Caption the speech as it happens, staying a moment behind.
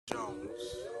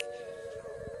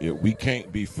we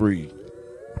can't be free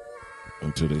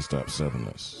until they stop selling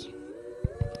us.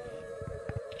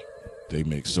 They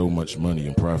make so much money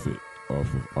and profit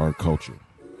off of our culture.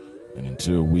 And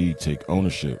until we take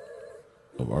ownership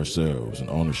of ourselves and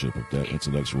ownership of that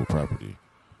intellectual property,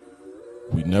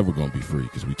 we never gonna be free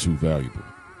because we too valuable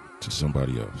to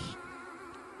somebody else.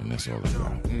 And that's all it's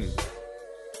about.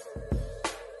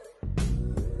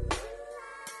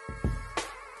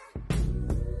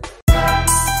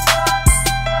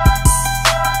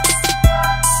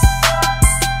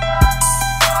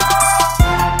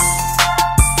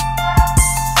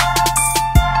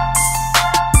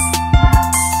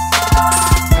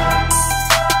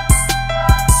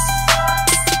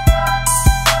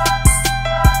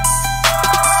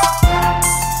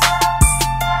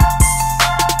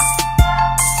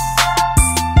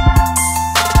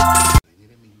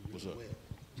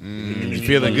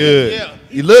 Feeling good. Yeah.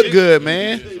 You look good,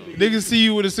 man. Niggas see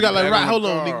you with a cigar like, right, hold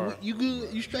on, nigga. You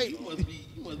good? You straight?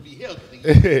 You must be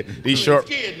healthy. These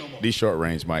short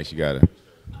range mics, you gotta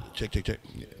check. Yeah.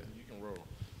 You can roll.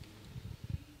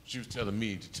 She was telling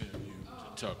me to tell you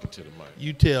to talk into the mic.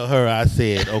 You tell her I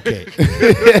said okay.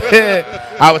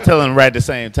 I was telling them right at the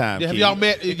same time. Yeah, have y'all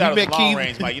met? You met Keith? Long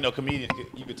range mic, comedian,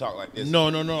 you could talk like this. No.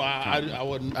 I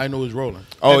wasn't. I know it's rolling.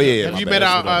 Oh yeah. Have you met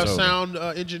our sound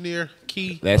engineer?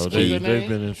 Key. That's Key. They've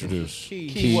been introduced.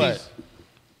 Key what?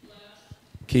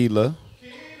 Keela.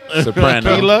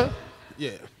 Soprano. Keela? Yeah.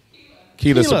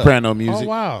 Keela soprano music. Oh,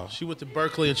 wow. She went to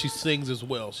Berkeley and she sings as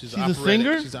well. She's a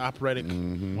singer? She's an operatic.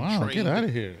 Wow, trained. get out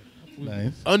of here.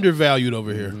 Nice. Undervalued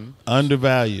over here.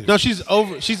 Undervalued. No, she's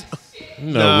over. She's. No,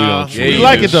 we don't. Yeah, you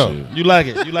like it, though. You like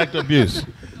it. You like the abuse.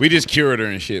 We just cured her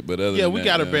and shit, but other than we that,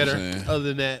 got her better. Other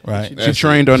than that, right? She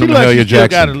trained under Mahalia Jackson. She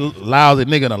got a lousy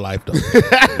nigga in her life though.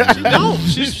 She don't.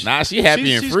 She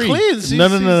happy and free. Clean.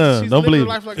 No. Don't believe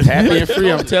like happy and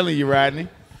free. I'm telling you, Rodney.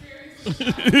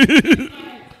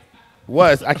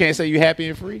 What? I can't say you happy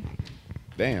and free.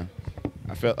 Damn.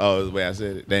 I felt. Oh, the way I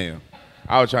said it. Damn.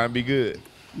 I was trying to be good.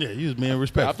 Yeah, you was being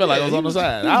respectful. I felt like I was on the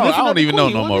side. I don't even know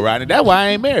no more, Rodney. That's why I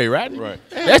ain't married, Rodney. Right.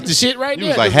 That's the shit right You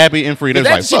there. was like happy and free. That's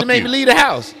That's like the shit fuck that made you. me leave the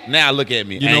house. Now look at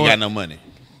me. You I know ain't what? got no money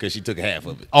because she took half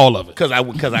of it. All of it. Because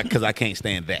I can't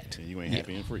stand that. You ain't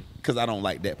happy and free. Because I don't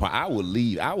like that part. I will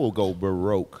leave. I will go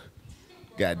baroque.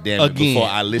 God damn it! Again. Before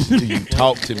I listen to you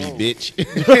talk to me, bitch.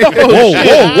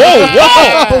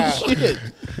 Oh shit!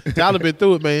 Tyler been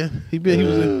through it, man. He's a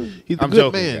I'm good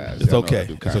joking, man. guys. It's Y'all know okay. I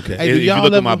do It's comedy. okay. Hey, If do you y'all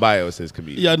look at ever- my bio, it says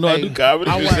comedian. Yeah, I know I do comedy.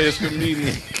 I It watch- says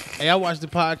comedian. Hey, I watched the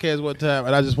podcast one time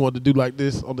and I just wanted to do like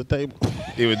this on the table.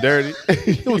 It was dirty.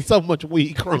 It was so much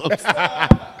weed crumbs.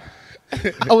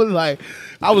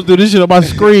 I was doing this shit on my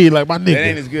screen like my That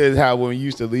ain't nigga. as good as how when we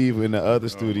used to leave in the other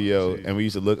studio and we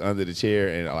used to look under the chair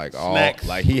and like all Snacks.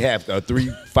 like he had a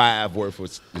 3-5 worth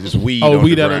of just weed. Oh, on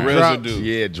weed the out of ground. drops?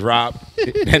 Yeah, drop.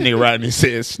 That nigga Rodney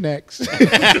said snacks.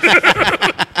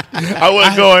 I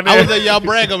wasn't going there. I was at y'all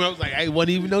brag on me. I was like, hey, wasn't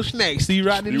even no snacks. See,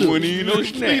 Rodney, look. wasn't even no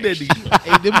snacks.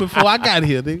 Hey, this before I got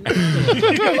here, nigga.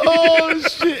 Oh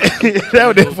shit!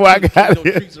 That was before I got No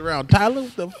here. treats around Tyler.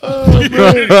 What the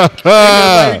fuck?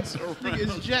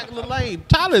 It's Jack LaLanne.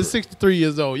 Tyler is 63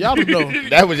 years old. Y'all don't know.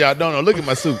 That was y'all don't know. Look at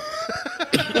my suit.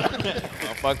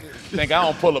 Motherfucker. Think I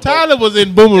don't pull a boat. Tyler was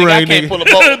in Boomerang, I can't nigga. pull a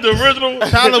boat. The original.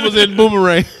 Tyler was in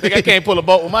Boomerang. Think I can't pull a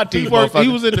boat with my teeth, He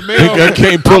motherfucker. was in the I mail.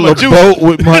 can't pull a boat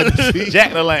with my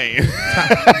Jack LaLanne.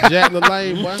 Jack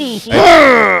LaLanne, boy.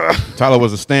 Tyler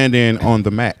was a stand-in on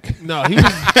the Mac. No,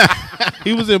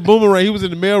 he was in Boomerang. He was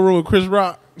in the mailroom with Chris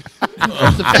Rock.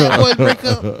 The fat boy break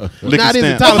up. Not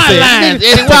even stamp. Tyler What's my lines, Eddie?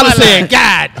 said. What's Tyler my said, lines?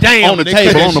 God damn. On the they cut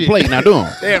table, that on the shit. plate. Now do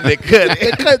them. Damn, they cut They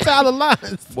it. cut Tyler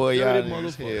lines. Boy, y'all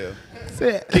as hell.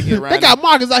 Said, Kick it around they got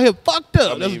Marcus out here fucked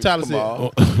up. I That's mean, what Tyler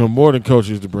come said. on. More Than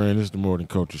Culture is the brand. This is the More Than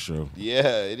Culture show. Yeah,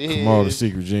 it is. From all the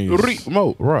secret genius.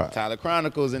 Remote, right. Tyler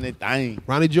Chronicles and that thing.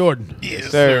 Ronnie Jordan. Yes,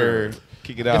 sir.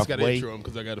 Kick it I just off, got to boy. intro him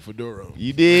because I got a fedora on.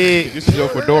 You did. This is your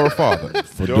fedora father.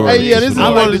 Fedora. Hey, yeah, this is I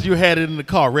one like of that you had it in the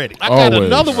car ready. I got Always.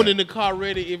 another one in the car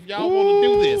ready if y'all want to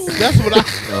do this. That's what I.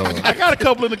 I got a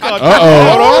couple in the car.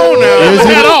 Uh-oh. Hold on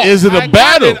now. Is it a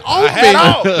battle?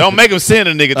 Don't make him send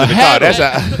a nigga to the car. That's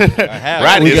a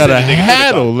Rodney We got send a nigga to the car.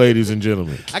 handle, ladies and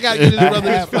gentlemen. I gotta get his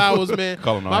brother his flowers, man.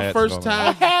 Call him no My hats, first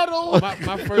call him time,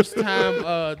 my first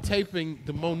time taping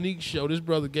the Monique show. This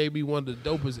brother gave me one of the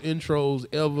dopest intros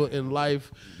ever in life,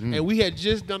 and we had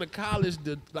just done a college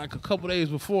like a couple days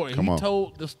before, and he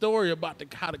told the story about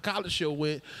how the college show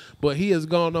went. But he has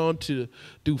gone on to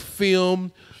do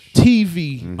film,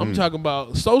 TV. I'm talking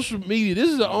about social media. This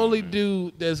is the only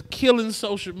dude that's killing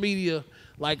social media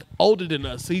like older than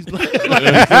us. He's like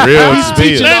Real he's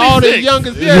teaching spill. all the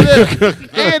youngest. Yeah.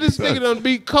 And this nigga done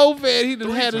beat COVID. He done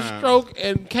had a stroke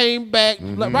and came back.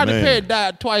 Like Rodney Perry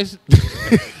died twice.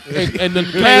 and then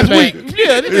last week,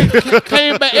 yeah, this nigga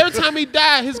came back. Every time he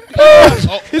died, his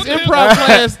improv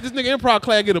class, this nigga improv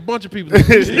class get a bunch of people.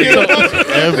 This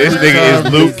nigga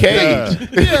is Luke Cage.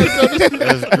 Yeah, so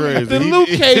That's crazy. the Luke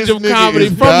Cage of comedy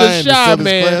from the Shy,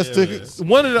 man.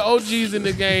 One of the OGs in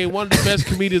the game, one of the best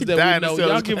comedians that Dying we to know. sell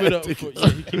Y'all his give it up. class For,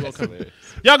 he keep on coming.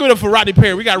 Y'all give it up for Rodney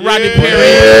Perry. We got Rodney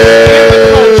Perry.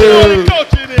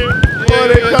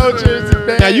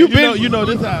 Now you know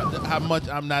this how much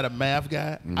I'm not a math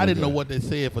guy. I didn't know what they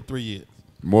said for 3 years.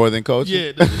 More than coach.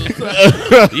 Yeah,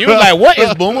 You was like, what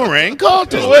is boomerang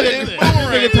culture?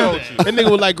 That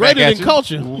nigga was like greater than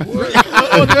culture.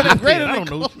 greater than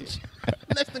culture.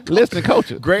 Less than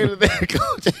culture. Greater than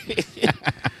culture.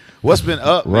 What's been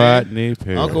up, man? Rodney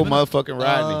Perry. Uncle motherfucking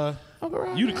Rodney.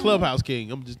 You the clubhouse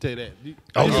king. I'm just tell you that.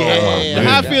 Oh, yeah.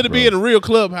 How I feel to be in a real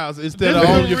clubhouse instead of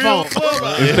on your phone.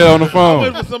 Instead on the I phone.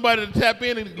 wait for somebody to tap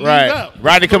in and leave Right. out.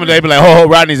 Rodney coming today, be like, ho,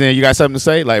 Rodney's in. You got something to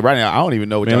say? Like, Rodney, I don't even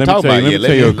know what Man, y'all let me talking tell about you, yet. let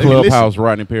me tell you a Let me listen. clubhouse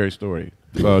Rodney Perry story.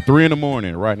 3 in the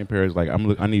morning, Rodney Perry's like,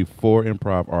 I need 4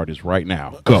 improv artists right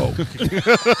now. Go.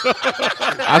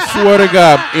 I swear to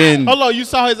God, in Hold on, you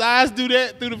saw his eyes do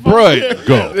that through the phone? bruh,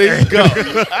 go. Let's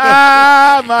go.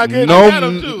 Ah, my goodness. got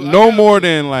 'em too. No more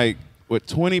than like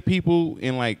 20 people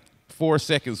in like 4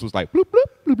 seconds was like bloop bloop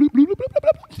bloop bloop bloop bloop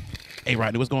bloop. Hey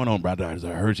Rodney, what's going on, brother? I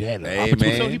heard you had an Hey,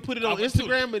 opportunity. So man. he put it on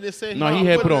Instagram and it said No, he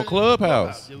had put on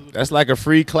Clubhouse. That's like a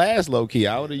free class, low key.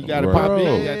 You got to pop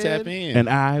in. You got to tap in. And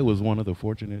I was one of the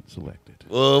fortunate selected.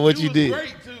 Well, what He you was did?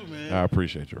 great too, man. I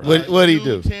appreciate you, Rodney. What'd he You,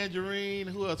 do? Tangerine.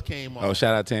 Who else came on? Oh,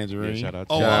 shout out Tangerine. Yeah, shout out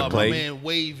Oh, shout out my Clay. man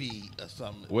Wavy or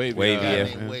something. Wavy, Wavy, Guy yeah.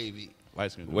 named Wavy.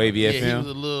 Light skin. Wavy Yeah, he was FM.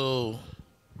 a little,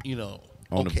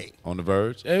 okay. On the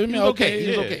verge. He was okay. He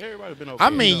was okay. Everybody been okay. I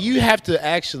mean, you have to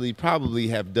actually probably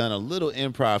have done a little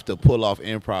improv to pull off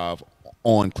improv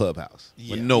on Clubhouse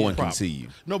when no one can probably. see you.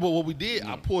 No, but what we did,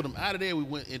 I pulled him out of there. We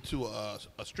went into a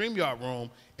StreamYard room,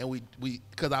 and we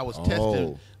because I was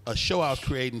testing a show I was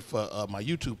creating for my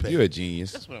YouTube page. You're a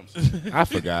genius. That's what I'm saying. I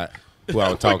forgot who I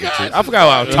was talking to. I forgot who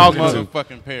I was talking to.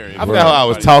 Motherfucking Perry. I forgot who I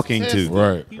was talking to. Testing.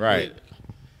 Right. Right.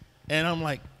 And I'm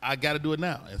like, I got to do it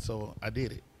now, and so I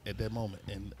did it at that moment,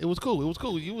 and it was cool. It was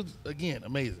cool. You was again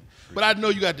amazing. But I know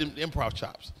you got them improv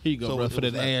chops. Here you go, So bro, it for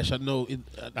was that like- ash. I know it.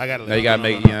 I got to. Now you gotta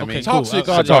make. You know what I mean? Okay, Talk cool.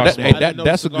 cigar. I That, didn't know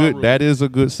that's a cigar good. rule. That is a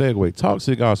good segue. Talk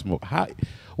cigar smoke.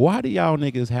 Why do y'all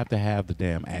niggas have to have the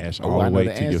damn ash all I the know way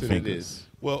the to your answer to fingers? this.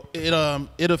 Well,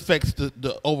 it affects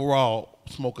the overall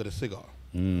smoke of the cigar.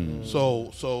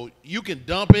 So you can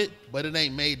dump it, but it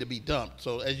ain't made to be dumped.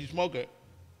 So as you smoke it,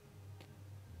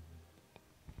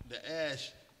 the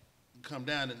ash come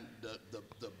down, and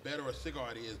the better a cigar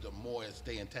it is, the more it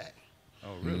stay intact.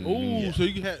 Oh really? Ooh, so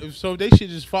you can have, so they shit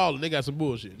just fall and they got some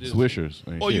bullshit. Just, Swishers.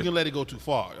 ain't Or you shit. can let it go too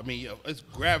far. I mean, it's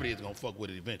gravity is gonna fuck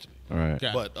with it eventually. All right.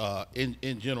 Got it. But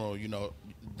in general,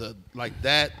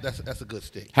 that's a good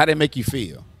stick. How they make you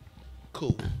feel?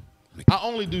 Cool. I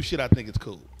only do shit I think it's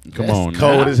cool. Come That's on.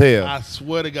 cold now. as hell. I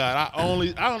swear to God, I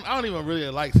don't even really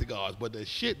like cigars, but the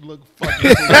shit look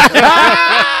fucking cool.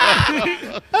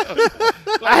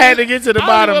 I had to get to the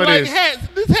bottom of this.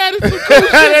 This hat is some cool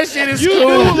shit. That shit is You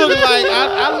cool. do look like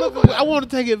I want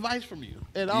to take advice from you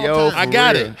at all Yo, times. for I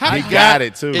got real. it. I got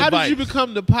it too. How did you advice.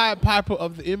 become the Pied Piper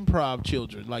of the improv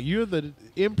children? Like you're the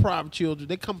improv children.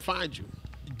 They come find you.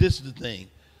 This is the thing.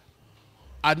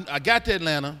 I got to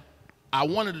Atlanta. I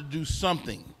wanted to do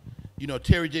something. You know,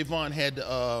 Terry J. Vaughn had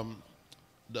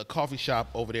the coffee shop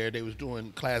over there. They was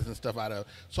doing classes and stuff out of.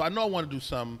 So I know I want to do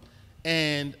something.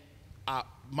 And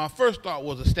my first thought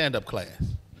was a stand-up class.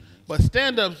 But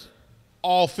stand-ups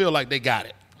all feel like they got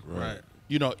it. Right.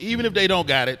 You know, even if they don't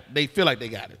got it, they feel like they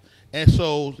got it. And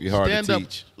so Be hard to stand-up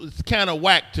teach. was kind of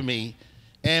whack to me.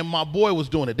 And my boy was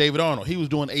doing it, David Arnold. He was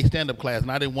doing a stand-up class,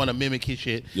 and I didn't want to mimic his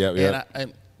shit. Yep, And yep.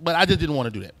 but I just didn't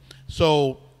want to do that.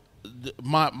 So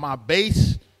my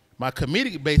base, my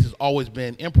comedic base has always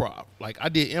been improv. Like I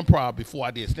did improv before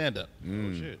I did stand-up.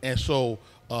 And so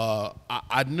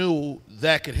I knew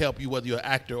that could help you whether you're an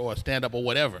actor or a stand-up or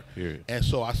whatever. Period. And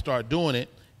so I started doing it.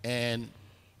 And,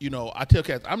 you know, I tell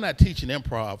cats, I'm not teaching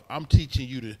improv. I'm teaching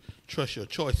you to trust your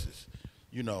choices,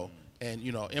 you know. And,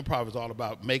 you know, improv is all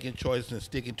about making choices and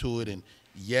sticking to it and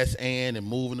yes and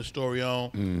moving the story on.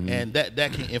 And that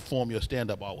can inform your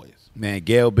stand-up always. Man,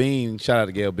 Gail Bean, shout out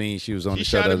to Gail Bean. She was on She the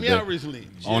show the shouted other me day. out recently.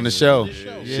 On the show.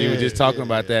 Yeah. She was just talking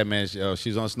about that, man.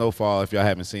 She's on Snowfall, if y'all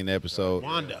haven't seen the episode.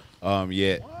 Wanda.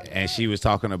 Yeah. And she was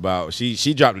talking about,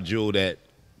 she dropped a jewel that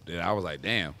I was like,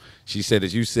 damn. She said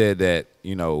that you said that,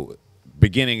 you know,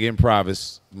 beginning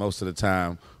improvists most of the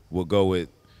time will go with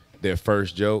their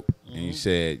first joke, and you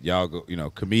said y'all go. You know,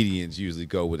 comedians usually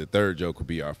go with the third joke will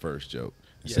be our first joke.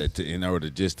 Said in order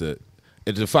just to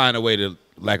find a way to,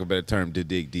 lack of a better term, to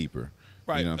dig deeper.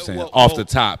 Right. You know what I'm saying? Well, Off the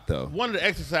top, though. One of the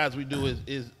exercises we do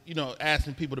is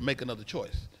asking people to make another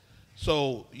choice.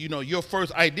 So your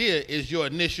first idea is your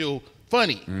initial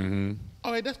funny. Mm-hmm.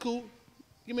 All right, that's cool.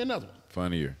 Give me another one.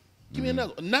 Funnier. Give me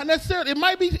another one. Not necessarily. It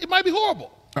might be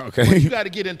horrible. Okay. But you got to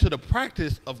get into the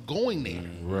practice of going there.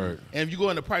 Right. And if you go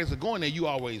into practice of going there, you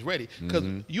always ready. Because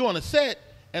you on a set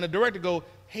and the director go,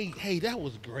 hey, that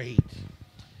was great.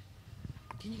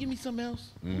 Can you give me something else?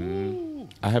 Ooh.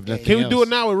 I have nothing Can we else. do it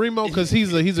now with Remo? Because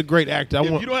he's a great actor. If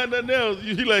you don't have nothing else,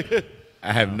 you like.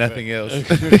 I have nothing else.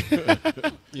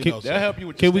 That'll help you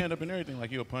with your stand up and everything.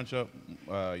 Like you'll punch up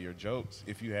your jokes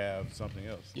if you have something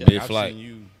else. Yeah. Like, Mid-flight.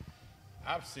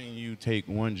 I've seen you take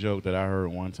one joke that I heard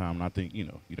one time, and I think you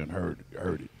done heard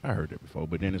it. I heard it before,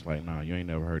 but then it's like, nah, you ain't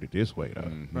never heard it this way though,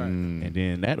 Right. and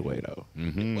then that way though.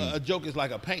 Well, a joke is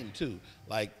like a painting too.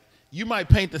 Like you might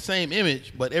paint the same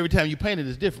image, but every time you paint it,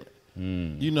 it's different.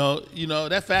 You know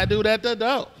that fat dude at the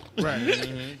dog. Right.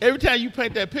 Every time you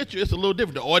paint that picture, it's a little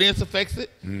different. The audience affects it.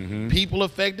 People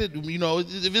affect it.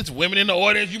 If it's women in the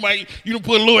audience, you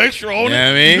put a little extra on it.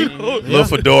 I mean? Little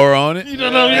fedora on it. You know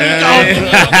what I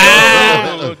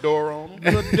mean? A little door on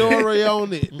them. Put Dory on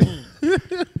it.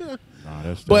 Nah,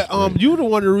 that's But great. you were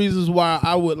one of the reasons why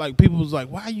I would like people was like,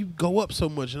 why you go up so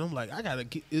much? And I'm like, I gotta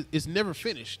get it's never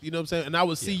finished. You know what I'm saying? And I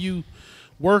would see you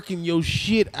working your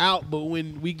shit out, but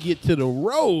when we get to the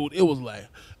road, it was like,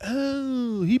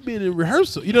 oh, he been in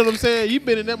rehearsal. You know what I'm saying? You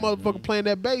been in that motherfucker playing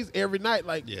that bass every night,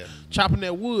 like chopping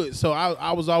that wood. So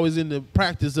I was always in the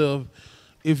practice of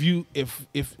if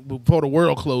before the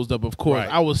world closed up, of course,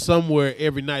 I was somewhere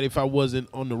every night if I wasn't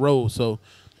on the road. So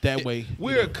that way,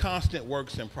 We're a constant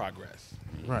works in progress.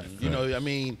 right. You know, I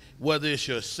mean, whether it's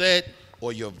your set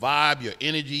or your vibe, your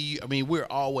energy, I mean, we're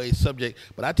always subject.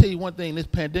 But I tell you one thing this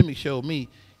pandemic showed me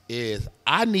is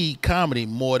I need comedy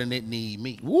more than it need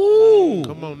me. Woo!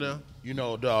 Come on now. You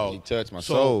know, dog. You touched my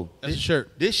soul. This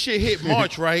shirt. This shit hit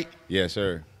March, right? Yes,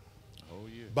 sir.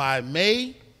 By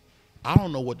May, I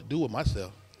don't know what to do with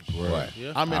myself. Right.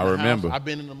 I'm in I the remember. house. I've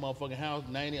been in the motherfucking house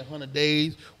 90, 100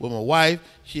 days with my wife.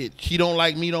 Shit, she don't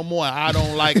like me no more. I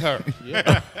don't like her.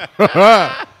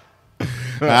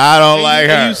 I don't like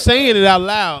And her. you saying it out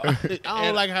loud. I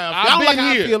don't like how I feel. I don't like how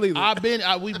I feel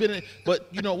either. We've been in, but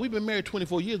we've been married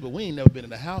 24 years, but we ain't never been in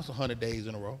the house 100 days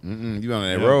in a row. You on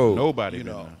that road. Nobody You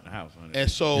been know. in the house. Honey.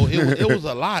 And so it was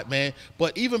a lot, man.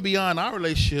 But even beyond our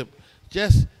relationship,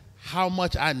 just how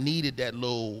much I needed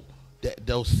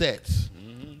those sets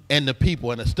and the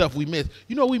people and the stuff we missed.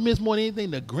 You know, we missed more than anything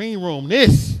the green room.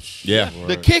 Yeah.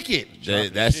 The kick it.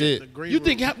 That's it. You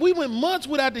think we went months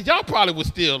without this? Y'all probably was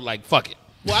still like, fuck it.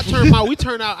 Well, we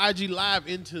turned our IG Live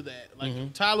into that.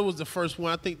 Like Tyler was the first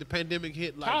one. I think the pandemic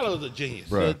hit. Like, Tyler was a genius.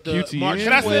 Bruh, the QTN. March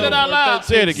Can I say 12 that out or loud? 13.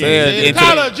 Say it again. Say it.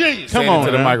 Tyler a genius. Come Say it on,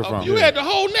 to the man. microphone. You had the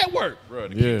whole network. Bro,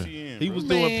 the Yeah. QTN, He bro. was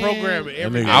doing programming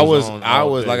every nigga day. I was was, on I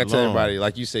all was day like I tell long. everybody,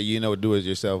 like you say, do it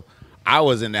yourself. I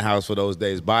was in the house for those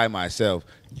days by myself,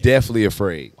 definitely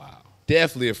afraid. Wow.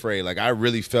 Definitely afraid. Like I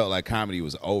really felt like comedy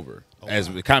was over.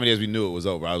 Comedy as we knew it was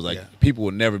over. I was like, people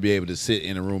will never be able to sit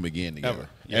in a room again together.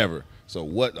 Ever. So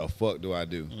what the fuck do I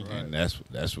do? And that's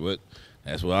what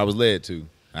I was led to.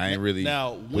 I ain't really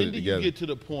Now, put when it did together. you get to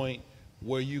the point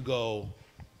where you go,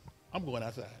 I'm going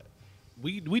outside?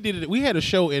 We did it. We had a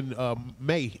show in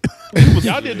May.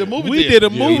 Y'all did the movie. We theater. did a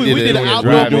movie. we We did did it an with a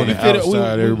outdoor drive-in. movie theater.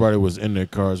 Outside, We- everybody was in their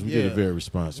cars. We did it Yeah. very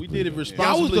responsibly. We did it Y'all was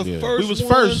responsibly. the first We was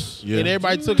ones first, Yeah. and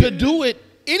everybody took to it do it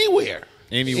anywhere.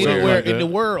 anywhere like in that. the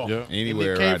world. Yeah.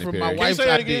 Anywhere, And it came Rodney from Perry. my wife's Say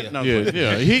that idea. again? No, Yeah, please.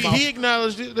 yeah. He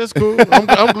acknowledged it. That's cool.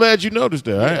 I'm glad you noticed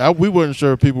that. We weren't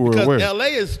sure if people were Because aware. LA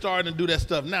is starting to do that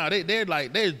stuff now.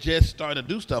 They're just starting to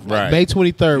do stuff like Right. that. May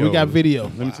 23rd, we Yo, got video.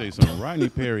 Let me tell you something. Rodney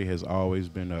Perry has always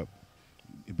been up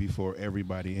before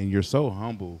everybody, and you're so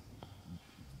humble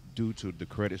due to the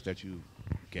credits that you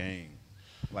gain.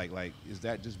 Like, is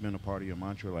that just been a part of your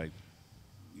mantra? Like,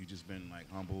 you just been like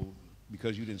humble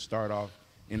because you didn't start off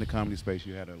in the comedy space.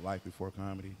 You had a life before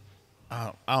comedy.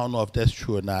 I don't know if that's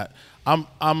true or not.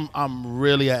 I'm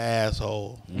really an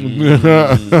asshole. You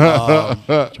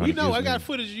know, I got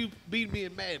footage of you beating me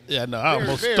in Madden. Yeah, no, I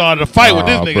almost very- started a fight with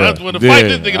this Aw, nigga. bruh. That's when the fight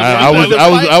this nigga.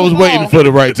 I was waiting for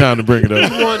the right time to bring it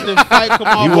up. You wanted to fight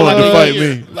Kamal. He wanted to fight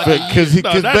me Like, because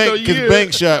No, that's no year.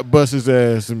 Bank Shot bust his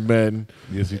ass in Madden.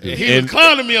 Yes, he did. He was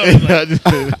clowning me on it. Like,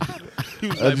 he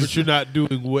was like, but you're not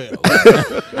doing well.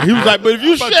 He was like, but if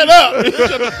you shut up,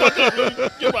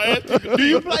 get my ass. do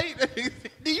you play?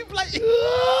 Rodney, you play.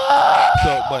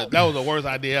 So, but that was the worst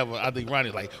idea ever. I think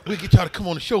Ronnie's like, we get y'all to come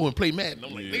on the show and play Madden.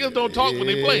 I'm like, niggas don't talk when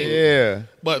they play. Yeah.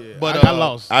 But I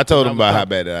lost. I told him about how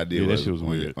bad that idea Yeah, that was shit was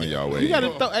weird. on y'all way. You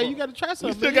gotta try we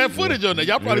something. still got footage on there.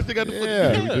 Y'all probably still got the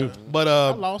footage. Yeah. But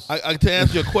lost. to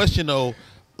answer your question though,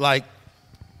 like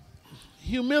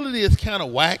humility is kind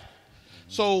of whack.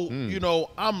 So you know,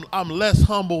 I'm less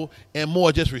humble and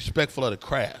more just respectful of the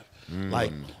craft.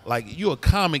 Like you're a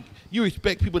comic, you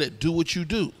respect people that do what you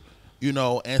do, you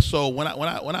know. And so when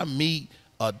I meet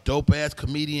a dope ass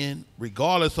comedian,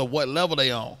 regardless of what level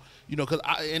they on, you know, because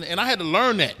I had to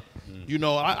learn that. You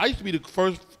know, I used to be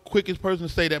the quickest person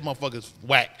to say that motherfucker's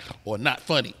whack or not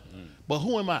funny. But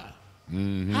who am I?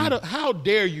 How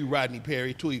dare you, Rodney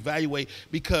Perry, to evaluate?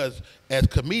 Because as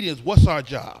comedians, what's our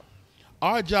job?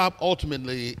 Our job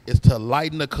ultimately is to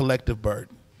lighten the collective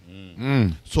burden.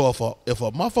 So if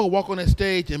a motherfucker walk on that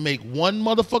stage and make one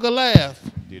motherfucker laugh,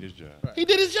 Did his job. he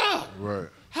did his job. Right.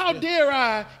 How dare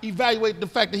I evaluate the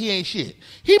fact that he ain't shit?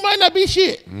 He might not be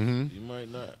shit, You might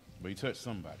not. But he touched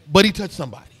somebody. but he touched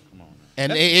somebody. Come on, man.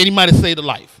 And he might have saved a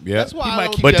life. Yeah. That's why He I might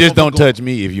don't. keep But that just don't motherfucker touch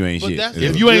me if you ain't But shit. that's-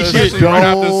 If you ain't shit, right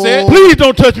after the set. please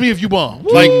don't touch me if you bomb.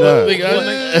 Like,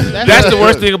 That's the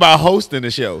worst thing about hosting the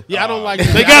show. Yeah, I don't like.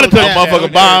 They I gotta don't touch like that.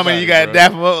 motherfucker bomb and you gotta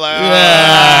dap him up like, all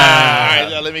right,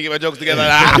 y'all, let me get my jokes together.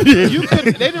 You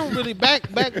couldn't. They don't really back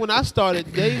when I started.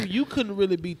 You couldn't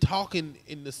really be talking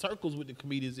in the circles with the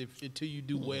comedians until you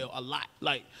do well a lot.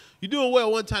 Like you're doing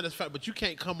well one time, that's fine, but you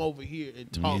can't come over here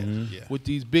and talk with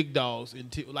these big dogs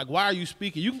until like, why are you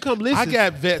speaking? You can come listen. I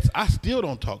got vets I still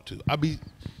don't talk to. I be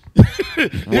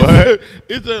What?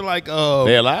 Is there like They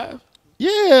alive?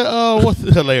 yeah, what's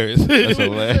hilarious? That's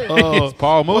hilarious.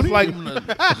 Paul What's Mooney?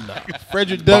 like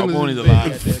Frederick Douglass. Mooney's is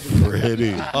alive. big.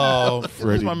 Freddie.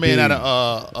 who's my man out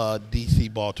of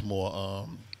DC Baltimore?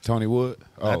 Tony Wood?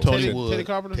 Not Tony Teddy- Wood. Teddy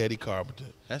Carpenter? Teddy Carpenter.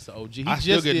 That's the OG. He I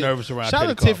still get nervous around Shout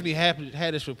Teddy out to Tiffany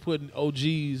Haddish for putting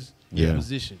OGs in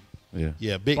position. Yeah.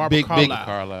 Yeah, big Barbara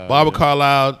Carlisle. Barbara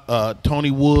Carlisle, Tony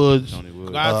Woods, Tony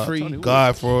Woods. Godfrey.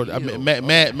 Godfrey. I mean,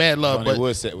 mad love, Tony but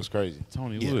Wood set was crazy.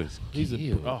 Tony Yeah. Woods. He's a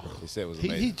His set was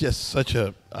he's amazing. just such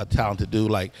a talented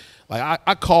dude. Like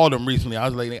I called him recently. I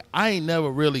was like, I ain't never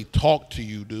really talked to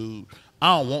you, dude.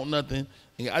 I don't want nothing.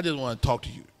 I just want to talk to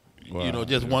you. Wow, You know,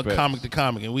 just the one best. comic to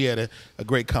comic, and we had a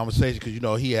great conversation because you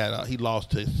know he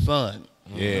lost his son.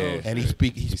 Yeah. And he said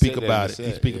speak that about in it. the He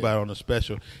set, speak yeah. about it on the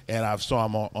special, and I saw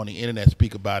him on the internet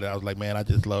speak about it. I was like, man, I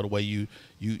just love the way you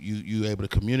able to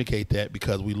communicate that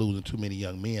because we losing too many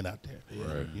young men out there.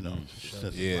 Right. You know.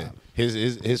 since Yeah,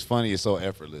 his funny is so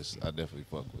effortless. I definitely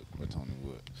fuck with Tony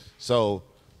Wood. So,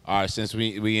 all right, since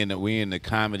we in the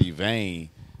comedy vein,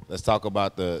 let's talk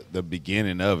about the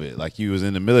beginning of it. Like you was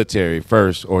in the military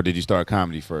first, or did you start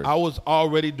comedy first? I was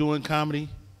already doing comedy.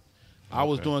 I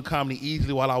was doing comedy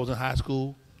easily while I was in high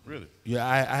school. Really? Yeah,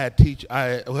 I had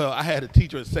a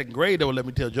teacher in second grade that would let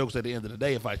me tell jokes at the end of the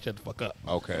day if I shut the fuck up.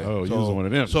 Okay. Oh, you was one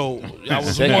of them. So I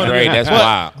was Second one of grade, them. that's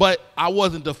wild. But I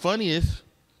wasn't the funniest.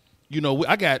 You know,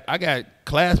 I got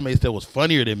classmates that was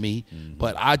funnier than me,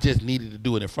 but I just needed to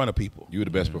do it in front of people. You were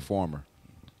the best performer.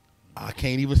 I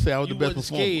can't even say I was You the best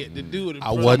wasn't performer. scared to do it. in I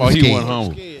front of wasn't Oh, he scared. wasn't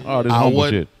humble. Scared. Oh, this I humble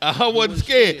wasn't, shit. I wasn't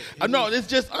scared. No, it's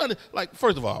just like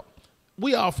first of all,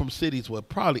 we all from cities where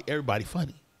probably everybody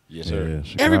funny. Yes, sir. Yeah,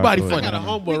 Chicago. Everybody I funny. got a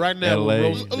homeboy right now. LA. Who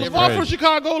roast LeVar LeVar from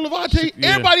Chicago, LeVar tell you,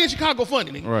 Yeah. everybody in Chicago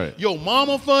funny, nigga. Right. Your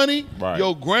mama funny, Right.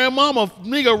 your grandmama,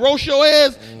 nigga, roast your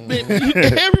ass. Man,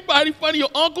 everybody funny. Your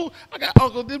uncle, I got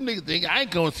uncle, them niggas think I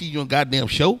ain't gonna see you on goddamn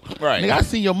show. Right. Nigga, I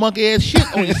seen your monkey ass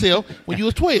shit on yourself when you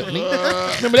was 12,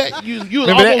 nigga. Remember that? You was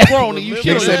Remember almost that? grown and you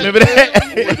shit on Said, yourself. remember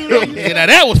that? Yeah, now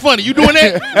that was funny. You doing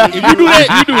that? If you do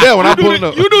that, you do that when I'm pulling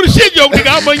up. You do the shit joke, nigga.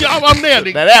 I'm there,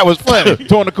 nigga. Now that was funny.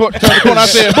 Turn the corner. I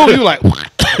said, boom. You like,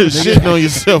 Shitting on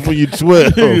yourself when you're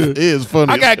 12 is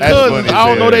funny. I got That's cousins. funny as I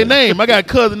don't know hell. their name. I got a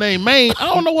cousin named Maine. I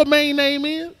don't know what Maine name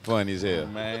is. Funny as hell.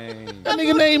 man. That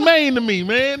nigga named Maine to me,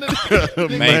 man. Man,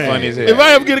 funny as hell. If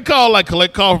I ever get a call like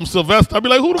collect call from Sylvester, I'll be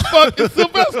like, who the fuck is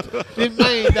Sylvester? It's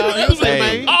Maine, dog. He was Hey.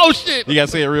 Maine. Oh shit. You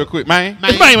gotta say it real quick, man.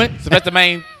 It's Maine, man. Sylvester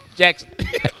Maine Jackson.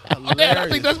 Oh, damn, I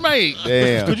think that's Maine.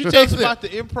 Damn. Could you tell us about the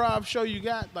improv show you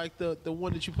got, like the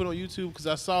one that you put on YouTube? Because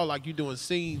I saw like you doing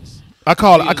scenes. I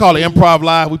call it Improv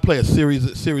Live. We play a series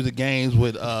of games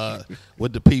with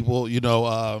the people. You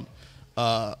know,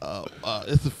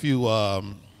 it's a few.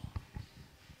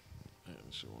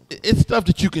 It's stuff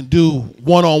that you can do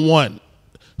one-on-one.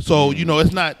 So you know,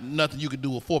 it's not nothing you can do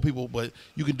with 4 people, but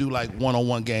you can do like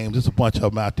one-on-one games. There's a bunch of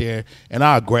them out there, and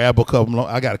I'll grab a couple.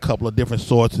 I got a couple of different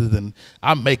sources, and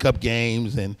I make up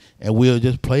games, and we'll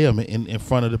just play them in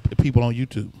front of the people on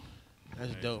YouTube.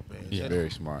 That's dope, man. He's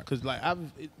very smart. Cause like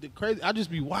I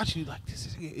just be watching like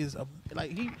this is a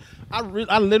like I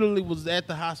literally was at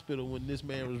the hospital when this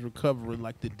man was recovering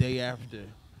like the day after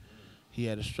he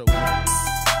had a stroke.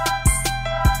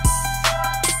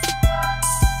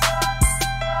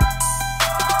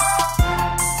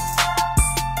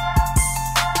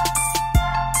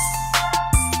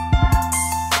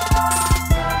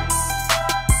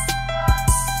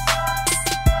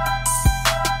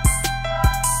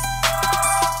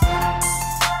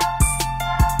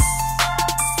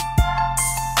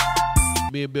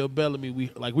 Me and Bill Bellamy, we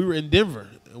were in Denver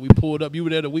and we pulled up. You were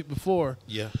there the week before.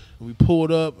 Yeah. And we pulled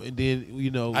up and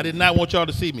then I did not want y'all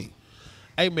to see me.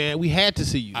 Hey man, we had to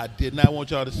see you. I did not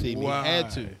want y'all to see me. We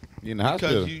had to. You in the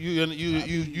hospital. Because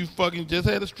you fucking just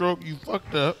had a stroke. You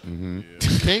fucked up. You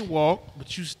can't walk.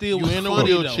 But you still You was in a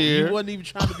funny, wheelchair. Though. You wasn't even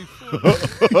trying to be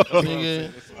funny.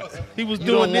 Nigga, He was you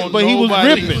doing don't it, want but he was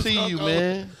nobody ripping. to see you,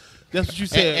 man. That's what you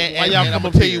said. And Why y'all I'm come gonna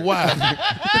up tell here? you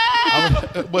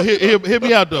why. But hear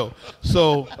me out though.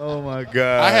 So Oh my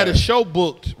God. I had a show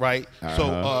booked, right? So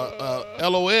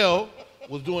LOL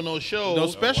was doing those shows.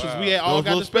 Those specials. We had all Those got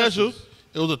little the specials. specials.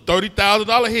 It was a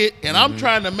 $30,000 hit, and I'm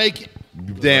trying to make it.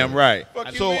 Damn right.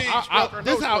 So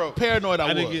this is how paranoid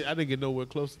I was. I didn't get nowhere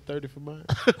close to 30 for mine.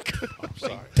 I'm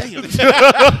sorry. Damn, this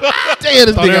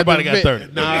nigga everybody got the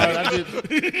 30. Nah, I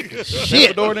did.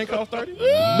 Shit. Door didn't cost 30.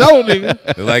 No,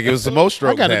 nigga. Like it was some more I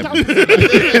strokes got a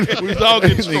happening. We was all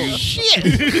getting stroked.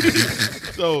 Shit.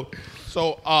 So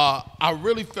I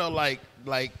really felt like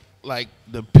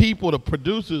the people, the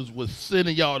producers, was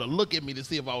sending y'all to look at me to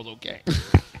see if I was okay.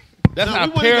 That's No, how we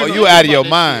wasn't paranoid. thinking you out of about your that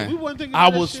mind. shit. We wasn't thinking I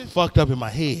about that was shit. fucked up in my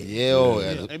head.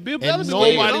 Yeah. And Bill And Bellamy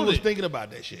nobody on was it. thinking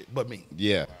about that shit but me.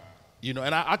 Yeah. You know,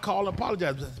 and I called and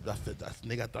apologized. I said,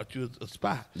 nigga, I thought you was a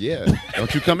spy. Yeah.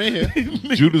 Don't you come in here.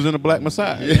 Judas and the Black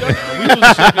Messiah. We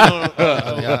was checking on.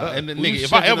 And the We nigga, was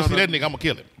if I checking ever on see a- that nigga, I'm gonna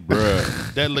kill him.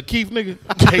 Bruh. That Lakeith nigga,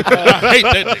 I hate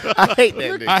that nigga. I hate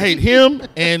that nigga. I hate him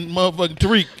and motherfucking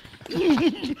Tariq.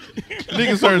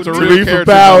 Niggas turned to Three real for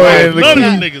characters. power in and life. None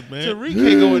of them niggas, man. Tariq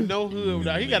can't go in no hood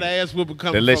without. He got an ass whooping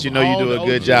coming. That lets from you know you all do the a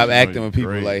good OGs. job Yeah, acting when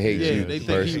people great. like hate Yeah, you. they think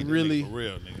he personally. really. For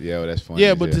real, nigga. Yeah, well, that's funny.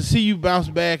 Yeah, as but hell. to see you bounce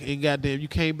back and goddamn, you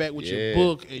came back with Yeah. your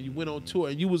book and you went on tour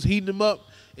and you was heating them up,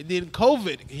 and then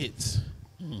COVID hits,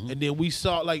 and then we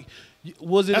saw like,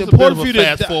 was it That's a bit of important for a you to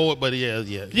fast forward, but yeah.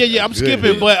 Yeah, I'm Good.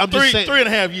 skipping, but I'm just saying.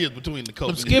 3.5 years between the COVID.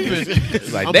 I'm skipping.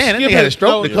 It's like, I'm damn, that nigga had a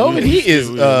stroke to skipping. COVID. He is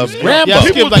Rambo. Yeah, Yeah, I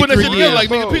skipped people was like putting that 3 shit together years. like,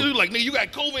 nigga, people was like, nigga, you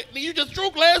got COVID, nigga, you just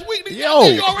stroked last week, nigga. Yo.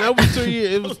 You all right? That was 3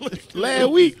 years. It was last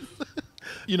week.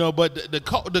 You know, but the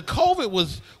COVID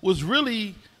was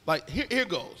really like here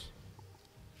goes.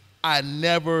 I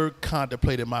never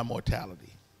contemplated my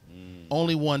mortality.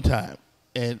 Only one time,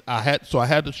 and I had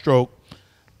the stroke.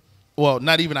 Well,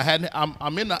 not even.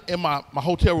 I'm in my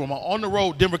hotel room. I'm on the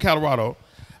road, Denver, Colorado.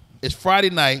 It's Friday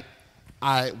night.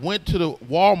 I went to the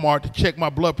Walmart to check my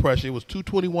blood pressure. It was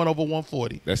 221 over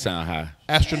 140. That sound high.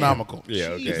 Astronomical. Yeah,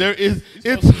 okay.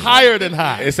 It's higher than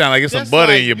high. It sound like it's some That's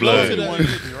butter like in your go to blood.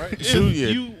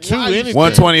 the- Two anything.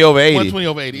 120 over 80. 120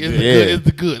 over 80. It's Yeah. it's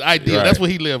the good ideal. Right. That's where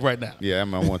he live right now. Yeah,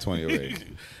 I'm on 120 over 80.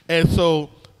 And so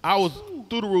I was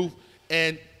through the roof,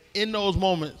 and in those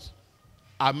moments,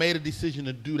 I made a decision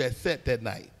to do that set that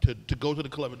night, to go to the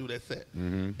club and do that set.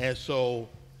 And so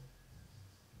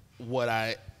what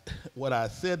I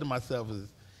said to myself is,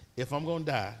 if I'm gonna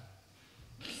die,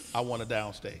 I want to die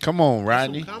on stage. Come on,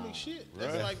 Rodney. Comic shit.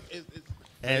 That's like it's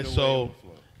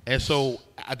And so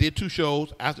I did 2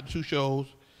 shows. After 2 shows,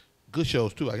 good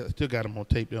shows too. I still got them on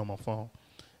tape there on my phone.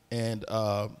 And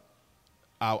I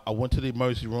went to the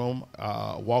emergency room,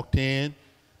 walked in.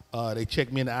 They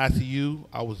checked me in the ICU.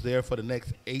 I was there for the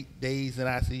next 8 days in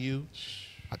ICU.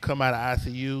 I come out of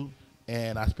ICU,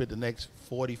 and I spent the next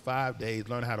 45 days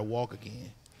learning how to walk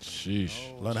again.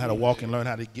 Sheesh. Learn how to walk and learn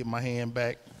how to get my hand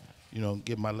back,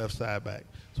 get my left side back.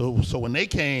 So when they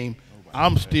came,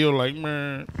 I'm still like,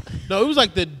 man. no. It was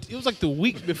like the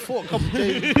week before, a couple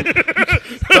days.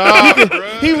 Stop,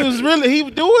 he was doing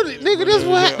it,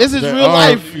 nigga. This is That real arm-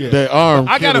 life. That arm.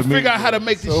 I gotta killing me. figure out how to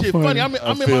make this So shit funny. I'm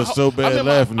I in feel my, so I'm bad in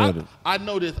my- laughing at it. I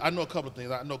know this. I know a couple of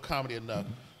things. I know comedy enough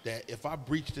that if I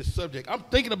breach this subject, I'm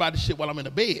thinking about this shit while I'm in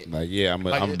the bed. Like, yeah, I'm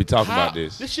Like, gonna be talking how- about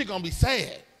this. This shit gonna be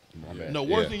sad. bad. The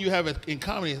worst Yeah. thing you have in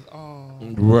comedy is, oh.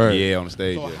 Right. Yeah, on the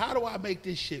stage. So yeah. how do I make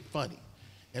this shit funny?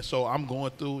 And so I'm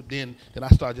going through. Then I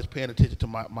start just paying attention to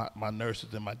my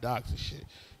nurses and my docs and shit.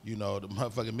 The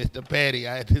motherfucking Mr. Patty.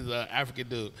 I had this African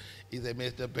dude. He said,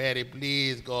 "Mr. Patty,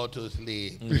 please go to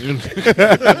sleep."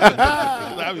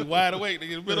 I be wide awake in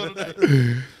the middle of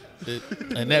the night.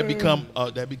 And that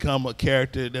become a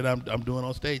character that I'm doing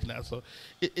on stage now. So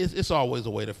it's always a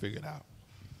way to figure it out.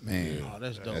 Man, Oh,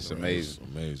 that's dope. that's bro. amazing.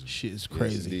 Amazing. Shit is Yes,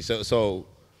 crazy. indeed. So,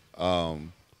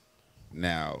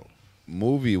 now,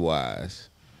 movie wise,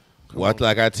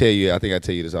 like I tell you, I think I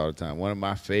tell you this all the time. One of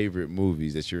my favorite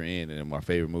movies that you're in, and my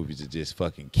favorite movies to just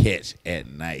fucking catch at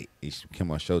night. It came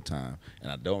on Showtime,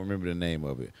 and I don't remember the name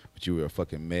of it, but you were a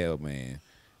fucking mailman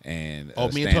and Oh,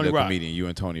 a me and Tony stand-up Rock. comedian. You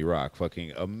and Tony Rock,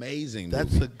 fucking amazing movie.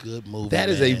 That's a good movie. That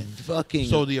is man. a fucking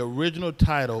So the original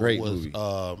title great was movie.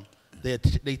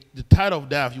 the title of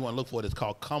that, if you want to look for it, is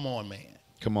called "Come On Man."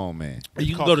 Come on, man. You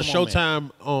can called go to Come On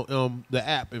Showtime on the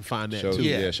app and find that Show, too.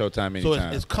 yeah. Showtime So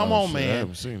anytime. it's Come Oh, On shit, I Man.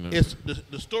 haven't seen that. It's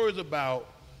the story's about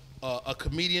a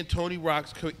comedian, Tony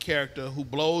Rock's character, who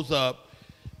blows up.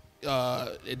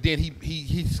 And then he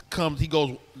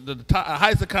goes the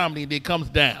heights of comedy and then comes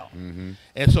down. Mm-hmm.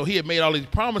 And so he had made all these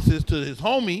promises to his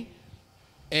homie,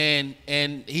 and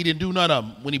he didn't do none of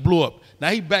them when he blew up.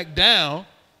 Now he back down.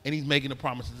 And he's making the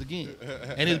promises again.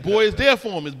 And his boy is there for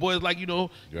him. His boy is like, dude,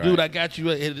 Right. I got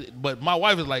you. But my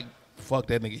wife is like, fuck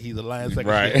that nigga. He's a lying second.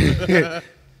 Right.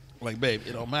 Like, babe,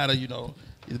 it don't matter, he's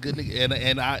a good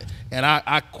nigga. And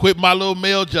I quit my little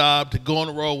mail job to go on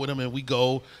the road with him, and we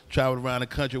go travel around the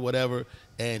country, whatever.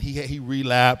 And he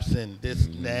relapsed and this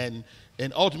and that,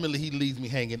 and ultimately he leaves me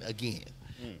hanging again.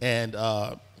 And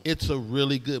it's a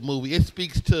really good movie. It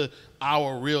speaks to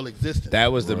our real existence.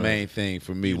 That was the main thing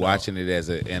for me, watching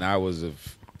it and I was a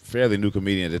fairly new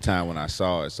comedian at the time when I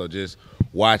saw it. So just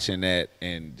watching that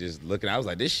and just looking, I was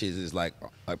like, this shit is like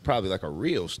probably like a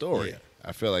real story. Yeah.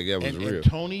 I feel like that was real.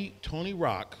 And Tony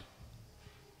Rock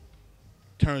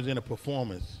turns in a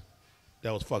performance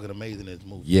that was fucking amazing in this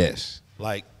movie. Yes.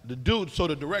 Like the dude, so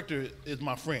the director is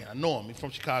my friend. I know him. He's from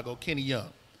Chicago, Kenny Young.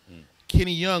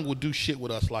 Kenny Young would do shit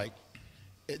with us like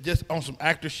just on some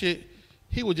actor shit.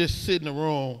 He would just sit in the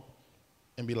room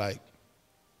and be like,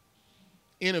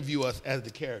 interview us as the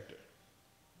character.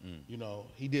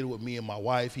 He did it with me and my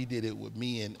wife. He did it with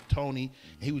me and Tony.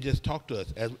 He would just talk to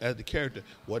us as the character.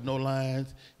 Wasn't no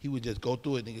lines. He would just go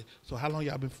through it. Nigga. So how long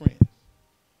y'all been friends?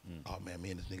 Oh, man,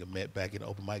 me and this nigga met back in the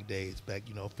open mic days, back,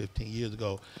 15 years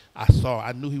ago.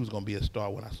 I knew he was going to be a star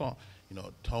when I saw him.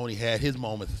 Tony had his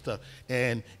moments and stuff.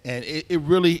 And it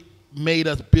really made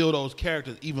us build those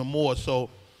characters even more. So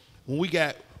when we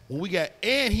got,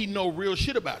 and he know real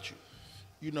shit about you.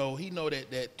 He know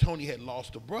that Tony had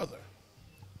lost a brother.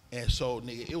 And so,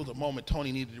 nigga, it was a moment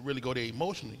Tony needed to really go there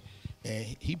emotionally. And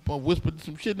he whispered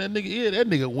some shit in that nigga ear. That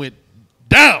nigga went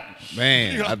down.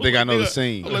 Man, I think I know the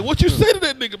scene. I'm like, what you say to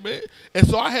that nigga, man? And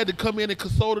so I had to come in and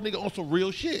console the nigga on some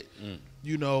real shit. And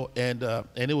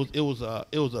it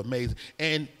was amazing.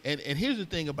 And here's the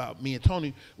thing about me and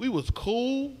Tony, we was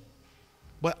cool,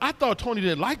 but I thought Tony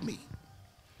didn't like me.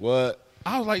 What?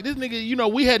 I was like, this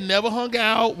nigga, we had never hung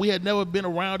out. We had never been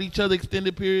around each other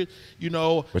extended period, But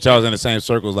y'all was in the same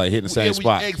circles, like hitting the same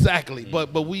spot. Exactly.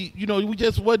 But we, we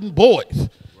just wasn't boys,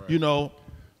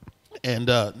 And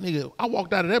nigga, I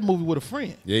walked out of that movie with a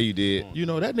friend. Yeah, you did.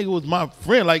 That nigga was my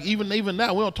friend. Like even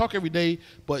now, we don't talk every day,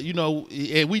 but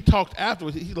and we talked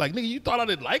afterwards. He's like, nigga, you thought I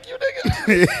didn't like you,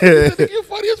 nigga? Nigga, you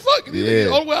funny as fuck. Yeah.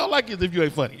 The only way I like you is if you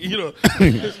ain't funny,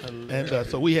 And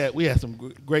so we had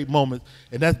some great moments,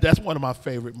 and that's one of my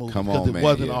favorite movies because it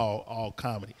wasn't all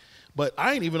comedy. But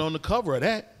I ain't even on the cover of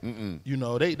that.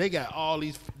 They got all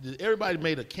these. Everybody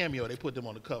made a cameo. They put them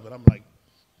on the cover. And I'm like.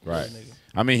 Right.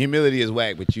 I mean, Humility is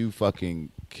whack, but you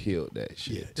fucking killed that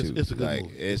shit too. It's a good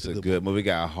movie. It's a good movie. It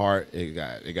got heart.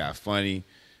 It got funny.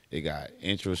 It got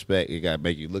introspect. It got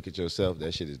make you look at yourself.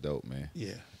 That shit is dope, man.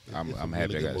 Yeah. I'm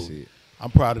happy I got to see it. I'm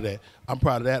proud of that. I'm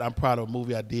proud of a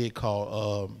movie I did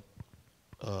called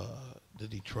the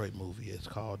Detroit movie. It's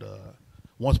called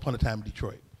Once Upon a Time in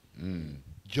Detroit.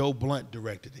 Joe Blunt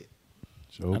directed it.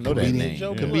 I know that name.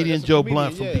 Comedian Joe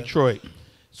Blunt from Detroit.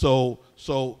 So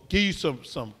give you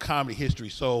some comedy history.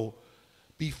 So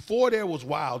before there was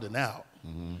Wild and Out,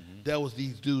 there was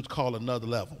these dudes called Another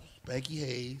Level. Spanky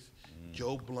Hayes,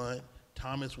 Joe Blunt,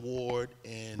 Thomas Ward,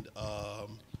 and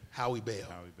Howie Bell.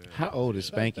 How old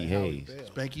is Spanky Hayes?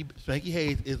 Spanky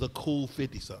Hayes is a cool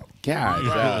 50-something.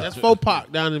 God, That's Faux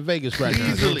Pac down in Vegas right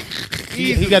now. Easily.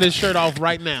 He got his shirt off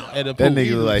right now at a pool. That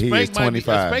nigga look like he is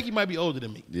 25. Spanky might be older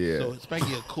than me. Yeah. So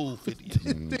Spanky a cool 50.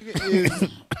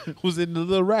 Nigga was in the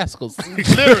Little Rascals.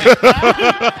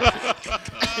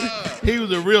 He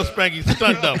was a real Spanky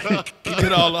stunt double. He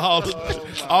did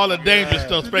all the dangerous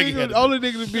stuff Spanky had to do. Only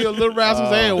nigga to be a Little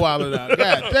Rascals and Wild Out.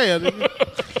 God damn,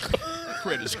 nigga.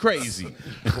 Crit is crazy.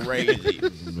 Crazy.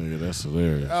 Nigga, that's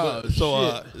hilarious.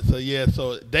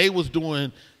 So they was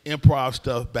doing improv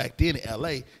stuff back then in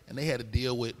L.A. and they had to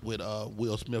deal with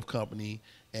Will Smith Company,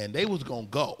 and they was gonna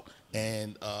go,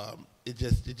 and it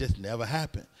just never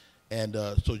happened. And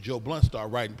so Joe Blunt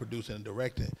started writing, producing, and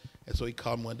directing. And so he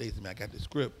called me one day and said, man, I got this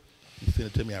script. He sent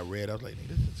it to me. I read. I was like,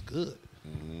 this is good.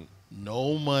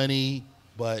 No money,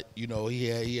 but you know he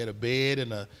had a bed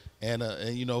and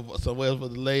you know somewhere else for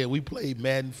the lay. And we played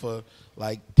Madden for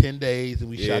like 10 days, and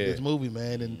we shot this movie,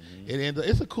 man. And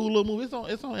it's a cool little movie.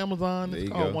 It's on Amazon. It's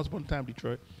called Once Upon a Time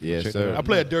Detroit. Yes, sir. I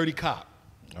play a dirty cop.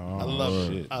 Oh, I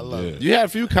love it. I love it. You had a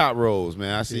few cop roles,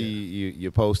 man. I see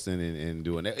you're posting and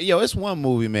doing that. Yo, it's one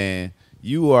movie, man.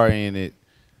 You are in it.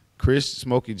 Chris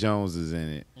Smokey Jones is in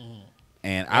it.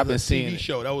 And I've been seeing TV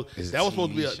show. That was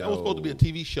supposed to be a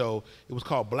TV show. It was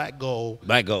called Black Gold.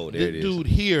 Black Gold. There it is. This dude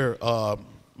here,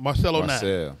 Marcelo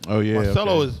Nine. Oh yeah.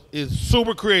 Marcelo is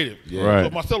super creative. Yeah. Right.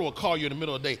 So Marcelo will call you in the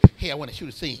middle of the day. Hey, I want to shoot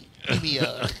a scene. Meet me,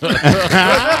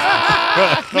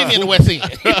 meet me in the West End.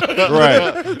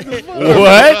 Right.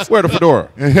 What? Wear the fedora.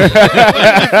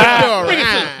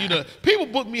 You know, people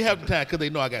book me half the time because they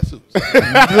know I got suits.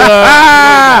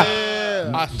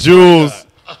 Jules.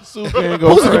 Who's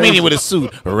Who's the comedian with a suit?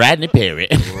 Rodney Perry.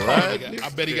 I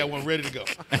bet he got one ready to go.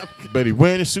 But he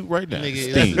wearing a suit right now.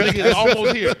 Nigga is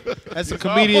almost here. That's a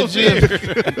comedian Jim.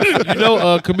 You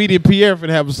know, comedian Pierre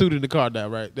finna have a suit in the car now,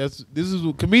 right? This is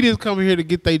what comedians come here to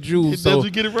get their jewels. So Does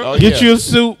he get it right? Oh, get you a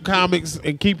suit, comics,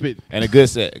 and keep it. And a good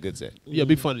set. Yeah,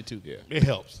 be funny too. Yeah. It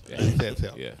helps. It helps.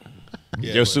 Yeah.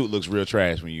 Yeah, Your but- suit looks real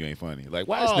trash when you ain't funny. Like,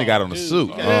 why this nigga got on a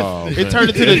suit? It turned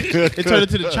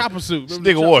into the chopper suit. This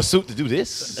nigga wore a suit to do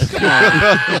this? not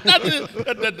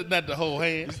the whole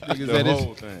hand.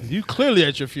 You clearly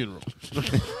at your funeral.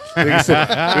 Nigga said,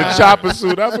 the chopper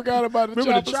suit. I forgot about the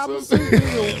Remember chopper the suit.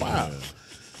 chopper suit? Wow.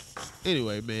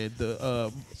 Anyway, man, the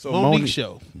Monique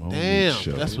show. Damn,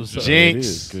 show. that's what's up.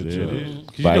 Jinx. Good job.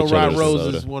 Because you know Bite Rod your Rose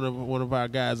soda. is one of our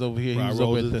guys over here. Rod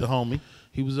Rose is the homie.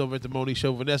 He was over at the Monique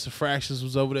show. Vanessa Fractions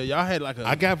was over there. Y'all had like a.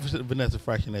 I got Vanessa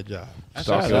Fraction that job. That's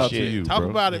Shout awesome out shit. to you, Talk bro.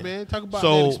 about it, man. Talk about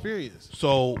So- that experience.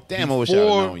 So Damn, I wish I had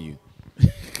before- known you.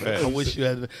 I wish you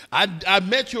had. I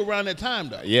met you around that time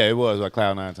though. Yeah, it was like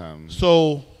Cloud9 time.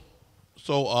 So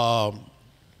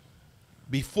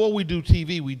before we do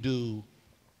TV, we do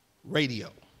radio.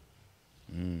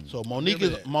 So Monique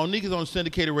is on a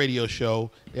syndicated radio show.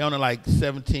 They're on like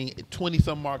 20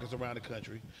 some markets around the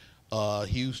country.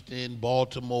 Houston,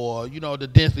 Baltimore, you know, the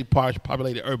densely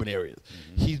populated urban areas.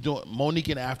 She's doing Monique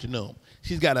in the afternoon.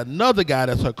 She's got another guy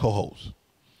that's her co-host.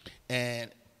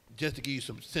 And just to give you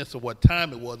some sense of what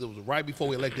time it was right before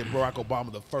we elected Barack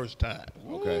Obama the first time.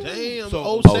 Okay. Damn,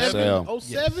 So- 07?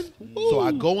 07? So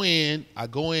I go in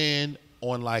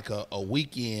on like a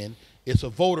weekend. It's a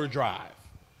voter drive.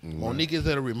 Monique is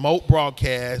at a remote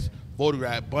broadcast, voter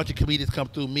drive. A bunch of comedians come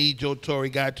through. Me, Joe Torre,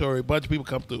 Guy Torre, a bunch of people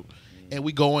come through. And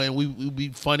we go in, we be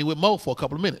funny with Mo for a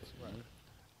couple of minutes.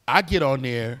 I get on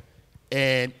there,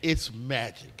 and it's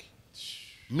magic.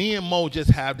 Me and Mo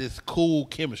just have this cool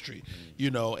chemistry,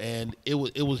 you know, and it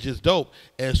was just dope.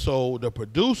 And so the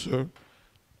producer,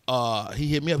 he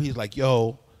hit me up. He's like,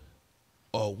 "Yo,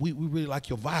 we really like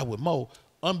your vibe with Mo."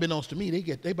 Unbeknownst to me,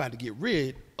 they about to get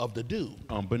rid of the dude.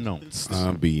 Unbeknownst.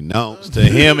 Unbeknownst to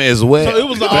him as well. So it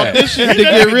was an audition to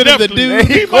get rid of the dude.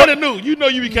 He might have knew. You know,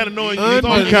 you be kind of knowing. kinda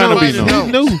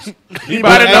be known. He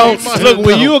might have known. Look,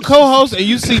 when you a co-host and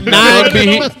you see nine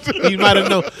he might have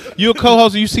known. You a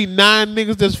co-host and you see 9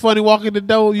 niggas that's funny walking the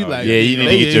door. You like, yeah, you need to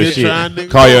they get your just shit. trying to-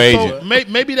 Call your agent. So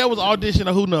maybe that was audition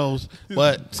or who knows.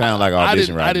 But Sound like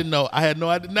audition, I right? didn't know. I had no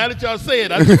idea. Now that y'all say it,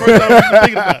 that's the first time I'm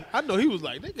thinking about it. I know he was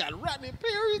like, they got Rodney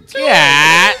Perry too.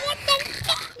 Yeah. What the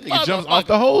fuck? Nigga jumps off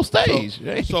the whole stage.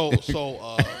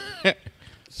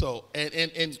 So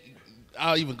and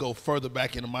I'll even go further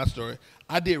back into my story.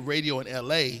 I did radio in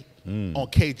L.A. on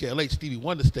KJLH Stevie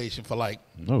Wonder station for like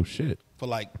Oh shit. 4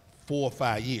 or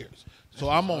 5 years. So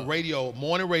I'm on radio,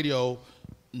 morning radio,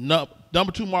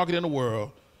 number 2 market in the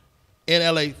world, in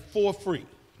L.A. for free.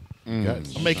 I'm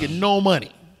making no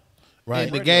money. Right.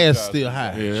 And the gas still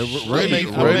high. Yeah,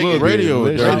 radio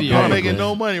is dirty I'm game. making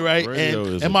no money, right? Radio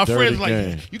is And a my dirty friends like,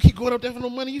 game. you keep going up there for no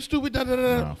money, you stupid. Da, da, da,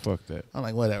 da. Nah, fuck that. I'm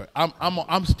like, whatever.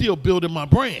 I'm still building my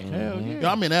brand. Hell yeah. You know,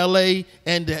 I'm in L.A.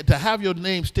 and to have your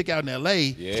name stick out in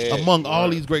L.A. among all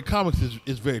these great comics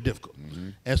is very difficult.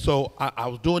 And so I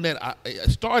was doing that. I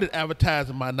started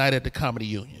advertising my night at the Comedy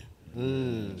Union.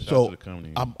 So to the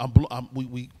Comedy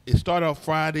it started off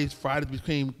Fridays. Fridays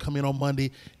became come in on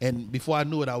Monday, and before I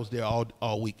knew it, I was there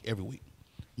all week, every week.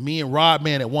 Me and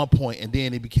Rodman at one point, and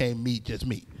then it became just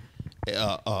me.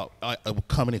 I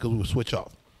coming in because we would switch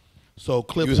off. So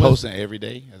Cliff You was hosting every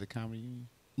day at the Comedy Union?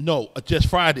 No, just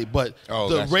Friday, but Oh,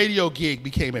 the gotcha. radio gig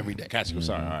became every day. Got you. I'm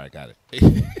sorry. All right, got it. I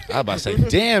was about to say,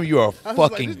 damn, you're a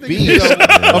fucking this nigga beast.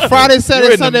 A Friday,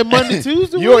 Saturday, Sunday, Monday,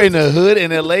 Tuesday. You're in the hood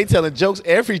in L.A. telling jokes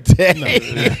every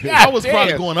day. I was Damn.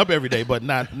 probably going up every day, but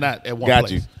not at one Got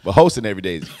place. you. But hosting every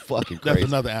day is fucking That's crazy.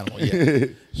 another animal. Yeah.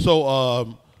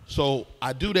 So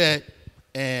I do that,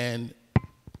 and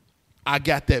I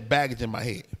got that baggage in my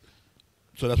head.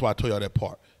 So that's why I told y'all that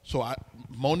part. So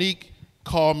Monique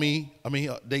called me. I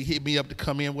mean, they hit me up to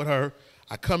come in with her.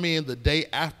 I come in the day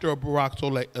after Barack's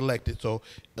elected. So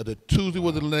the Tuesday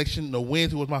was the election. The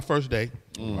Wednesday was my first day.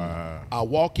 Wow. I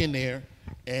walk in there,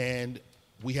 and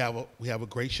we have a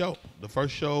great show. The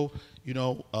first show,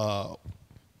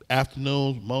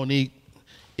 afternoons, Monique.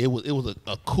 It was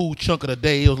a cool chunk of the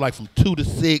day. It was like from 2 to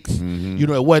 6.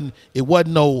 Mm-hmm. It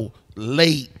wasn't no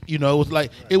late. It was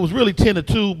like it was really 10 to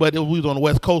 2, but we was on the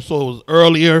West Coast, so it was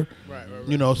earlier. Right.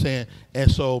 You know what I'm saying? And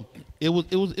so it was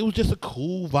just a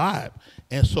cool vibe.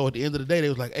 And so at the end of the day, they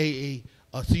was like, "Hey,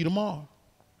 see you tomorrow."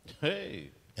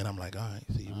 Hey. And I'm like, "All right,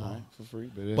 see you tomorrow." For free,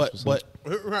 baby. But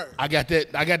I got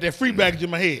that free baggage in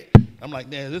my head. I'm like,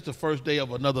 "Man, this is the first day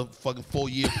of another fucking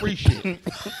 4-year free shit."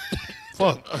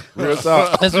 Fuck. Real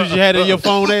talk. That's what you had in your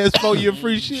phone as 4-year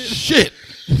free shit.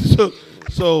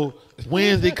 So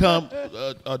Wednesday come,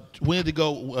 Wednesday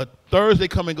go, Thursday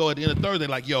come and go. At the end of Thursday,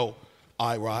 like, "Yo, all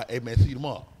right, Rod, hey man, see you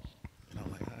tomorrow." And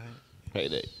I'm like, "All right,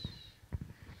 Payday.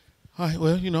 all right,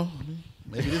 well,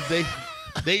 maybe this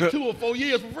day 2 or 4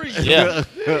 years for free." Yeah.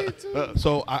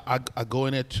 So I go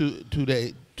in there two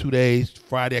days.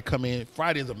 Friday I come in.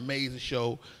 Friday is an amazing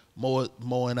show. Mo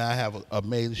and I have an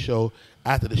amazing show.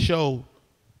 After the show,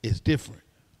 it's different.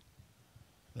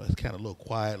 It's kind of a little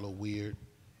quiet, a little weird.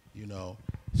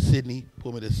 Sydney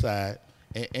pulled me to the side,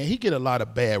 and he get a lot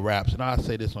of bad raps. And I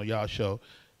say this on y'all show,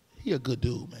 he a good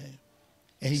dude, man.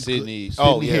 And he's Sydney. good.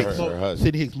 Oh, Sydney yeah, Hicks. her husband.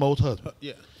 Sydney Hicks, Mo's husband.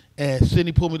 Yeah. And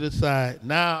Sydney pulled me to the side.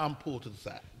 Now I'm pulled to the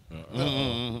side.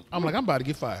 I'm like, I'm about to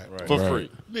get fired. For free.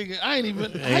 Nigga, I ain't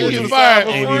even. How you get fired?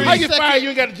 How you get fired? You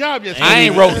ain't got a job yet. I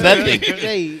ain't wrote nothing.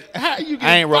 How you get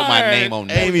I ain't wrote my fired? name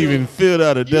on Ain't nothing. even filled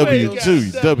out a You ain't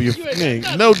W-2. got W, you ain't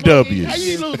got no nothing. W's. How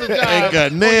you lose a job? Ain't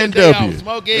got on nan your day W. off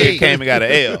smoking? Nigga came and got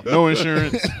an L. No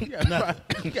insurance.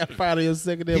 You got fired on your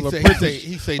second day of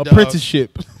He say, dog,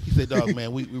 apprenticeship. he said, "Dog,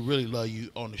 man, we really love you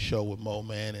on the show with Mo,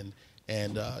 man,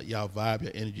 and y'all vibe,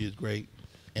 your energy is great,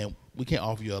 and we can't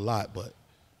offer you a lot, but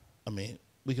I mean,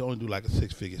 we can only do like a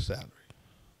 6-figure salary."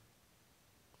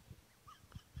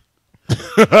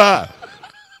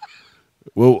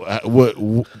 Well, what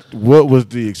was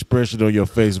the expression on your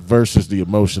face versus the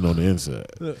emotion on the inside?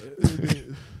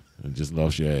 And just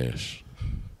lost your ass.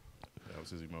 That was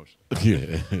his emotion.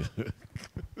 Yeah.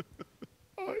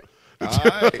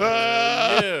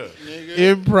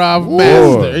 Improv Whoa.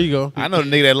 master. There you go. I know the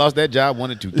nigga that lost that job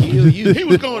wanted to kill you. He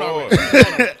was going already.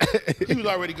 He was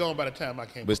already gone by the time I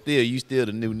came. But still, you still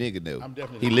the new nigga though. I'm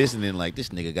definitely He not. listening like this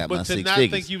nigga got my But to 6 not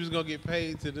figures. think you was gonna get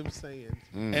paid to them saying.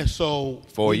 And so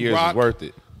 4 we years rocked- is worth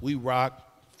it. We rocked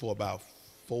for about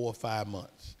 4 or 5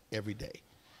 months every day,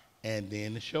 and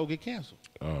then the show get canceled.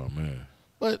 Oh man.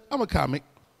 But I'm a comic.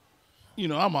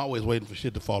 I'm always waiting for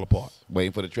shit to fall apart.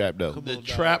 Waiting for the trap though. The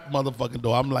trap motherfucking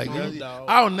door. I'm like, Come on, dog.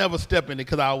 I'll never step in it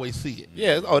because I always see it.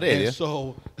 Yeah. Oh, there it And is.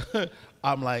 so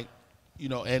I'm like,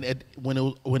 and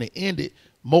when it ended,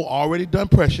 Mo already done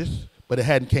Precious, but it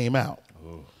hadn't came out,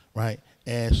 right?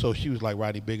 And so she was like,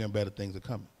 "Rodney, bigger and better things are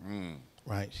coming,"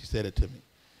 right? She said it to me,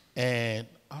 and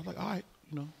I was like, "All right,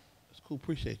 it's cool,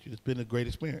 appreciate you. It's been a great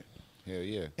experience." Hell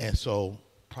yeah. And so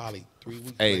probably 3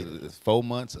 weeks Hey, later, 4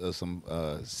 months of some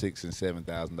 $6,000 and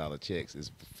 $7,000 checks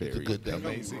is very it's a good day.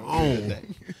 amazing.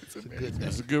 It's a good day.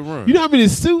 That's a good run. You know how many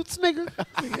suits, nigga?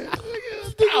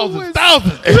 Thousands.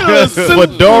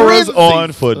 Fedoras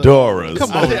on fedoras.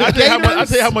 Come I on.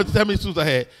 tell you how many suits I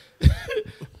had.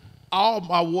 All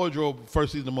my wardrobe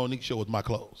first season of Monique show was my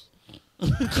clothes.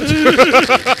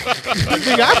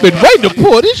 Nigga, I've been waiting to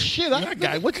pull this shit out. I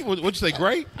got it. What you say,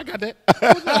 gray? I got that.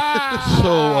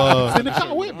 So In the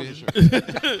car with me.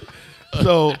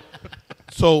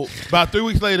 so about 3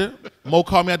 weeks later, Mo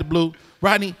called me out the blue.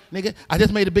 "Rodney, nigga, I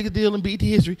just made the biggest deal in BET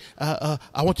history. I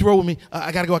want you to roll with me.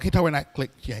 I gotta go. I can't talk right now."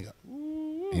 Click. She hang up.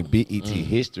 And BET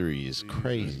history is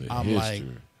crazy. I'm like,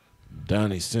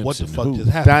 Donnie Simpson. what the fuck who? just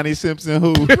happened? Donnie Simpson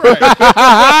who?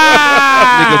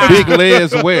 Nigga, big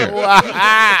legs where?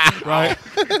 Right.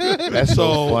 That's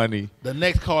so funny. The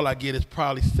next call I get is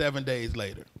probably 7 days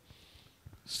later.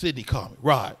 Sydney called me.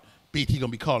 "Rod, BT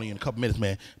gonna be calling you in a couple minutes,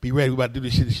 man. Be ready. We about to do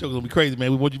this shit. The show's gonna be crazy,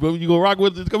 man. We want you gonna rock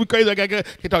with it. It's gonna be crazy. I can't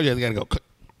talk to you. I gotta go."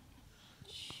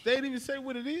 They didn't even say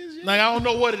what it is yet. Like, I don't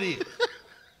know what it is.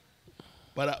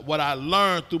 But what I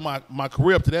learned through my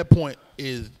career up to that point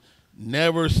is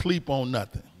never sleep on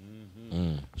nothing.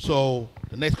 So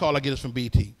the next call I get is from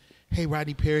BT. Hey,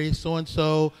 Rodney Perry,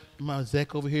 so-and-so, my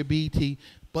exec over here, BT.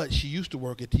 But she used to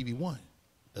work at TV One.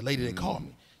 The lady that called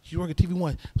me. She worked at TV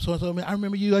One. So-and-so, man, I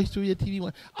remember you. I used to be at TV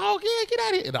One. Oh, yeah, get out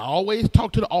of here. And I always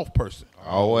talk to the off person.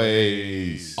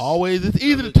 Always. It's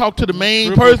easy to talk to the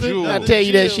main person. I tell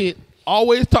you that shit.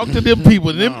 Always talk to them people.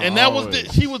 And that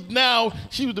was she was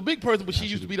the big person, but she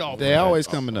used to be the off person. They always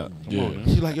coming up.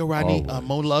 She's like, yo, Rodney,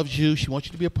 Mo loves you. She wants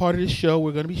you to be a part of this show.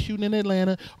 We're going to be shooting in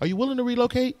Atlanta. Are you willing to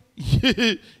relocate?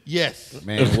 Yes.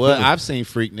 Man, what? I've seen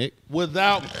Freaknik.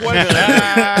 Without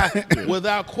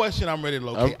question, I'm ready to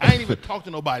locate. I ain't even talked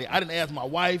to nobody. I didn't ask my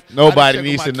wife. Nobody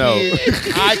needs to know.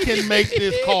 I can make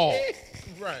this call.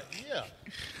 Right, yeah.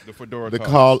 The Fedora The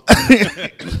calls. call.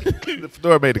 The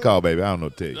Fedora made the call, baby. I don't know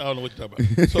what to tell you. I don't know what you're talking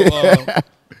about. So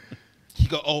he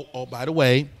go, oh, by the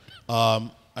way, I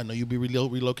know you'll be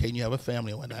relocating. You have a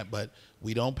family and whatnot, but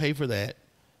we don't pay for that.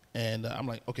 And I'm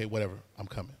like, okay, whatever. I'm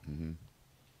coming.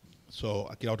 So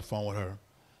I get off the phone with her.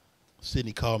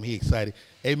 Sydney called me. He excited.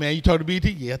 Hey, man, you talk to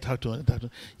BT? Yeah, I talked to him.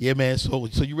 Yeah, man, so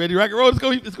you ready to rock and roll? It's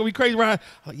gonna be crazy, right?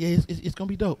 I'm like, yeah, it's going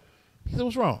to be dope. He said,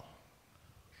 what's wrong?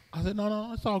 I said,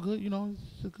 no, it's all good. You know,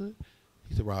 it's good.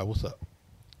 He said, Rod, what's up?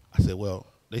 I said, well,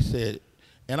 they said,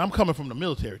 and I'm coming from the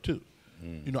military, too.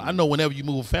 You know, I know whenever you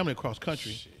move a family across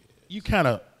country, you kind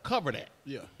of cover that.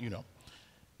 Yeah. You know.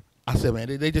 I said,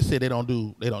 man, they just said they don't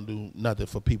do nothing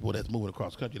for people that's moving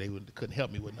across country. They couldn't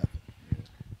help me with nothing.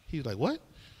 He was like, what?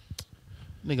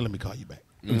 Nigga, let me call you back.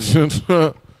 And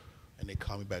they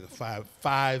called me back in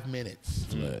 5 minutes.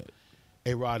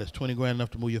 Hey, Rod, is 20 grand enough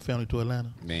to move your family to Atlanta?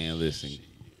 Man, listen.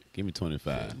 Give me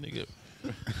 25. Nigga.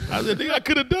 I said, nigga, I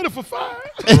could have done it for 5.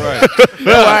 Right. That's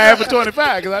why I have for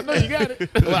 25, because I know you got it.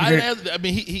 Well, I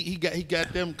mean, he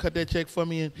got them cut that check for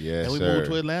me, and we moved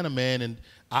to Atlanta, man. And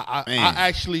I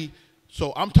actually,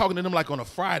 so I'm talking to them like on a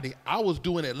Friday. I was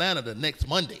doing Atlanta the next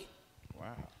Monday.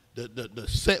 Wow. The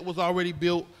set was already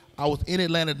built. I was in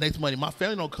Atlanta the next Monday. My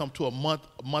family don't come to a month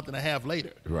and a half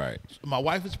later. Right. My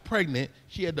wife is pregnant.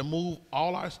 She had to move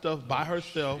all our stuff by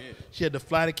herself. She had to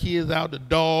fly the kids out, the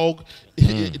dog,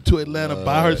 to Atlanta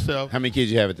by herself. How many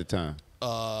kids you have at the time?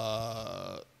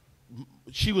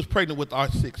 She was pregnant with our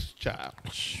 6th child.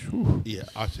 Yeah,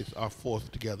 our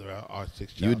 4th together, our 6th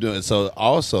child. You were doing so.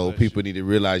 Also, people need to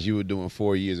realize you were doing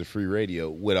 4 years of free radio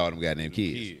with all them goddamn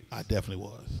kids. I definitely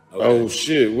was. Oh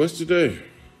shit! What's today?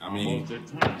 I mean,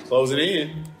 closing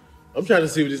in. I'm trying to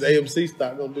see what this AMC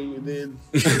stock gonna do, and then.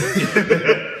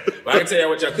 But I can tell you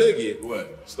what y'all could get.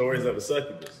 What? Stories of a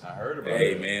Succubus. I heard about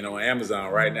Hey, it. man, on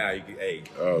Amazon right now, you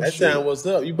can, That sound what's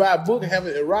up. You buy a book and have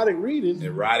an erotic reading.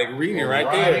 erotic reading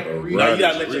right there. reading. Now, you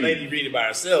got to let your lady read it by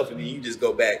herself, and then you just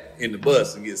go back in the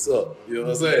bus and get sucked. You know what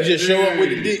I'm saying? You just show up with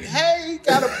the dick. Hey,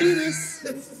 got a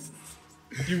penis.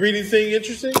 You read anything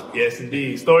interesting? Yes,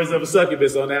 indeed. Stories of a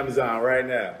Succubus on Amazon right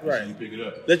now. Right. You pick it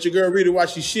up. Let your girl read it while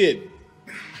she shit.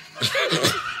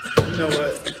 You know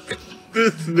what?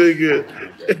 This nigga.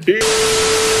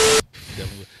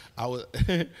 I was,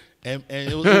 and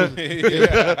it was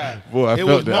Boy, I It felt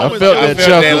was that. I moments- felt I that felt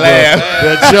chuckle. that bro. laugh.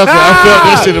 That chuckle. I felt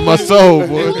that shit in my soul,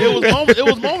 boy. it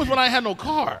was moments when I had no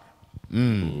car.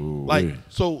 Like,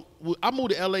 so I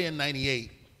moved to LA in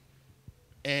 '98,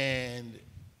 and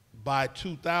by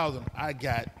 2000, I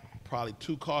got probably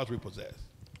 2 cars repossessed.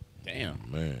 Damn.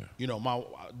 Man. You know,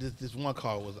 this one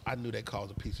car I knew that car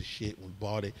was a piece of shit when we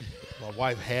bought it. My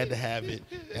wife had to have it,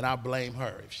 and I blame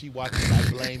her. If she watches, I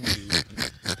blame you.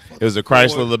 It was a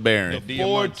Chrysler LeBaron. The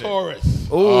Ford Taurus.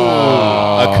 Ooh,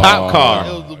 a cop car.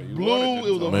 It was the blue.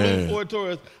 It was a blue Ford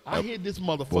Taurus. I hit this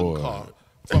motherfucking car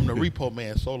from the repo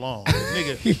man so long. The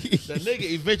nigga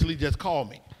eventually just called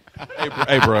me.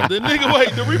 Hey, bro. The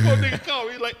repo nigga called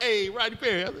me. He's like, hey, Rodney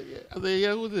Perry. I said,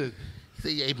 yeah, who's this? He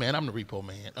said, hey, man, I'm the repo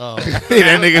man.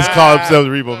 That niggas call himself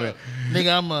the repo man.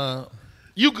 Nigga, I'm,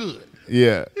 you good.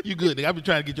 Yeah. You good, nigga. I've been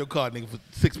trying to get your car, nigga, for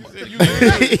 6 months.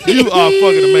 You are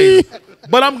fucking amazing.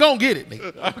 But I'm gonna get it,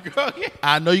 nigga.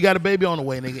 I know you got a baby on the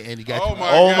way, nigga, and you got Oh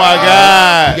my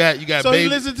God. You got So baby. you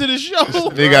listen to the show.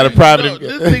 They got a private.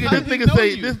 No, this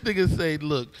nigga say,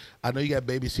 look, I know you got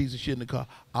baby seats and shit in the car.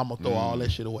 I'm gonna throw all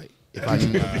that shit away. If I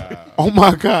can. Oh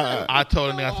my God. I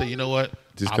told him, I said, you know what?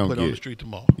 Just I'll come put it get on the it. street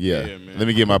tomorrow. Yeah. Yeah, man. Let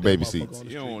me get my Put that baby motherfucker seats. on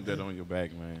the You don't want that on your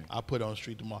back, man. I put it on the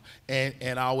street tomorrow.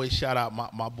 And I always shout out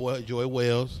my boy Joy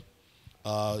Wells,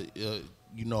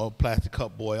 you know, plastic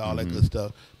cup boy, all that good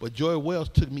stuff. But Joy Wells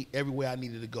took me everywhere I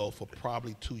needed to go for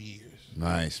probably 2 years.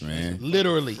 Nice, man.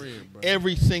 Literally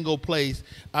every single place.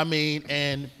 I mean,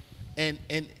 and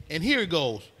here it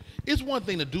goes. It's one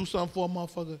thing to do something for a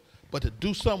motherfucker, but to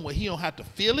do something where he don't have to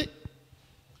feel it,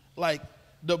 Like,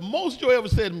 the most Joe ever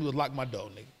said to me was lock my door,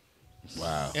 nigga.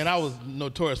 Wow. And I was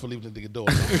notorious for leaving the nigga door.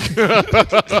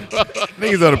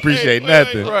 Niggas don't appreciate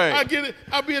nothing. Right. I get it.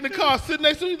 I be in the car sitting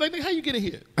next to him. He's like, nigga, how you get in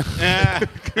here? How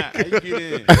you get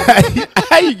in?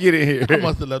 How you get in here? I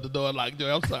must have left the door like,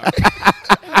 Joe, I'm sorry.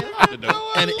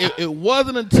 And it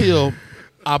wasn't until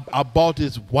I bought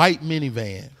this white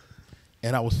minivan,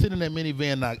 and I was sitting in that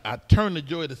minivan, and I turned to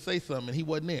Joey to say something, and he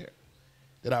wasn't there,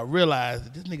 that I realized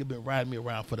that this nigga been riding me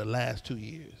around for the last 2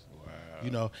 years. Wow.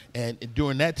 You know, and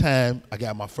during that time, I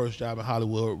got my first job in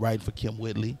Hollywood writing for Kim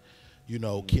Whitley. You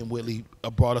know, Kim Whitley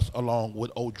brought us along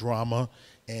with Old Drama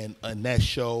and that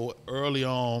show early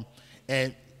on.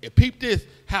 And peep this,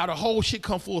 how the whole shit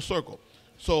come full circle.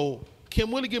 So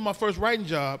Kim Whitley gave my first writing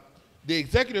job. The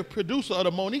executive producer of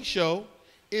the Monique show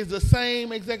is the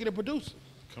same executive producer.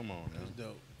 Come on, that's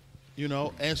dope. You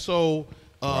know, and so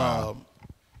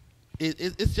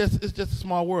it's just a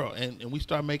small world. And we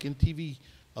start making TV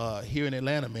here in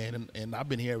Atlanta, man. And I've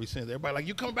been here ever since. Everybody like,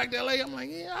 you coming back to LA? I'm like,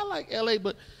 yeah, I like LA,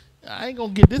 but I ain't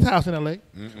gonna get this house in LA.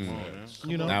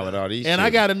 You know, Not with all these. and shit.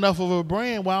 I got enough of a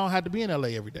brand where I don't have to be in LA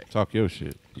every day. Talk your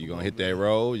shit. You gonna hit that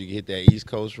road? You can hit that East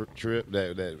Coast trip,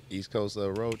 that East Coast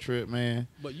road trip, man.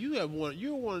 But you're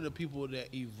one of the people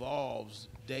that evolves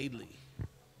daily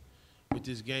with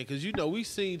this game, because you know we've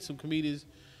seen some comedians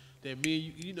that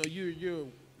me and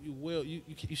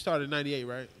you started in '98,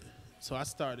 right? So I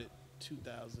started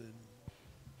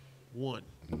 2001,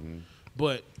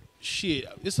 but shit,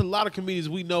 it's a lot of comedians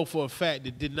we know for a fact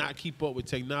that did not keep up with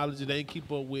technology. They didn't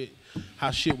keep up with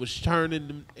how shit was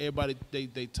turning. Everybody,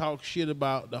 they talk shit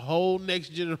about the whole next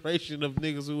generation of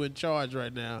niggas who in charge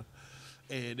right now.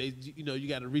 And they, you know, you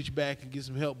got to reach back and get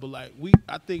some help. But like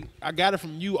I think I got it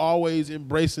from you always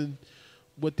embracing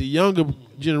what the younger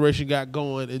generation got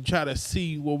going and try to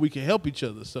see where we can help each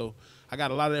other. So I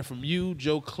got a lot of that from you,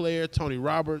 Joe Claire, Tony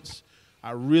Roberts.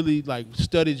 I really like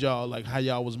studied y'all, like how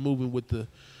y'all was moving with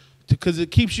because it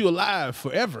keeps you alive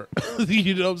forever.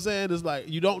 You know what I'm saying? It's like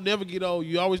you don't never get old.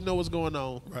 You always know what's going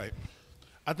on. Right.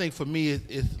 I think for me,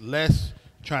 it's less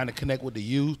trying to connect with the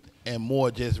youth and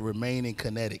more just remaining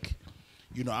kinetic.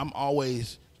 You know, I'm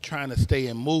always trying to stay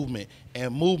in movement,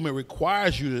 and movement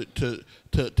requires you to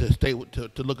stay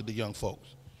to look at the young folks.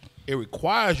 It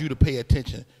requires you to pay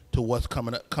attention to what's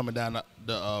coming down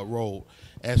the road.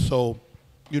 And so,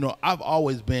 you know, I've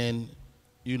always been,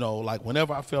 you know, like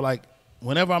whenever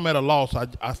I'm at a loss,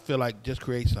 I feel like just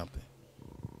create something.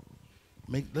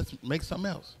 Let's make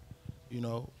something else. You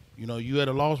know, you at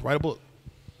a loss, write a book.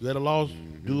 You at a loss,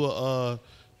 do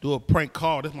a prank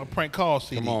call. This is my prank call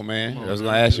CD. Come on, man. I was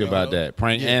gonna ask you about that.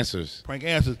 Prank answers. Prank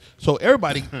answers. So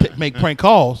everybody make prank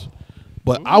calls,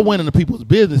 but I went into people's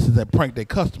businesses and prank their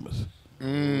customers.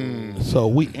 So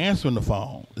we answering the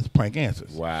phone. It's prank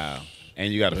answers. Wow.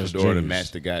 And you got a fedora to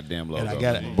match the goddamn logo. And I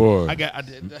got it. Boy. I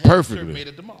did Perfectly. made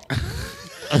it tomorrow.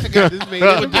 I got this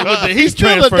man. with the heat He's still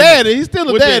a transfer. daddy. He's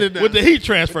still a daddy now. With the heat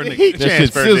transfer, nigga. Heat That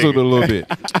shit transfer, sizzled nigga. a little bit.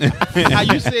 How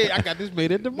you said, I got this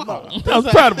made at the mall. I was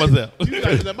proud of myself. You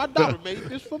like, my daughter made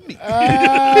this for me.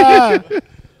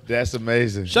 That's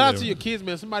amazing. Shout out to your kids,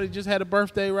 man. Somebody just had a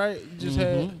birthday, right? You just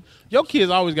had your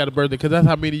kids always got a birthday because that's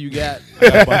how many you got.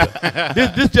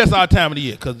 This just our time of the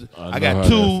year because I got know how that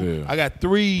two, feel. I got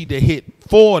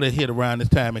four that hit around this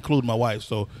time, including my wife.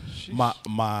 So my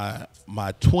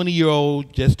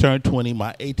 20-year-old just turned 20.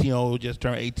 My 18-year-old just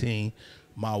turned 18.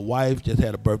 My wife just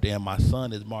had a birthday, and my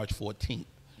son is March 14th.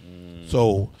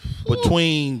 So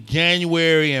between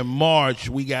January and March,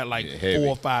 we got like 4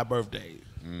 or 5 birthdays.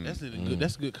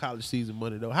 That's good college season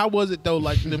money though. How was it though?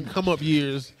 Like them come up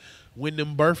years when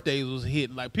them birthdays was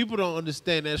hitting. Like people don't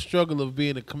understand that struggle of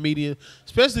being a comedian,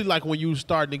 especially like when you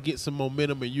starting to get some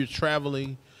momentum and you're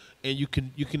traveling and you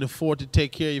can afford to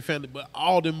take care of your family. But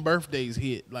all them birthdays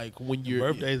hit like when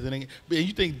you're Birthdays and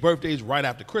you think birthdays right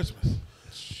after Christmas.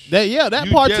 That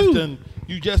part too.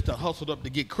 You just hustled up to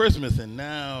get Christmas, and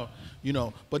now you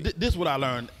know. But this is what I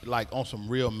learned, like on some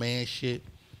real man shit,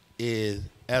 is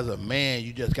as a man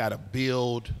you just gotta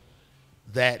build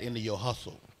that into your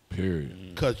hustle.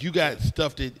 Period. Because you got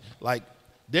stuff that like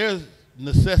there's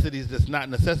necessities that's not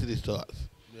necessities to us.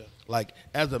 Yeah. Like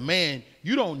as a man,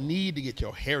 you don't need to get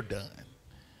your hair done.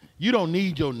 You don't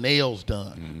need your nails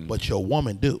done, but your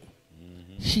woman do.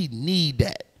 She need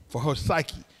that for her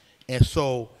psyche. And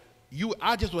so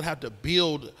I just would have to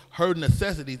build her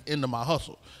necessities into my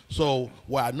hustle. So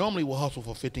where I normally will hustle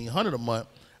for $1,500 a month,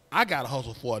 I got to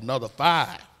hustle for another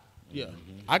 $5. Yeah.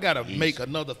 I got to make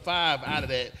another $5 out of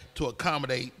that to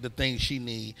accommodate the things she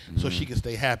needs so she can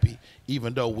stay happy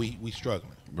even though we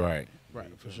struggling. Right. Right,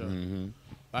 for sure.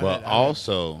 Well,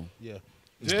 also, Yeah.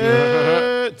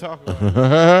 Yeah, talk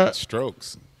about it.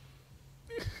 strokes.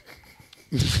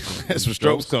 That's where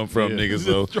strokes come from, niggas.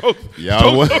 So Strokes.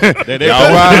 y'all want Y'all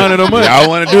 500 a month. y'all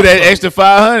want to do that extra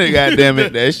 500? Goddamn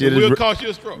it, that shit Will is cost you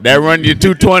a stroke. that run you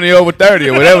 220 over 30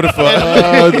 or whatever the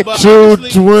fuck. But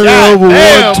 220 God over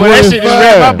damn, boy, that shit just raised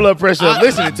my 125. blood pressure up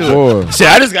listening to Boy. it. Shit,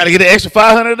 I just got to get an extra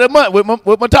 500 a month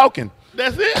with my talking.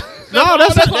 That's it. No,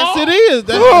 that's all. it is.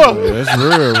 That's Oh, Yeah, that's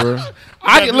real, bro.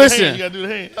 I can listen. You gotta do the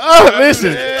hand.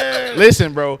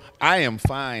 Listen, bro. I am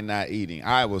fine not eating.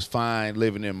 I was fine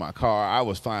living in my car. I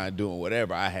was fine doing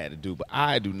whatever I had to do. But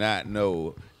I do not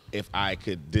know if I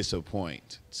could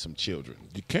disappoint some children.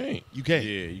 You can't. You can't.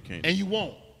 Yeah, you can't. And you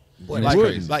won't. That's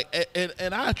crazy.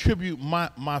 And I attribute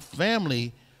my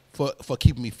family for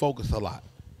keeping me focused a lot,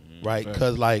 right?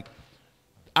 Because like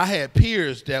I had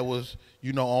peers that was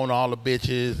on all the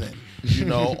bitches and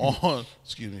on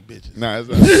excuse me bitches. Nah, it's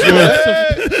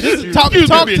just talk to.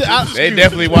 they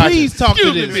definitely watch. Please talk to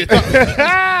Excuse me, this. bitches.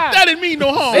 That didn't mean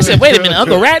no harm. They said, "Wait a minute,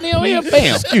 Uncle Rodney on here,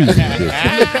 bam."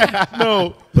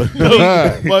 No, but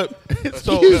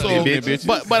bitches.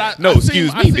 but I No, I seen,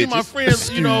 excuse I me, seen my bitches.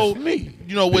 friends, me.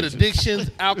 with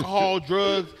addictions, alcohol,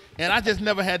 drugs, and I just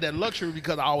never had that luxury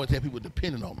because I always had people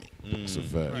depending on me. That's a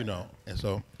fact. And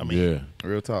so I mean, Yeah,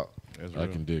 Real talk, I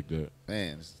can dig that.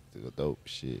 man. It's still dope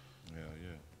shit.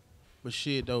 But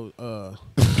shit though,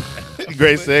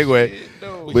 Great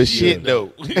segue. But shit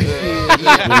though.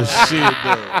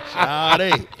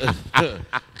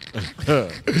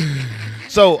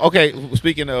 So okay,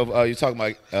 speaking of you're talking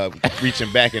about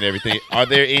reaching back and everything. Are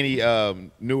there any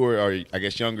newer or I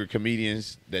guess younger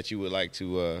comedians that you would like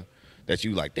to that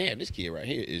you like? Damn, this kid right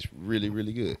here is really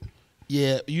really good.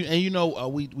 yeah,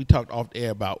 we talked off the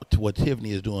air about what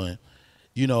Tiffany is doing.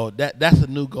 That's a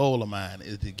new goal of mine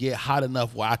is to get hot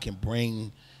enough where I can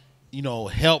bring,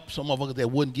 help some motherfuckers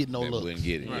that wouldn't get no That looks. wouldn't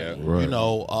get it. Yeah. Right.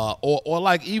 Or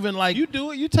like even like you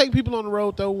do it. You take people on the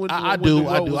road though. When I when do. the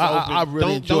road was I open.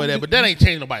 really enjoy that, but that ain't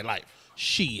changed nobody's life.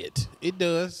 Shit, it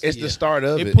does. It's the start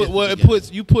of it. It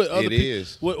puts you put other It people.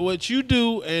 is. What you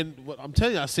do, and what I'm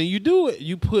telling you, I seen you do it.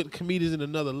 You put comedians in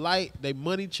another light. They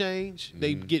money change.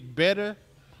 They get better.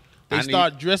 They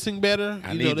start dressing better.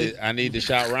 I need to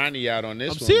shout Ronnie out on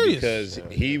this I'm one serious. because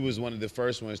he was one of the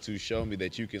first ones to show me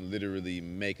that you can literally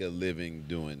make a living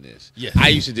doing this. Yes. I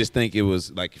used to just think it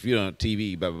was like if you're on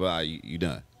TV, blah blah blah, you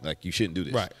done. Like you shouldn't do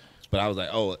this. Right. But I was like,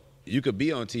 oh, you could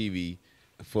be on TV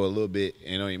for a little bit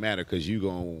and it don't even matter because you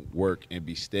gonna work and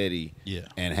be steady. Yeah.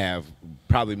 And have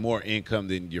probably more income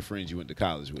than your friends you went to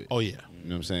college with. Oh yeah. You know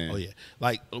what I'm saying? Oh yeah.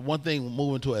 Like one thing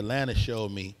moving to Atlanta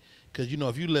showed me, because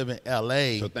if you live in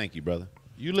L.A., So thank you, brother.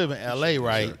 you live in L.A.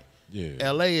 right? Sure. Yeah.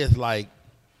 L.A. is like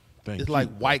Thank it's you. like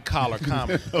white collar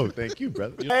comedy. Oh, thank you,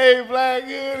 brother. Hey, Black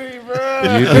Goody,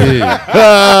 bro. You did.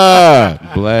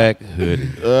 Black hoodie.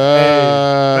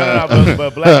 No,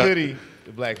 but Black Hoodie,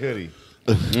 the Black Hoodie.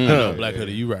 No, Black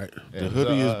Hoodie, you right. The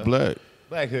hoodie is black.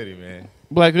 Black Hoodie, man.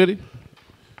 Black hoodie?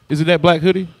 Is it that black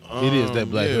hoodie? It is that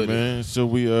black yeah, hoodie. man. So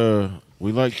we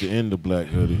like to end the Black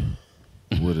Hoodie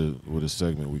with a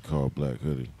segment we call Black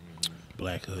Hoodie.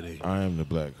 Black Hoodie. I am the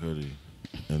Black Hoodie,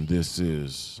 and this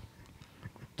is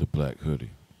the Black Hoodie.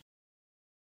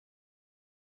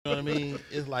 You know what I mean?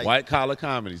 It's like White collar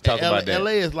comedies. Talk about that.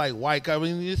 LA is like white. I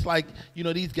mean, it's like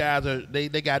these guys are they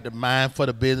got the mind for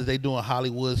the business. They doing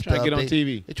Hollywood stuff. Trying to get on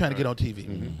TV. They're trying to get on TV.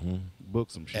 Mm-hmm.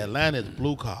 Book some shit. Atlanta is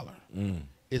blue collar.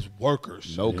 It's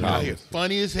workers. No Out collar. here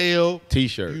funny as hell.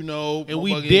 T-shirt. And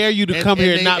we dare you to come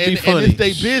here and not be funny. And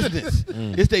it's their business.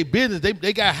 It's their business.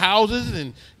 They got houses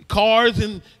and cars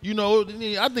and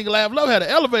I think Lav Love had an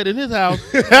elevator in his house.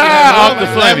 Off the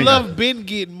Lav flavor. Love been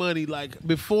getting money like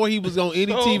before he was on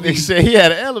any He TV. said he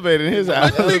had an elevator in his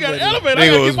house. They got an elevator. Nigga I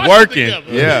gotta was get my shit working.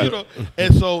 together, Yeah.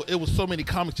 And so it was so many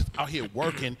comics just out here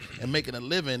working and making a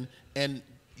living, and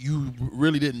you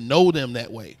really didn't know them that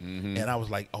way. And I was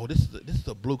like, oh, this is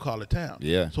a blue collar town.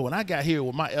 Yeah. So when I got here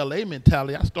with my LA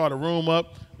mentality, I started a room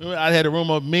up. I had a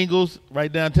room up Mingles right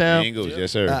downtown. Mingles,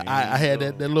 yes, sir. I had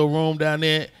that little room down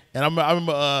there, and I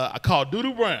remember I called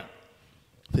Doodoo Brown.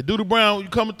 I said, Doodoo Brown, you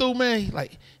coming through, man? He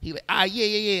like,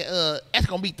 yeah. That's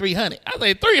gonna be 300. I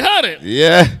said 300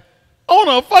 Yeah. on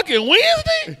a fucking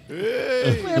Wednesday.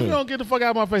 Man, if you don't get the fuck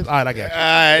out of my face, all right, I got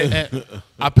you. All right. And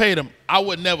I paid him. I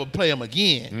would never play him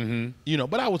again,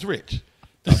 but I was rich.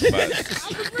 I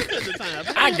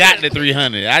got the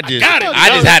 300. I just got it.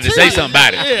 had to say something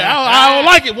about it. Yeah, I don't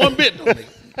like it one bit. Though, nigga.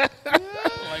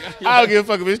 I don't give a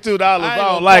fuck if it's $2. I I ain't don't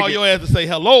gonna like call it. your ass to say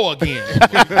hello again.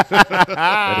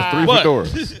 That is 3 But-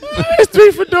 fedoras. It's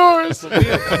 3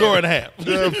 fedoras. Fedora and a half.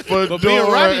 But me and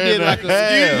Rodney did like a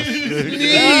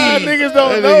Niggas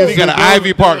don't know. We got an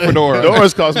Ivy Park fedora.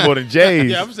 Fedoras cost more than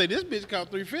J's. Yeah, I'm gonna say this bitch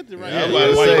cost $350 right Yeah, now. I'm about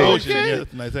to Why you say. bullshitting? Yeah,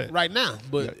 that's nice hat. Right now,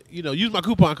 but use my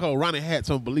coupon code Ronnie Hats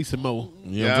on Bellissimo.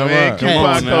 You know Yeah, what man, I'm talking coupon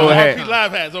about? on now. code RP hat.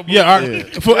 Live hats. Don't Yeah,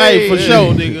 believe for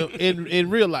sure, nigga. In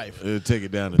real life, It'll take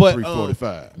it down to But,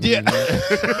 345. yeah.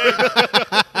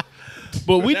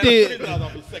 But we did. $20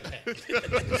 off his second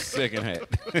hat. Second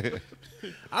hat.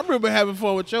 I remember having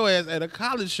fun with your ass at a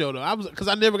college show though. Because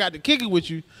I never got to kick it with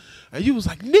you, and you was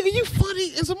like, "Nigga, you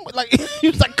funny." And some like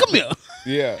you was like, "Come here."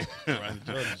 Yeah.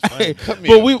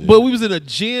 But we was in a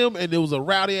gym and there was a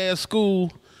rowdy ass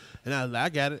school, and I was like, I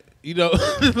got it. You know,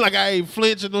 like I ain't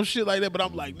flinching no shit like that. But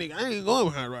I'm like, nigga, I ain't going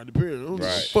behind Rodney Perry. I don't give a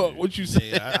Right. fuck what you say.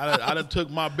 Yeah, I done took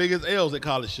my biggest L's at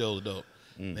college shows though.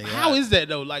 Nigga, How is that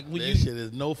though? Like when that you shit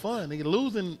is no fun. Nigga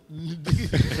losing.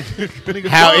 Nigga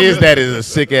How bombing- is that is a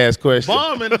sick ass question.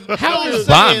 bombing? How is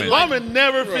Bombing. Bombing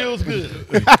never feels good.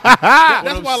 What That's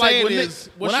I'm why, like, saying when is,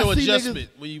 what's when I your see adjustment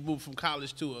when you move from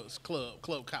college to a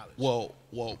club college? Well,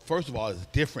 first of all, it's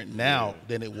different now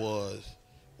than it was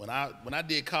when I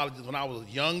did colleges when I was a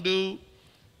young dude.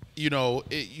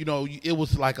 It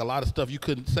was like a lot of stuff you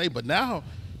couldn't say. But now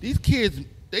these kids,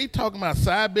 they talking about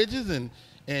side bitches and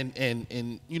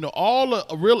all the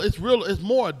it's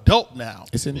more adult now.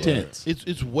 It's intense.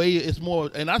 It's more,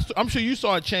 and I'm sure you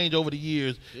saw it change over the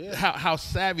years. Yeah. How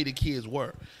savvy the kids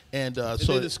were, and And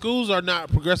so then the schools are not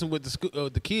progressing with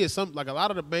the kids. Some like a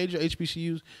lot of the major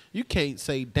HBCUs, you can't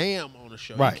say damn on the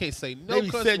show. Right. You can't say no. they be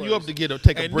cuss setting you up words. to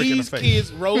take a And brick in the these face.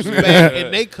 kids roast back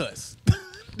and they cuss.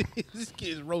 These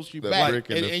kids roast you The back. brick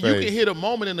in the and you face. can hit a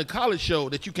moment in the college show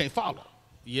that you can't follow.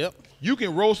 Yep. You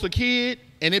can roast a kid,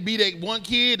 and it be that one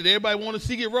kid that everybody want to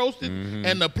see get roasted,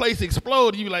 and the place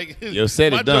explode. You be like, Yo,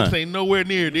 said it my done. jokes ain't nowhere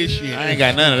near this shit. I ain't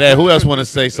got none of that. Who else want to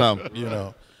say something? You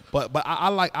know. But I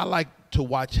like to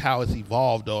watch how it's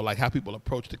evolved though, like how people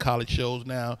approach the college shows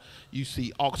now. You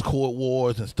see aux court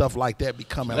wars and stuff like that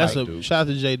becoming That's like. a shout out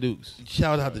to Jay Dukes.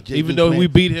 Shout out to Jay. Even Dukes, though man. we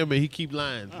beat him and he keep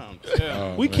lying.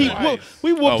 We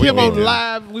whooped we him on beat him.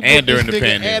 live. We And put this during the nigga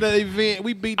pandemic. at an event.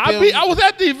 We beat them. I was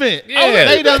at the event. Yeah.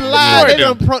 They done lied. They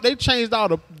Destroyed them. they changed all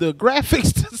the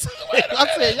graphics. I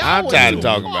said, y'all I'm wanna tired do of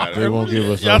talking more. about They it. won't give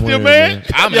us Y'all our still wins, mad? man.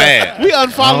 I'm mad. We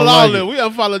unfollowed I all don't of them. like We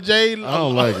unfollowed Jay. I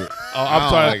don't like it. Oh, I'm I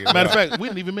sorry. don't like it, Matter of fact, we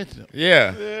didn't even mention him.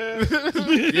 Yeah.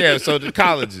 Yeah, so the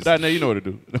colleges. Now you know what to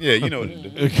do. Yeah, you know what to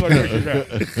do.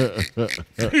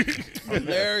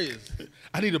 Hilarious.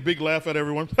 I need a big laugh at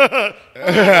everyone.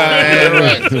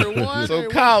 So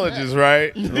colleges,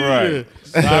 right? Right.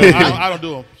 I don't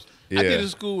do them. I did Yeah. a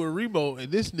school with Remo, and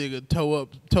this nigga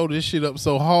tore this shit up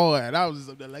so hard. And I was just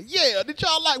up there like, yeah, did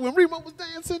y'all like when Remo was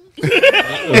dancing?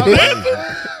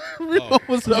 Remo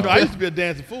was up I there. used to be a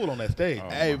dancing fool on that stage.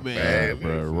 Hey, man.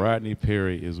 Bro, Rodney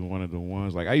Perry is one of the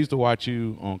ones. Like I used to watch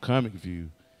you on Comic View.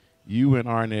 You and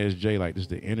Arnez J, like just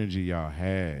the energy y'all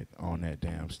had on that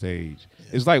damn stage.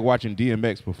 It's like watching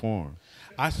DMX perform.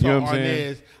 I saw You know what I'm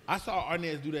saying?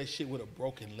 Arnez do that shit with a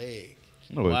broken leg.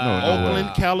 No, Wow.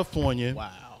 Oakland, California. Wow.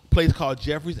 Place called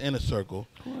Jeffrey's Inner Circle.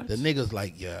 The nigga's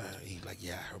like, yeah. He's like,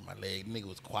 yeah, I hurt my leg. The nigga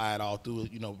was quiet all through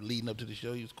it. Leading up to the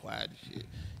show, he was quiet and shit.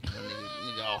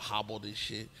 Nigga all hobbled and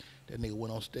shit. That nigga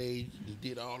went on stage and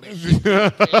did all that shit.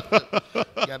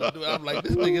 Gotta do it. I'm like,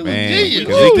 this nigga's a Man, genius.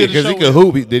 because he could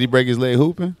hoop. Did he break his leg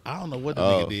hooping? I don't know what the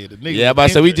nigga did. The nigga Yeah, was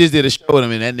but so we injured. just did a show with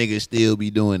him, and that nigga still be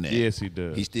doing that. Yes, he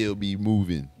does. He still be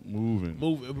moving. moving.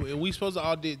 And we supposed to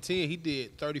all did 10. He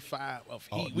did 35 of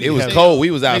heat. It was cold.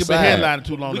 We was Nigga been outside. headlining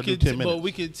too long to do 10 minutes. But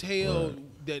we could tell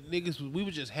that niggas, we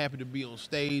were just happy to be on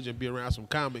stage and be around some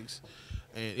comics,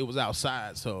 and it was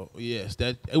outside. So yes,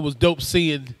 that it was dope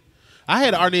seeing. I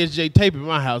had an Arnez J tape in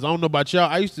my house. I don't know about y'all.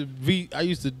 I used to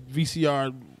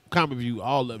VCR Comic View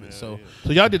all of it. So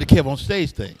y'all did the Kev on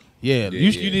stage thing. yeah,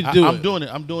 you need to do it. I'm doing it.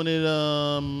 I'm doing it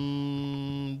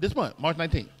this month, March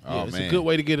 19th. Oh, It's man. a good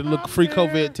way to get a look free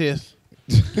COVID test.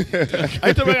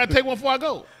 I told me I gotta take one before I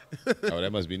go. Oh,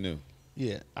 that must be new.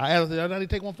 Yeah, I asked I need to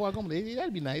take one before I go. Yeah,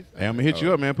 that'd be nice. Hey, I'm gonna hit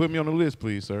you up, man. Put me on the list,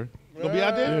 please, sir. Gonna be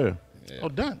out there. Yeah. Oh,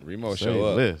 done. Remo Say show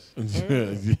up. list. yeah,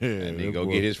 And then that go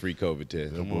boy- get his free COVID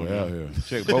test. that boy out here.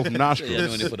 Check both nostrils. You're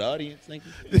doing it for the audience. Thank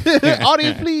you.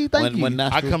 Audience, please, thank you. One I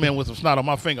nostril. come in with some snot on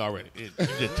my finger already. You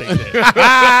just take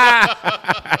that.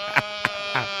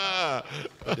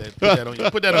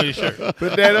 Put that on your shirt.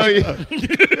 Put that on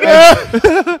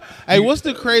you. Hey, what's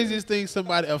the craziest thing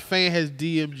a fan has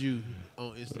DM'd you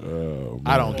on Instagram? Oh,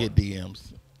 I man. don't get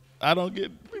DMs. I don't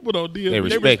get. people don't deal. They They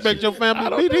respect respect you. your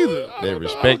family. Me neither. They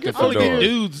respect the I only get Fedora.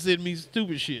 dudes send me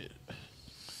stupid shit.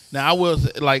 Now I will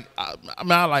say, like, I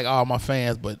mean, I like all my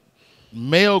fans, but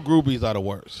male groupies are the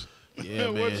worst. Yeah,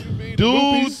 What man. you mean?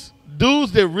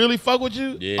 Dudes that really fuck with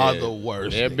you Yeah. are the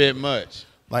worst. They're a bit much.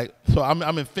 Like, so I'm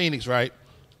in Phoenix, right?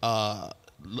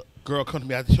 Girl come to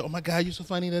me after the show. Oh my God, you so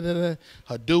funny. Da, da, da.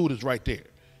 Her dude is right there,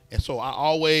 and so I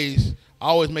always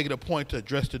make it a point to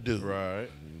address the dude. Right.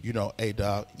 You know, hey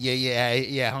dog,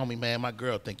 yeah, homie, man. My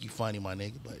girl think you funny, my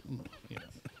nigga, but you know.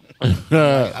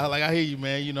 I hear you,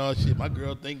 man. You know, shit. My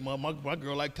girl think my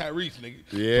girl like Tyrese, nigga.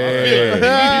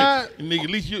 Yeah. Nigga, at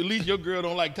least your girl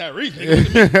don't like Tyrese,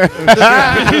 nigga.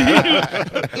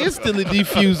 Instantly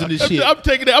defusing the shit. I'm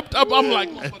taking it. I'm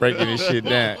like Breaking this shit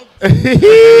down.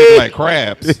 Like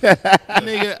crabs.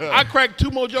 nigga. I cracked 2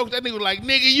 more jokes. That nigga was like,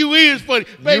 nigga, you is funny,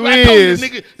 baby. You I told is. you,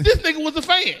 nigga. This nigga was a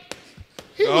fan.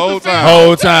 He The was whole a fan. time.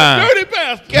 Whole time. Dirty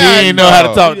bastard. He ain't know how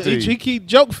to talk to He you. keep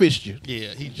joke fished you. Yeah,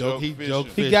 he joked. He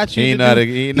joked. He got you. He to ain't know how do-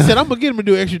 to- he ain't he know- said, "I'm gonna get him to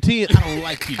do extra 10. I don't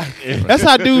like you." That's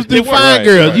how dudes do. It worked. Fine Right,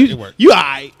 girls. right. You It worked. you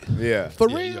alright Yeah. for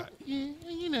Yeah, real? you right. Yeah,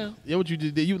 you know. Yeah, what you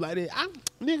just did. You like that? I'm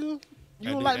nigga. You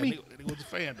don't like me. That nigga was a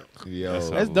fan though. Yo.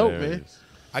 That's dope, man.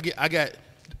 I got.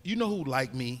 You know who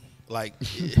like me? Like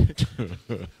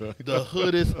the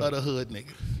hoodest of the hood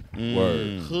niggas.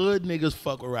 Word. Hood niggas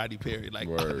fuck with Rodney Perry. Like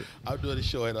Word. I was doing a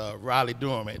show at Raleigh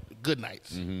Durham at Good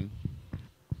Nights.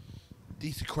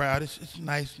 Decent crowd. It's a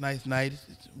nice night.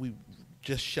 We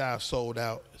just shy of sold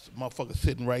out. It's a motherfucker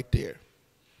sitting right there.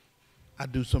 I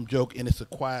do some joke and it's a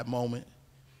quiet moment.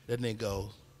 That nigga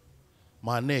goes,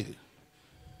 "My nigga,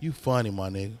 you funny, my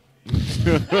nigga."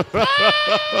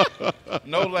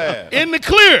 No laugh. In the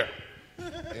clear. You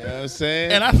know what I'm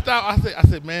saying? And I stopped. I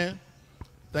said, man,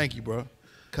 thank you, bro.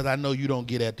 Because I know you don't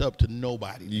get that up to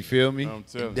nobody. You feel me? I'm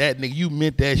telling you. That nigga, you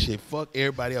meant that shit. Fuck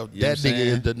everybody else. You know That what I'm nigga saying?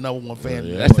 is the number one fan.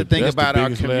 Yeah. That's the thing That's the about our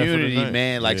biggest laugh of the community, night.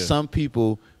 man. Like Yeah. some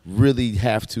people really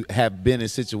have been in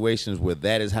situations where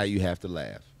that is how you have to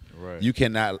laugh. Right. You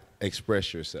cannot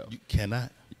express yourself. You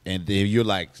cannot. And then you're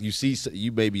like,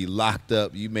 you may be locked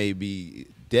up, you may be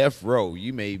death row,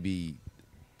 you may be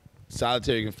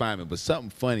solitary confinement, but something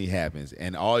funny happens,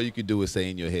 and all you can do is say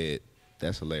in your head,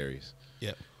 "That's hilarious,"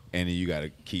 Yep. and then you got to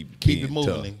keep Keep it being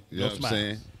moving, tough. nigga. You No know what I'm smiles.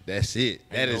 saying? That's it.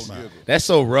 That no is smiles. that's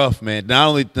so rough, man. Not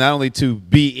only to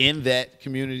be in that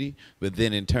community, but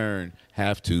then in turn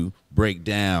have to break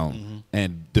down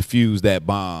and diffuse that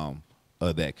bomb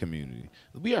of that community.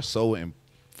 We are so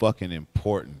fucking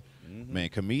important, man.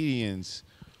 Comedians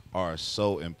are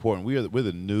so important. We're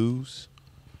the news.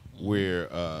 We're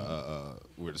the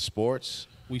sports.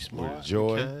 We We're smart. the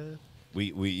joy. kind.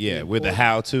 We're the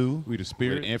how to. We the We're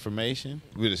spirit. the information.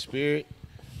 We're the spirit.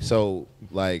 So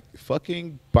like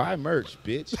fucking buy merch,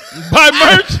 bitch. Buy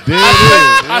merch.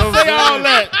 I say all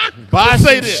that. Buy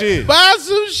say some this. shit. Buy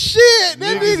some shit.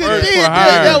 That Niggas nigga work did for that.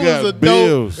 hire. That was Got a dope.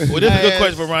 bills. Well, this is a good ass-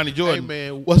 question for Ronnie Jordan. Hey,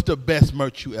 man. What's the best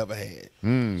merch you ever had?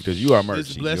 Because you are merch.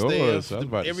 It's Blessed yours, AF. I was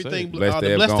about to Everything. say. Blessed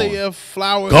The AF Blessed going. AF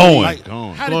flower. Going. Like,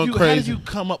 Gone. how Going did crazy. you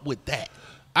come up with that?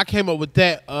 I came up with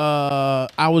that.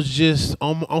 I was just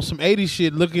on some 80s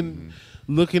shit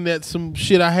looking at some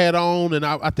shit I had on, and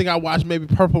I think I watched maybe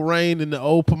Purple Rain and the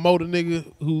old promoter nigga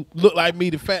who looked like me,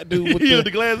 the fat dude with Yeah,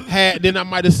 the glasses. hat. Then I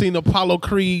might have seen Apollo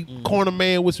Creed corner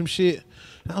man with some shit.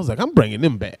 And I was like, I'm bringing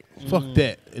them back. Fuck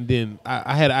that. And then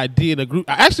I had an idea in a group.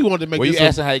 I actually wanted to make Were you this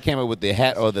asking how you came up with the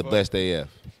hat or the Blessed AF?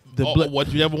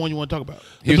 Whatever one you want to talk about.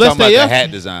 He was Blessed talking about AF? the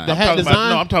hat design. The hat Talking about- design?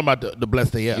 no, I'm talking about the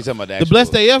Blessed AF. He's talking about the The actual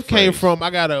Blessed AF came phrase. from I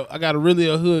got a really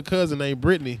a hood cousin named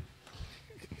Brittany.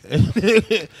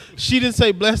 She didn't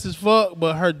say blessed as fuck,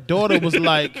 but her daughter was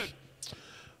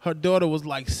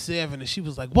like 7, and she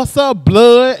was like, "What's up,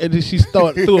 blood?" And then she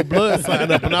threw a blood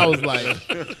sign up, and I was like,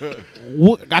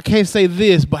 what? "I can't say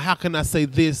this, but how can I say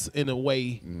this in a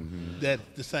way?" That's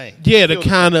the same. Yeah, to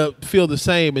kind of feel the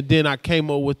same. And then I came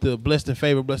up with the blessed and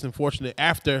favored, blessed and fortunate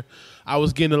after I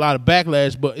was getting a lot of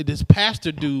backlash. But this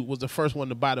pastor dude was the first one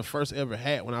to buy the first ever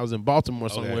hat when I was in Baltimore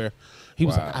somewhere. He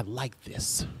was like, "I like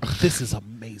this. This is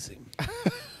amazing."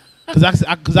 Because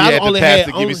I only had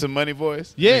give me some money,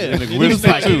 boys. yeah. And And the he was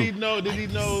like, Did he know? Did he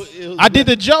know? It was I did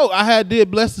the joke. I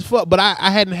did blessed as fuck, but I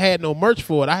hadn't had no merch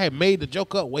for it. I had made the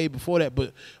joke up way before that.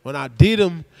 But when I did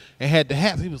them and had the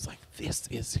hats, he was like, "This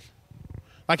is."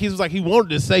 Like he was like he wanted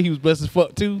to say he was blessed as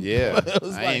fuck too. Yeah. It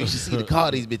was like, you should see the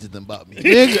car these bitches done bought me.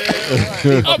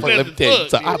 nigga. I'm blessed as fuck.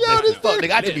 So I'm blessed as fuck,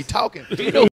 nigga. I just be talking.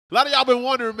 A lot of y'all been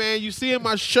wondering, man. You see in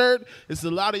my shirt, it's a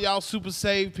lot of y'all super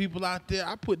saved people out there.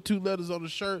 I put 2 letters on the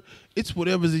shirt. It's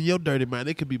whatever's in your dirty mind.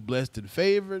 It could be blessed and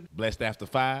favored. Blessed after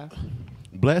 5.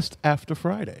 Blessed after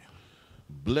Friday.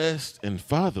 Blessed and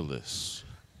fatherless.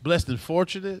 Blessed and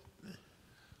fortunate.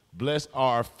 Bless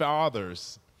our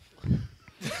fathers.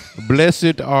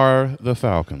 Blessed are the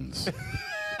falcons.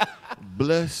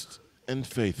 Blessed and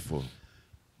faithful.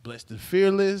 Blessed and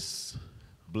fearless.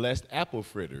 Blessed apple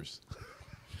fritters.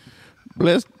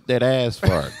 Blessed that ass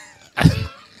fart.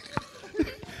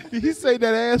 Did he say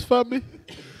that ass for me?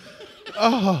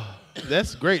 Oh,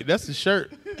 that's great. That's a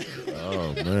shirt.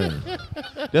 Oh man.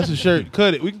 That's a shirt.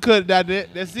 Cut it. We can cut it down there.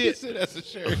 That's it. That's a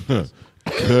shirt.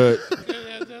 Cut.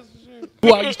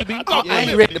 Who I used to be? I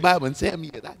ain't read the Bible in 7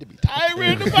 years. I had to be. I ain't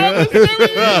read the Bible in 7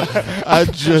 years. I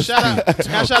just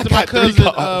Shout out to my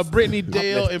cousin Brittany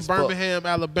Dale in Birmingham,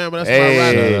 Alabama. That's my Hey.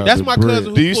 rider. That's my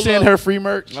cousin. Who Do you pull send up. her free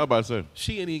merch? I was about to say.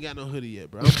 She ain't even got no hoodie yet,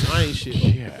 bro. I ain't shit.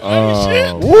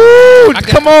 Woo!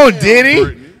 Come on,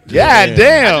 Diddy. God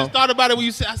damn. Thought about it when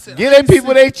you said. I said, Get them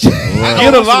people they check.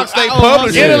 Get a lock state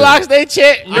publisher. Get a lock they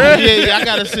check, bro. Yeah, I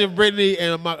gotta send Brittany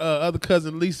and my other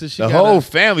cousin Lisa. She The got whole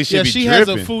family should yeah, be she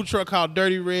dripping. has a food truck called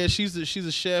Dirty Red. She's a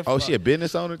chef. Oh, she a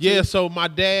business owner too? Yeah, so my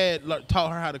dad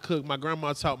taught her how to cook. My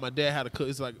grandma taught my dad how to cook.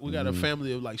 It's like we got a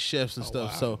family of like chefs and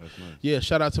stuff. So yeah,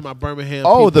 shout out to my Birmingham.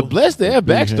 Oh, the people. Blessed Air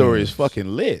backstory is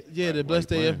fucking lit. Yeah, the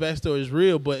Blessed AF backstory is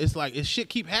real, but it's like shit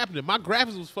keep happening. My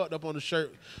graphics was fucked up on the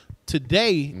shirt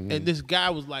today, and this guy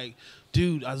was like,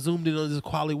 dude, I zoomed in on this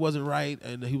quality wasn't right,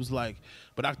 and he was like,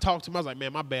 but I talked to him, I was like,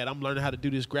 man, my bad, I'm learning how to do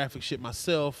this graphic shit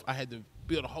myself. I had to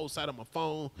build a whole site on my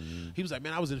phone. He was like,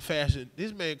 man, I was in fashion.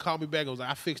 This man called me back and was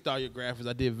like, I fixed all your graphics.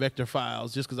 I did vector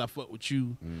files just because I fuck with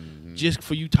you, just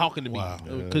for you talking to me.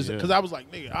 Because I was like,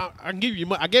 nigga, I can give you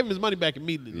money. I gave him his money back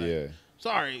immediately. Like,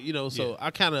 sorry, so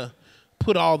I kind of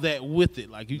put all that with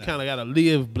it. Like, you kind of got to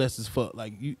live blessed as fuck.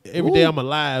 Like, every day I'm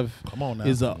alive. Come on now.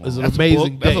 Is an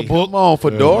amazing day. That's a book. Come on,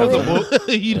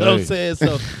 Fedoras. You know what I'm saying?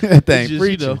 So That thing just,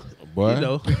 preaching.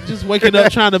 Boy. Just waking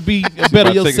up trying to be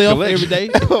better yourself every day.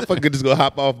 Motherfucker just gonna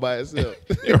hop off by itself.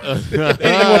 You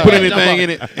won't put anything in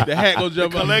it. The hat gonna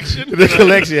jump up. The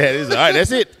collection hat is all right.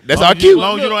 That's it. That's our As cue.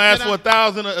 long as you don't ask for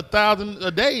 1,000 a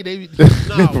day, they No,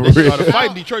 start a fight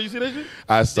in Detroit. You see that shit?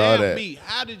 I saw Damn that. me,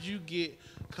 how did you get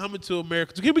coming to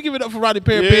America? Can we give it up for Rodney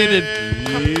Perry being in?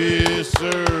 yes,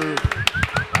 sir.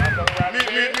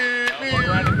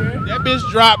 That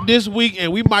bitch dropped this week,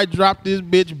 and we might drop this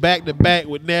bitch back to back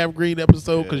with Nav Green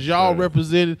episode because y'all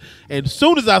represented. And as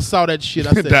soon as I saw that shit,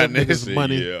 I said, that nigga's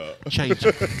money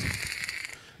changing.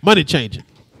 Money changing.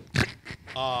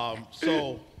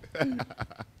 So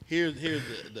here's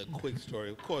the quick story.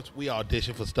 Of course, we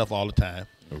audition for stuff all the time.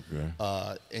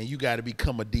 Okay. And you got to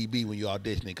become a DB when you're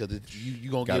auditioning because you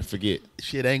gonna Gotta get forget.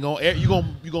 shit ain't gonna you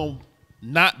gonna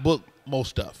not book most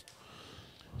stuff.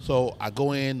 So I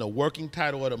go in. The working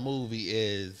title of the movie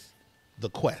is The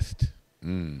Quest.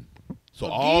 So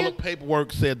all the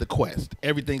paperwork said The Quest.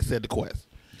 Everything said The Quest.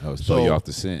 Oh, so So- you off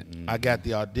the scent. I got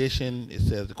the audition. It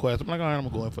says The Quest. I'm like, all right, I'm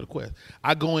going to go in for The Quest.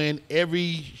 I go in,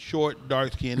 every short,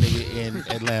 dark-skinned nigga in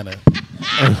Atlanta.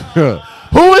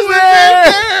 Who is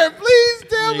there? Please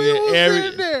tell me Nigga,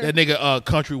 who's in there. That nigga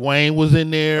Country Wayne was in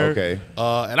there. Okay.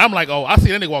 And I'm like, oh, I see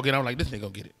that nigga walk in. I'm like, this nigga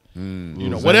gonna get it. You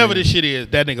know, whatever this shit is,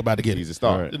 that nigga about to get He's it. a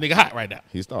star. The nigga hot right now.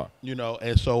 He's a star. You know,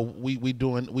 and so we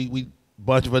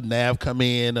bunch of us Nav come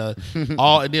in,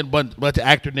 all and then bunch of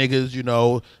actor niggas, you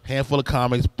know, handful of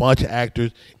comics, bunch of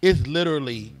actors. It's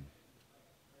literally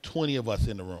 20 of us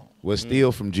in the room. Was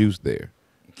Steele from Juice there?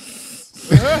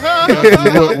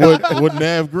 what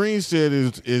Nav Green said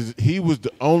is he was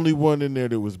the only one in there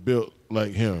that was built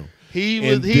like him.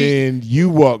 Then you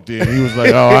walked in. He was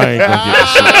like, "Oh, I ain't gonna get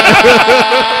shit."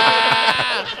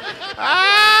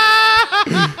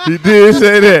 He did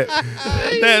say that.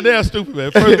 They're stupid,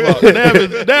 man. First of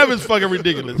all, Nav is fucking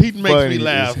ridiculous. He makes Funny me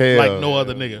laugh as hell. like no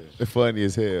other nigga. Funny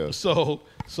as hell. So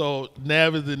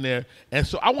Nav is in there, and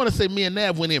so I want to say me and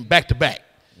Nav went in back to back.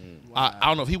 I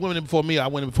don't know if he went in before me, or I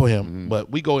went in before him, but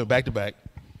we go in back to back,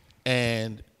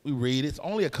 and we read. It's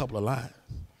only a couple of lines,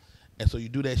 and so you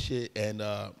do that shit, and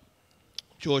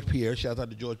George Pierre, shout out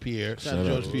to George Pierre. Shout out to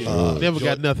George Pierre. Never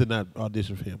got nothing I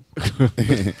auditioned for him.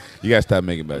 You gotta stop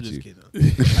making it about Just you. kidding.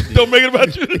 Don't make it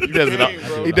about you.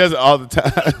 He does it all the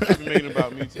time. Made it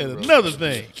about me too, And bro. another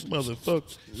thing,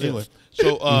 motherfucker. Anyway,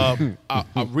 so I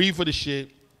read for the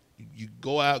shit. You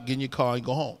go out, get in your car, and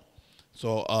go home.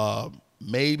 So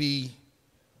maybe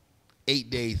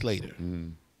 8 days later,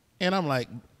 and I'm like,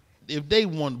 if they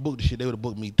wanted to book the shit, they would have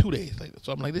booked me 2 days later.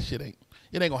 So I'm like, this shit ain't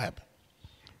gonna happen.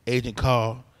 Agent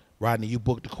call, Rodney, you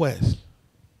booked the Quest.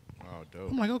 Oh, dope.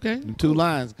 I'm like, okay. Them 2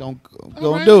 lines, go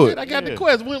All right, do it. I got the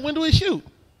Quest. When do we shoot?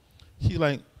 She's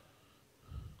like,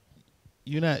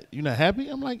 you're not happy?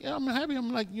 I'm like, yeah, I'm happy.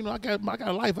 I'm like, I got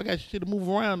a life. I got shit to move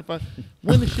around. If I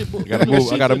win the shit,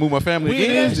 I gotta move my family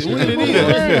again.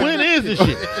 When is this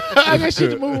shit? I got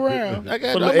shit to move around.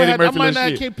 I might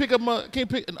not can't pick up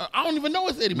I don't even know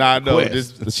it's Eddie Murphy. Nah,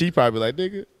 no. She probably like,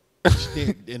 nigga.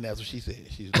 And that's what she said.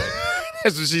 She's like,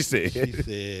 that's what she said. She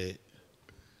said,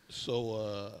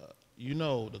 so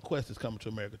the Quest is coming to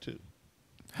America too.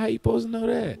 How you supposed to know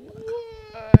that?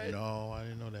 No, I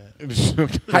didn't know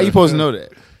that. How you supposed to know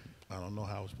that? I don't know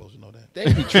how I was supposed to know that.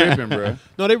 They be tripping, bro.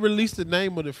 No, they released the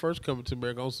name of the first Coming to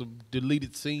America on some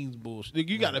deleted scenes bullshit.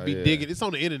 You got to be digging. It's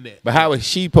on the internet. But how was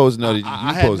she supposed to know that?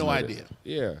 I had no idea.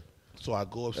 Yeah. So I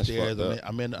go upstairs.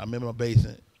 I'm in my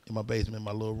basement. In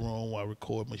my little room where I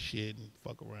record my shit and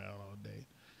fuck around all day.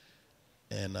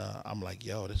 And I'm like,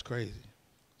 yo, that's crazy.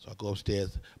 So I go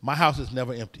upstairs. My house is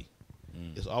never empty.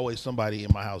 There's always somebody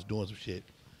in my house doing some shit.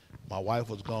 My wife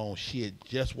was gone. She had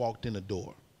just walked in the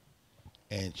door,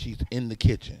 and she's in the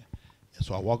kitchen. And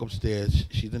so I walk upstairs.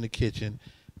 She's in the kitchen,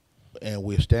 and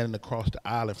we're standing across the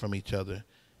island from each other.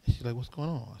 And she's like, "What's going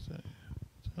on?" I said,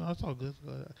 "No, it's all good.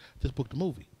 I just booked a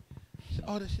movie." She said,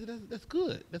 "Oh, that's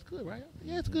good. That's good, right?" I said,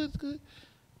 "Yeah, it's good. It's good."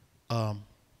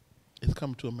 It's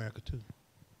coming to America too.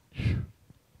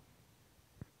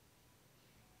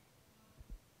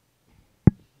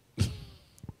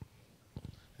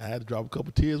 I had to drop a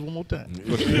couple tears one more time.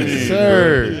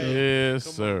 Sir. Yes,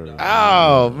 sir.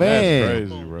 Oh, man. That's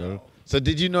crazy, bro. So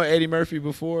did you know Eddie Murphy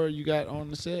before you got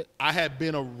on the set? I had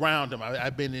been around him.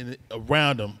 I've been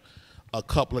around him a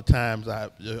couple of times. I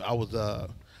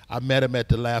met him at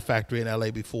the Laugh Factory in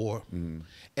L.A. before.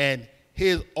 And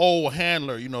his old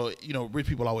handler, rich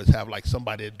people always have like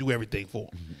somebody to do everything for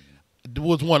them,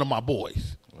 was one of my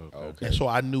boys. Okay. And so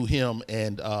I knew him,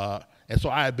 and so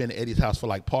I had been at Eddie's house for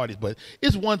like parties. But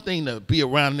it's one thing to be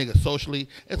around a nigga socially.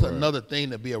 It's another thing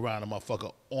to be around a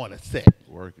motherfucker on a set.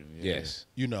 Working, yeah. Yes.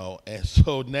 And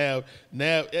so Nav,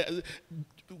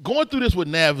 going through this with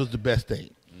Nav was the best thing.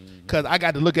 Because I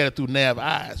got to look at it through Nav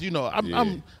eyes.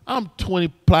 I'm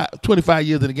 25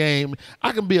 years in the game.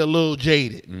 I can be a little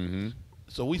jaded.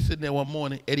 So we sitting there one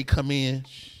morning. Eddie come in.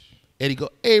 Eddie go,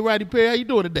 "Hey, Rodney Perry, how you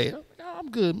doing today?" I'm like, "Oh, I'm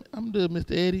good. I'm good,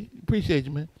 Mr. Eddie. Appreciate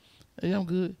you, man." "Hey, I'm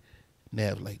good."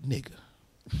 Nav like, "Nigga."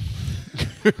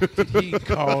 He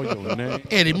called your name.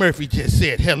 Eddie Murphy just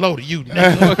said hello to you,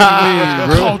 nigga. What you mean,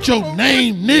 bro? Called your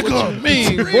name, nigga. What you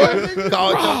mean, boy?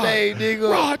 Called your name,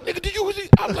 nigga. Rod, nigga, did you?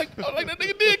 I'm like, that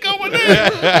nigga did call my name.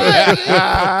 Like,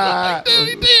 damn,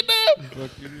 he did now.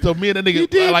 So me and the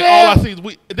nigga, like, all I see is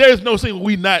there's no scene where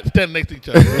we not standing next to each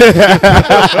other.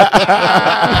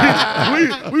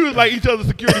 we was like each other's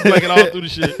security blanket all through the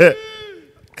shit.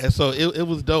 And so it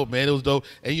was dope, man. It was dope.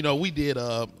 And we did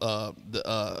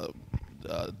the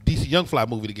DC Young Fly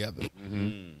movie together.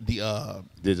 The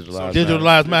Digital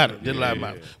Lives Matter.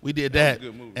 Matter. We did that. That was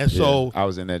a good movie. And so I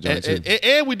was in that joint too.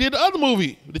 And we did the other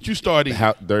movie that you started.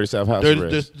 Dirty South House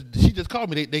Arrest. She just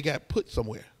called me. They got put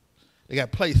somewhere. They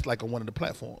got placed like on one of the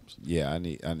platforms. Yeah, I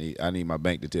need my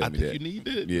bank to tell me that. You need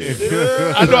it.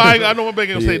 Yeah. I know my bank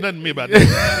ain't gonna say nothing to me about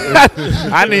that.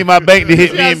 I need my bank to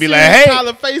hit me and be like, "Hey."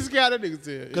 Tyler face got it, nigga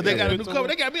said. Because they got a new cover.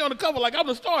 They got me on the cover like I'm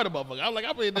the star of the motherfucker. I'm like,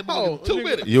 I'm in the movie 2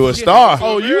 minutes. You a star.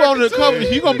 Oh, you on the cover?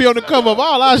 You gonna be on the cover of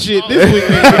all our shit this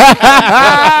weekend?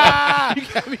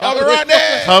 Uncle Rodney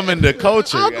coming to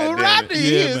culture. Uncle Rodney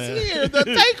is here. The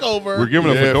takeover. We're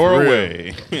giving a fedora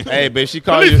away. Hey, but she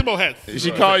called Release you. some more hats.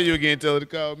 She called you again. Tell her to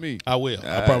call me. I will.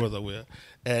 I promise I will.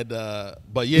 And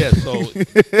but yeah, so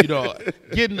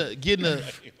getting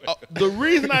the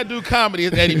reason I do comedy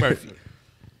is Eddie Murphy.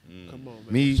 Come on,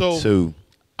 man. Me So- too.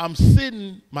 I'm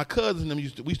sitting. My cousins and them we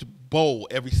used to bowl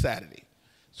every Saturday.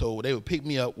 So they would pick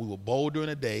me up. We would bowl during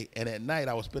the day, and at night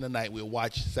I would spend the night. We'd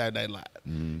watch Saturday Night Live.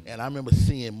 And I remember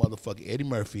seeing motherfucking Eddie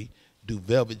Murphy do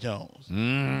Velvet Jones.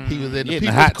 He was in the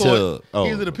People's hot Court. tub. Oh,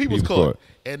 he was in the People's People's Court. Court.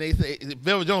 And they say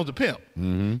Velvet Jones a pimp.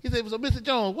 He said, "So Mr.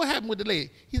 Jones, what happened with the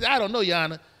lady?" He said, "I don't know, Your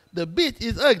Honor. The bitch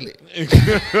is ugly."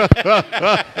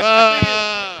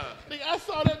 Nigga, I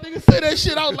saw that nigga say that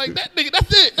shit. I was like, that nigga,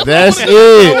 that's it. That's what I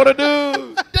it. want to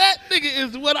do. That nigga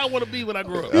is what I want to be when I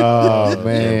grow up. Oh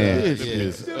man, Yeah. the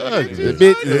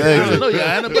bitch is I don't ugly. know, Your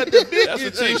Honor, but the bitch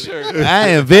is ugly. I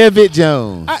am Velvet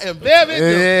Jones. I am Velvet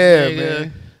Jones. Yeah, Nigga.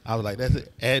 man. I was like, that's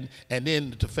it. And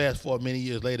then to fast forward many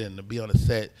years later and to be on a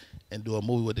set and do a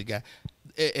movie with the guy.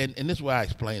 And this is why I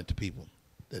explain it to people.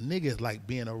 The nigga is like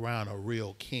being around a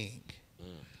real king.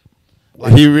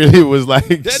 Like, he really was like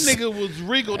That nigga was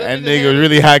regal. That nigga was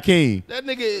really Hakeem. That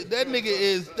nigga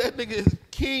is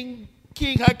King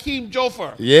Hakeem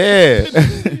Joffer. Yeah.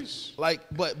 Like,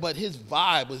 but his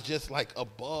vibe was just like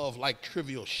above like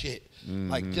trivial shit.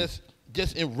 Like just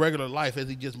just in regular life, as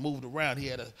he just moved around, he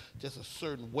had just a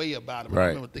certain way about him. Right. I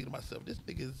remember thinking to myself, this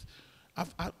nigga is.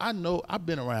 I know I've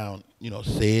been around,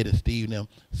 Sid and Steve and them.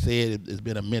 Sid has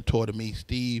been a mentor to me.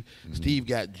 Steve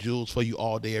got jewels for you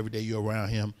all day, every day you're around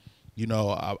him.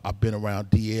 I've been around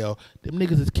DL. Them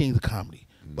niggas is kings of comedy,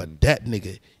 but that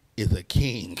nigga is a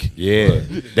king. Yeah,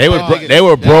 they were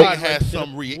broke. That has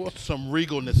some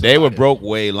regalness. They were broke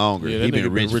way longer. Yeah, He that been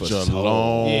nigga rich for a so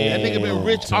long. Yeah, that nigga been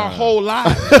rich our time. whole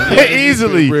life.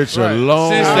 easily Rich a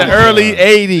long since time. the early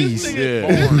 '80s. This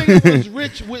nigga was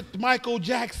rich with Michael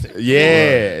Jackson.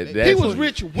 Yeah, He was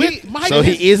rich with Michael. So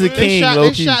he is a king.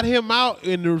 They shot him out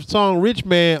in the song "Rich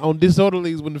Man" on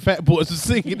Disorderlies when the Fat Boys were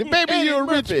singing. The baby, you're a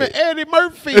rich man, Eddie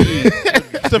Murphy.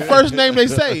 It's the first name they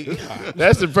say.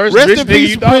 That's the first Rest rich in nigga peace,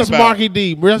 you thought Prince about. Marky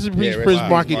D. Rest in peace, rest Prince in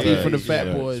Marky peace, D Marky from the D. Fat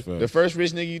Yeah, Boys. The first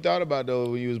rich nigga you thought about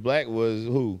though when you was black was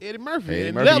who? Eddie Murphy. Eddie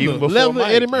And Murphy, even before leather. Mike.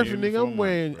 Eddie Murphy, Even nigga.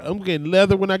 before I'm getting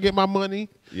leather when I get my money.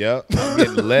 Yep, I'm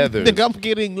getting leather. Nigga, I'm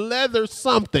getting leather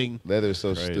something. Leather is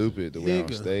so Crazy. stupid the way on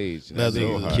Nigga. stage. And Leather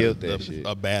that was nigga killed that shit.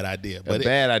 a bad idea. A But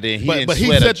bad idea. He but didn't he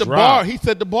sweat set a the drop. bar. He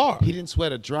set the bar. He didn't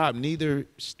sweat a drop. Neither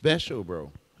special,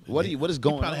 bro. What is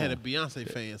going Probably on? had a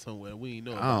Beyonce fan somewhere. We ain't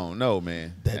know. I don't know,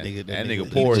 man. That nigga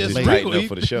pours Just is wriggle. tight enough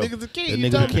for the show. Niggas a king. The you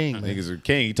nigga talking- the king, man. Niggas are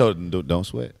king. He told them, don't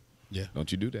sweat. Yeah.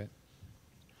 Don't you do that.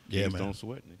 Yeah, Kings man. don't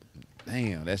sweat, nigga.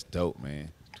 Damn, that's dope,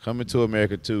 man. Coming to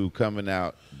America 2, coming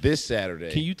out this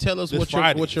Saturday. Can you tell us This what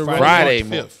Friday. your Friday,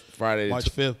 March 5th. Friday. March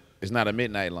 5th. It's not a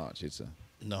midnight launch. It's a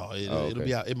No, Oh, it'll okay.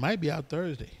 be out. It might be out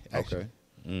Thursday. Actually. okay.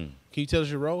 Can you tell us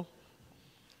your role?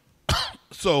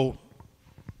 So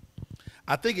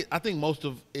I think most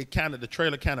of it the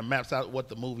trailer kind of maps out what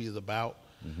the movie is about.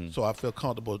 So I feel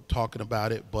comfortable talking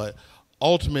about it. But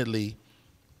ultimately,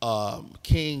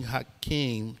 King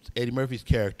Hakeem, Eddie Murphy's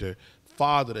character,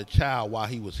 fathered a child while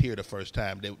he was here the first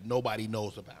time that nobody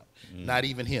knows about, not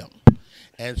even him.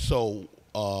 And so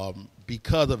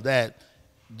because of that,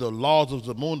 the laws of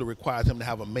Zamunda requires him to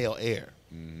have a male heir.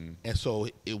 And so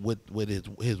with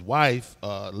his wife,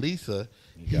 Lisa,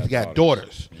 he's got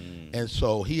daughters. And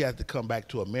so he has to come back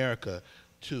to America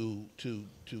to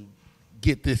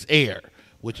get this heir,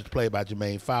 which is played by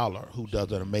Jermaine Fowler, who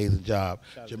does an amazing job.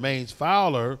 Jermaine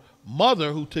Fowler's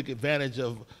mother, who took advantage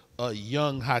of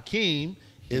young Hakeem,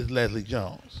 is Leslie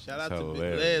Jones, Shout out That's to Big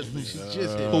hilarious. Leslie. She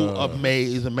just hit who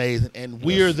is amazing. And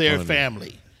we're their funny.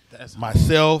 family. That's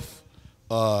Myself,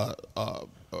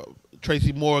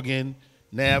 Tracy Morgan,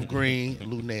 Nav Green,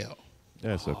 Lou Nell.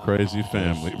 That's a crazy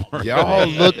family. bro. Y'all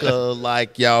look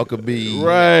like y'all could be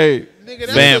Right. Nigga,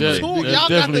 that's Family. the tour. That's Y'all got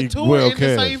the definitely tour well in the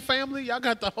cast. same family. Y'all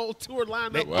got the whole tour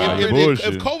lined up. Wow, If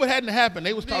bullshit. COVID hadn't happened,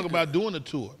 they was talking about doing a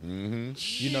tour.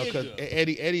 Because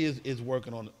Eddie is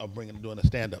working on doing a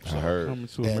stand-up show. I heard. Coming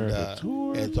to And, America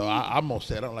tour. and so I almost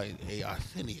said, I'm like, hey,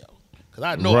 Arsenio. Because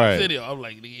I know Right. Arsenio. I'm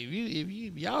like,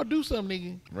 if y'all do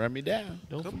something, nigga, Run me down.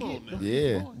 don't Come forget. on, man.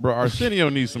 Yeah. Bro, Arsenio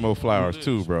needs some more flowers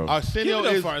too, bro. Arsenio Give it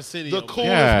up is for Arsenio, the man.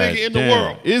 coolest God nigga in the damn.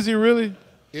 world. Is he really?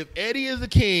 If Eddie is the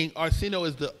king, Arsenio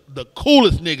is the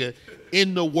coolest nigga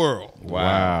in the world.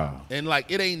 Wow. And like,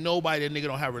 it ain't nobody that nigga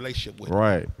don't have a relationship with.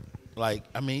 Right. Like,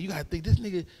 I mean, you gotta think this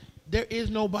nigga. There is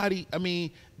nobody. I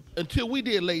mean, until we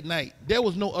did Late Night, there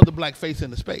was no other black face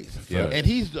in the space. Yeah. And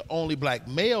he's the only black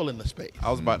male in the space. I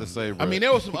was about to say, bro. I mean,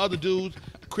 there were some other dudes.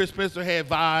 Chris Spencer had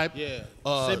Vibe. Yeah.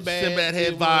 Sinbad had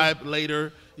did Vibe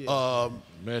later.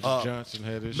 Magic Johnson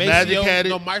had his Magic had it.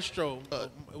 No, Maestro.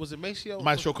 Was it Maceo?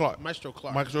 Maestro Clark. Maestro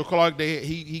Clark. Maestro Clark.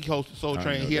 He hosted Soul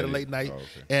Train. know He had a that. late night.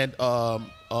 Oh,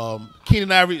 And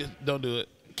Keenan Ivory, don't do it.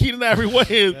 Keenan Ivory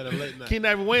Wayans. Had a late night. Keenan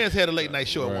Ivory Wayans had a late night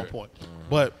show at one point.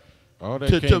 But All that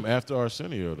To- came to- after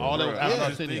Arsenio, though. all that Bro, was I was after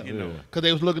just Arsenio. thinking, though. Because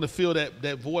they was looking to fill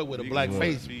that void with a black Niggas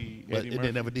face, wanted to be but Eddie they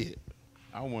Murphy. never did.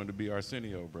 I wanted to be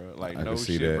Arsenio, bro. Like, I no can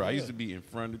see shit, that. bro. I used to be in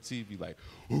front of the TV, like,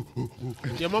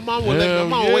 Yeah, my mom will let my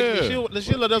mom Hell wake yeah. me.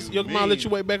 She'll let us. Your mom let you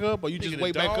mean? wake back up, or you just nigga,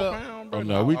 wake the back dog up. pound, bro. Oh,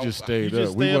 no, we just you stayed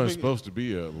just up. We stay up weren't and- supposed to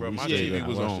be up. Bro, we my stayed TV up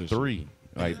was and on watched this 3,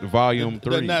 like the volume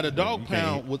 3. Now the Dog You can't-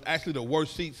 Pound was actually the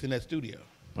worst seats in that studio,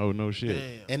 Oh no shit.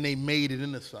 Damn. and they made it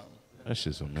into something That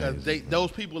shit's because amazing.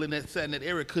 those people in that sat in that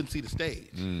area couldn't see the stage,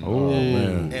 Oh,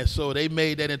 man. and so they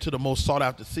made that into the most sought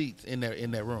after seats in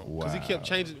that room. Because he kept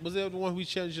changing. Was there the one who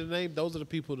changed the name? Those are the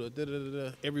people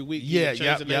that every week. he Yeah, would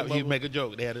change the name of He'd them. make a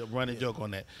joke. They had a running joke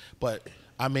on that. But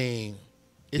I mean,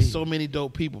 it's so many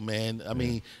dope people, man. I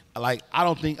mean, like I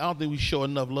don't think we show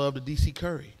enough love to DC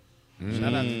Curry.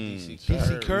 Shout out to DC.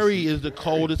 DC Curry is the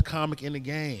coldest comic in the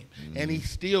game, and he's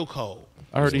still cold.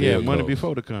 I heard he Still had money goes.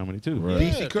 before the comedy too. Right.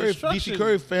 Yeah, DC construction.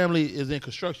 Curry family is in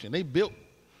construction. They built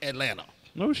Atlanta.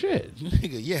 No shit.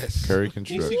 Nigga, yes. Curry DC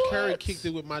construction. Curry kicked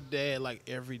it with my dad like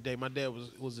every day. My dad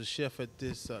was a chef at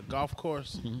this golf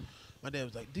course. My dad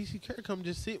was like, DC Curry, come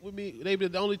just sit with me. They be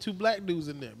the only 2 black dudes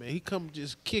in there, man. He come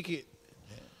just kick it.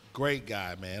 Great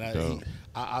guy, man.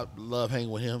 I love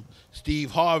hanging with him.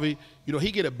 Steve Harvey, you know,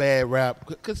 he get a bad rap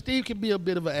because Steve can be a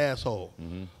bit of an asshole.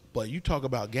 But you talk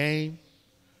about game,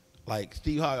 like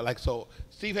Steve Harvey, so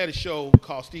Steve had a show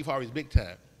called Steve Harvey's Big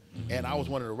Time, and I was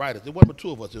one of the writers. It wasn't but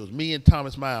 2 of us. It was me and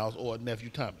Thomas Miles or nephew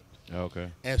Tommy. Okay.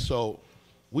 And so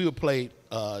we would play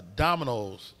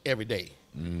dominoes every day.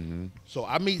 So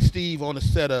I meet Steve on the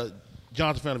set of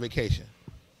Johnson Family Vacation.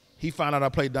 He found out I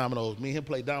played dominoes. Me and him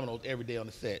play dominoes every day on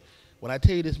the set. When I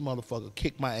tell you this motherfucker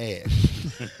kicked my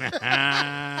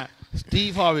ass.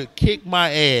 Steve Harvey kicked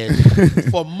my ass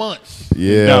for months.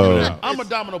 Yeah. I'm a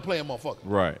domino playing motherfucker.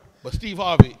 Right. But Steve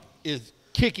Harvey is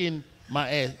kicking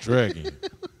my ass. Dragging.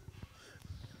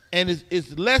 And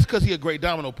it's less because he's a great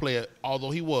domino player, although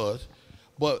he was,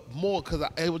 but more because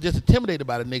I was just intimidated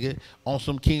by the nigga on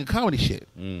some King of Comedy shit.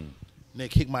 Nigga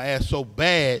kicked my ass so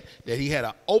bad that he had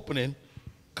an opening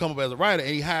come up as a writer,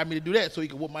 and he hired me to do that so he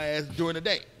could whoop my ass during the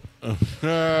day. You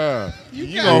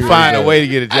gonna find a way to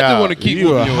get a job. I just want to keep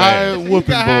You a whooping your hired ass.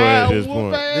 whooping boy at this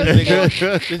point.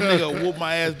 This nigga whooped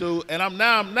my ass, dude, and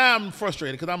I'm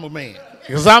frustrated because I'm a man.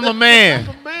 Cause I'm a man.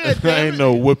 I ain't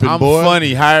no whipping I'm boy.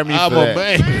 funny. Hire me I'm for a that.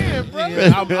 man.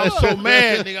 Nigga, I'm so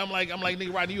mad, nigga. I'm like,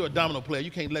 nigga, Rodney, you a domino player. You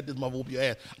can't let this mother whoop your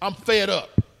ass. I'm fed up.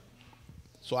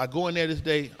 So I go in there this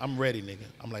day. I'm ready, nigga.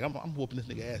 I'm like, I'm whooping this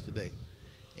nigga ass today.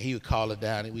 And he would call her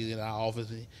down, and we was in our office.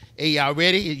 And, hey, y'all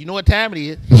ready? You know what time it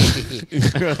is?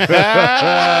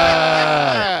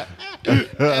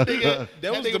 That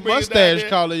was the mustache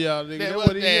calling y'all, nigga. That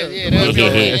what he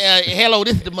is. Hello,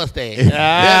 this is the mustache.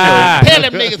 Tell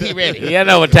them niggas he ready. You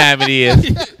know what time it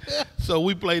is. So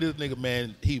we played this nigga,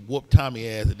 man. He whooped Tommy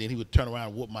ass, and then he would turn around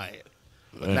and whoop my ass.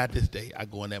 But not this day. I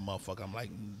go in that motherfucker. I'm like,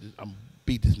 I'm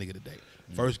beat this nigga today.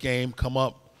 First game, come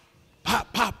up,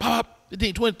 pop, pop, pop.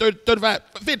 15, 20, 30, 35,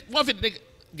 50, 150, nigga.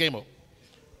 Game over.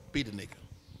 Beat the nigga.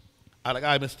 I like, all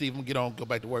right, Mr. Steve, I'm going to get on, go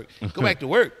back to work. Go back to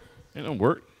work. It don't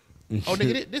work. Oh,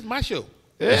 nigga, this is my show.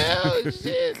 Hell,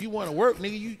 shit. You want to work,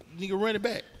 nigga, you nigga run it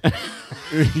back.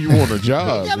 You want a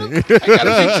job,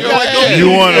 nigga. You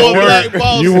want to work.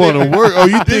 You want to work. Oh,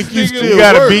 you think you still You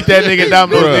gotta work? beat that nigga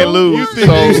dominoes and lose. You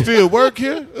think you still work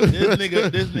here?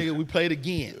 This nigga, we played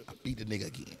again. I beat the nigga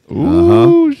again.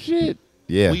 Ooh, shit.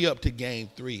 Yeah. We up to game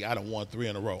 3. I done won 3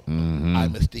 in a row. I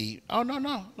Miss Steve. Oh,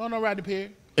 no, Rodney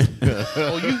Perry.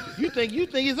 Oh, you think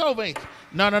it's over, ain't you?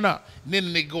 No. And then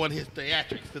the nigga go in his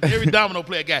theatrics. Because every domino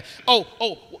player guy, go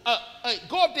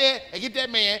up there and get that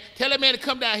man. Tell that man to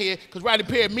come down here. Because Rodney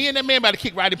Perry, me and that man about to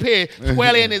kick Rodney Perry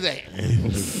squarely in his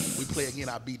ass. We play again.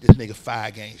 I beat this nigga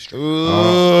 5 games straight.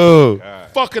 Ooh.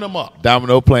 Fucking him up.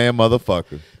 Domino playing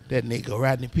motherfucker. That nigga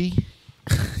Rodney P.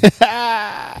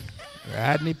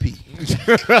 Rodney P.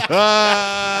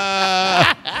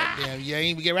 Damn, you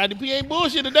ain't get Rodney P. Ain't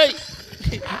bullshit today.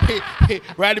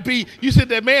 Rodney P. You sent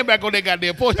that man back on that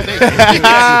goddamn porch today. He said,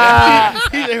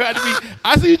 Rodney P.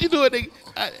 I see what you doing, nigga.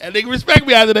 And they respect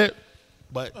me after that.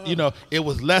 But you know, it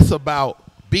was less about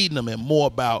beating them and more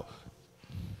about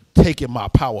taking my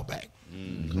power back.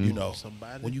 You know,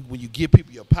 when you give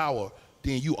people your power,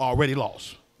 then you already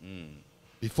lost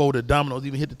before the dominoes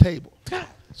even hit the table.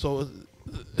 So.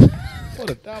 What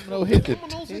a domino hit the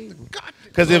table.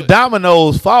 Because if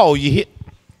dominoes fall, you hit.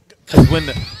 Cause when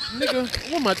the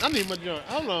Nigga, I need my joint.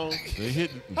 Hold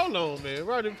on, man.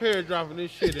 Rodney Perry dropping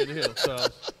this shit in here, cuz.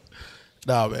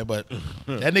 Nah, man, but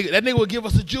that nigga would give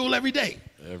us a jewel every day.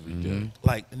 Every day.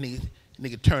 Like the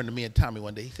nigga turned to me and Tommy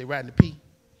one day. He said, Rodney P,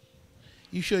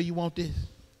 you sure you want this?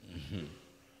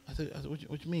 I said, what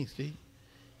you mean, Steve?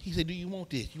 He said, do you want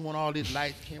this? You want all this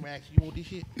lights, camera action? You want this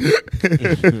shit?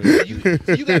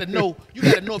 you gotta know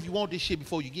if you want this shit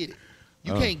before you get it.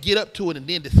 You can't get up to it and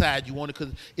then decide you want it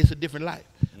because it's a different life.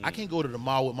 I can't go to the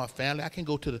mall with my family. I can't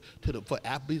go to the for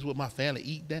Applebee's with my family,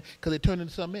 eat that because it turned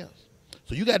into something else.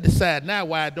 So you got to decide now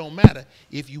why it don't matter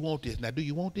if you want this. Now, do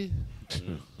you want this?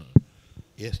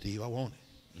 Yes, Steve, I want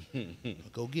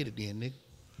it. Go get it then, nigga.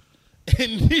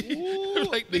 And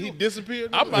like, he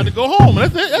disappeared. I'm about to go home.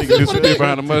 That's it for the day.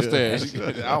 Behind the mustache.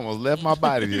 I almost left my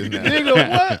body just now. Nigga,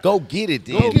 what? Go get it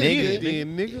then, Go nigga. get it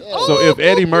then, nigga. So if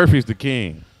Eddie Murphy's the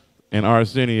king and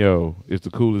Arsenio is the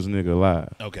coolest nigga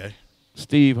alive, Okay.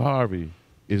 Steve Harvey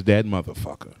is that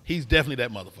motherfucker. He's definitely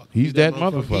that motherfucker. He's that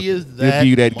motherfucker. He is He'll that give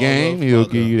you that game. He'll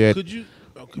motherfucker. give you that Could you?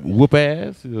 Okay. whoop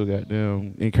ass. He'll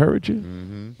goddamn encourage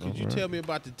you. Could you tell me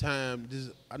about the time?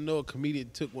 I know a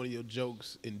comedian took one of your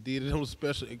jokes and did it on a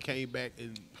special and came back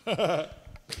and I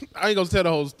ain't gonna tell the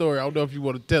whole story. I don't know if you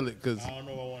want to tell it because I don't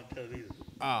know if I want to tell it either.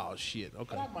 oh shit.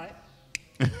 Okay. I might.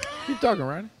 Keep talking,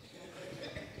 Ronnie.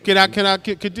 Can I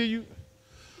continue?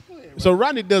 Go ahead. So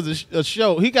Rodney does a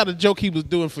show. He got a joke he was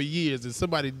doing for years, and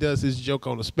somebody does his joke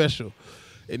on a special.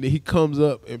 And then he comes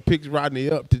up and picks Rodney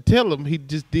up to tell him he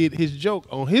just did his joke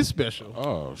on his special.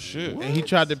 Oh shit! And he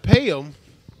tried to pay him,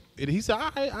 and he said,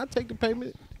 "All right, I'll take the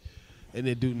payment." And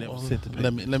then dude never sent the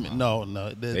payment. Let me. No.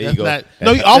 There That's you go. not.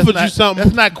 No, he offered you something.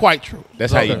 That's not quite true.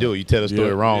 That's how you do it. You tell the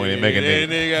story wrong and then make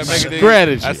a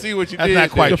Strategy. I see what you That's did. not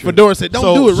quite The true. Fedora said,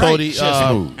 "Don't do it right."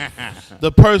 So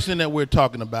the person that we're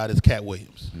talking about is Cat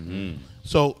Williams. Mm-hmm.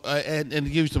 So and to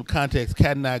give you some context,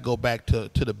 Cat and I go back to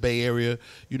the Bay Area.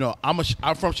 You know, I'm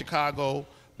from Chicago,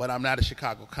 but I'm not a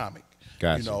Chicago comic.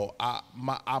 Gotcha. You know,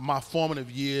 my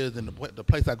formative years and the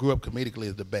place I grew up comedically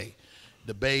is the Bay.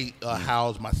 The Bay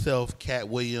housed myself, Cat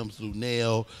Williams,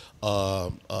 Lunell,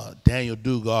 Daniel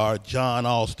Dugard, John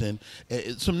Austin.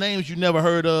 Some names you never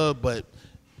heard of, but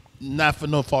not for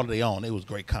no fault of their own. They was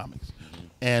great comics.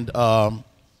 And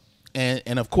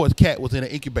of course, Cat was in an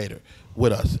incubator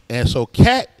with us. And so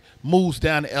Cat moves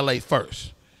down to L.A.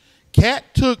 first. Cat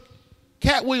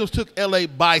Williams took L.A.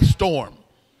 by storm.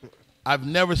 I've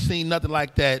never seen nothing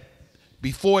like that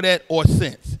before that or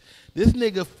since. This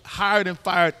nigga hired and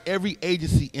fired every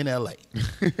agency in L.A.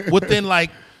 within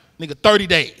like, 30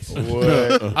 days.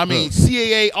 What? I mean,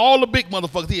 CAA, all the big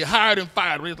motherfuckers, he hired and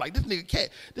fired. It was like, this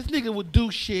nigga would do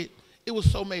shit. It was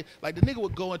so made. Like, the nigga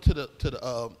would go into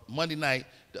the Monday night,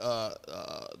 the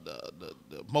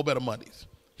Mo Better Mondays.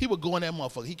 He would go in that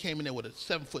motherfucker. He came in there with a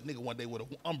 7-foot nigga one day with an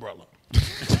umbrella.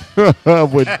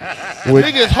 with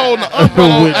Niggas holding the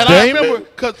umbrella. With And Damon? I remember,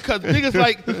 cause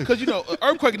niggas because you know,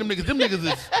 earthquake them niggas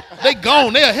they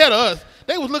gone. They ahead of us.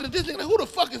 They was looking at this nigga like, who the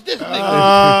fuck is this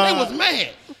nigga? They was mad.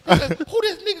 They said, who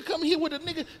this nigga coming here with the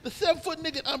 7-foot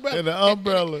nigga umbrella? And the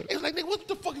umbrella. It was like, nigga, what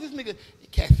the fuck is this nigga? You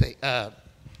can't say,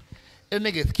 that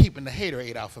nigga is keeping the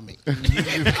haterade out for me. Really?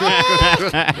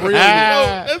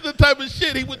 That's the type of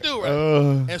shit he would do,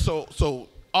 right? And so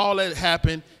all that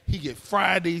happened. He get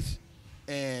Fridays,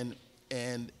 and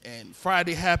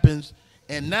Friday happens,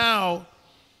 and now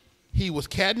he was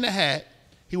Cat in the Hat.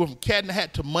 He went from Cat in the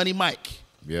Hat to Money Mike.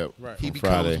 Yep. Right. He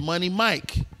becomes Money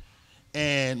Mike,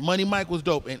 and Money Mike was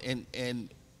dope. And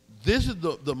this is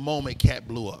the moment Cat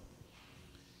blew up.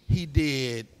 He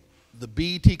did the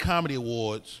BET Comedy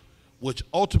Awards, which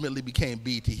ultimately became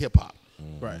BET Hip Hop.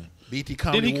 Right. BET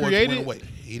Comedy Awards went away.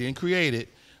 He didn't create it,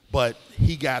 but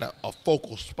he got a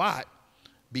focal spot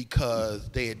because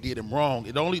they had did him wrong.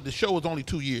 The show was only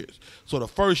 2 years. So the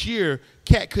first year,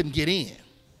 Cat couldn't get in.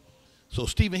 So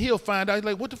Stephen Hill found out, he's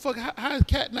like, what the fuck, how is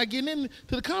Cat not getting into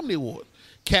the Comedy Awards?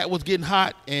 Cat was getting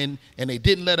hot, and they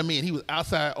didn't let him in. He was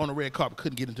outside on the red carpet,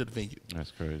 couldn't get into the venue.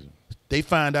 That's crazy. They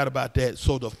find out about that.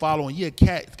 So the following year,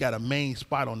 Cat's got a main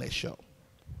spot on that show.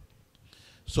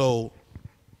 So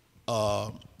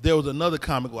there was another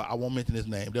comic, well, I won't mention his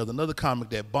name. There was another comic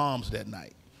that bombs that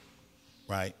night,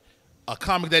 right? A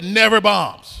comic that never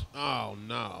bombs. Oh,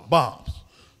 no. Bombs.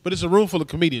 But it's a room full of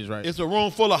comedians, right? It's a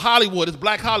room full of Hollywood. It's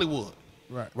Black Hollywood.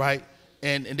 Right. Right?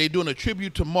 And they doing a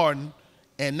tribute to Martin,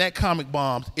 and that comic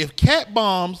bombs. If Cat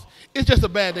bombs, it's just a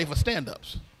bad day for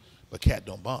stand-ups. But Cat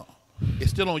don't bomb.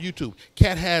 It's still on YouTube.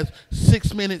 Cat has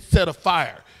 6 minutes set of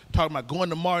fire. Talking about going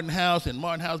to Martin House and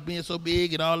Martin House being so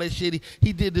big and all that shit.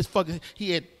 He did this fucking,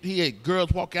 he had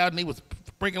girls walk out and they was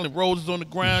sprinkling roses on the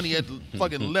ground. He had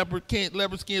fucking leopard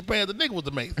skin pants. The nigga was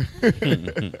amazing.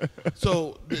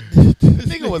 So the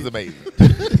nigga was amazing.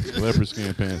 Leopard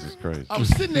skin pants is crazy. I'm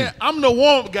sitting there. I'm the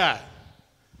warm guy.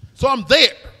 So I'm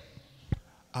there.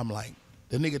 I'm like,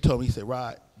 the nigga told me, he said,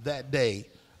 Rod, that day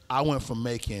I went from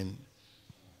making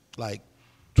like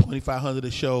 $2,500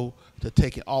 a show to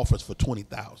taking offers for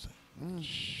 $20,000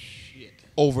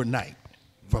 overnight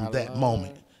from that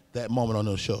moment on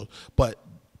those shows. But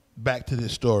back to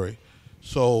this story.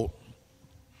 So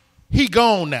he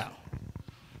gone now.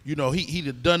 You know, he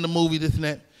done the movie, this and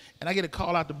that. And I get a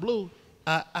call out the blue.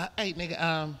 Hey,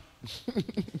 nigga,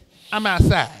 I'm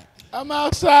outside. I'm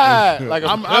outside like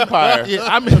a vampire.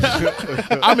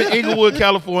 I'm in Inglewood,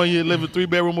 California, live in a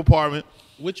 3-bedroom apartment.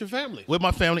 With your family. With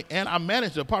my family, and I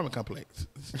manage the apartment complex.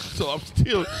 So I'm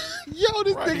still, yo,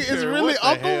 this nigga is really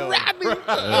Uncle hell? Rodney.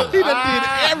 He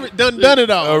done it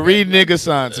all. A read nigga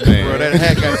sons, man. Bro, that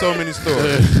hat got so many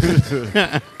stories.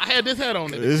 I had this hat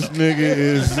on. This nigga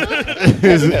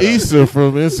is Issa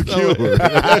from Insecure.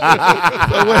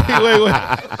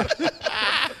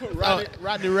 Wait.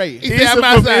 Rodney Ray. He said, I'm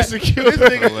outside. This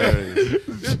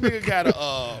nigga got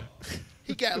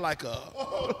he got like a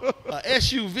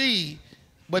SUV,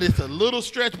 but it's a little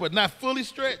stretch, but not fully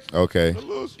stretched. Okay. A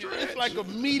little stretch. It's like a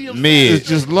medium. Mid. It's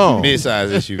just long. Mid-size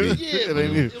SUV.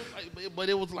 Yeah, but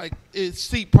it was like its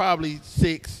seat probably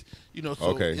 6. You know, so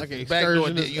Okay. it's Like an back door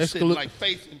excursion, there. You sitting like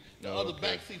facing The other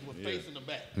back seats were facing the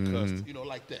back, you know,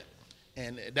 like that.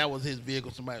 And that was his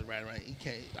vehicle. Somebody riding around. He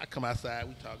came. I come outside.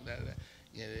 We talk that.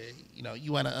 Yeah, you know,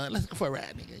 you wanna let's go for a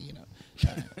ride, nigga. You know,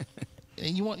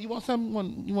 and you want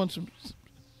something? You want some?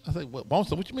 I said, what? Want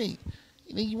some? What you mean?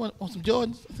 You want some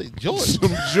Jordans? I said, Jordans.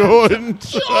 Some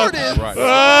Jordans. Jordans. Right. Oh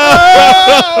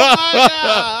my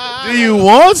God. Do you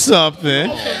want something?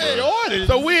 Jordans.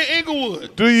 So we're in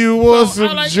Inglewood. Do you want some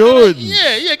Jordans? Jordans?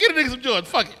 Yeah, get a nigga some Jordans.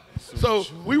 Fuck it. So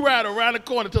we ride around the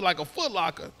corner to like a Foot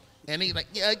Locker. And he's like,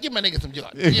 yeah, give my nigga some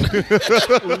Jordans. You know?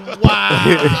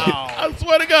 Wow. I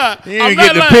swear to God. You didn't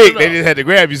get the pick. They just had to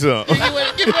grab you some.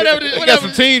 Whatever. Got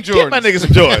some Team Jordans. Give my nigga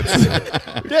some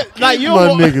Jordans. Like you My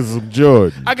nigga some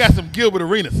Jordans. I got some Gilbert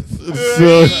Arenas.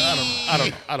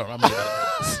 I don't know.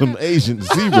 Some Asian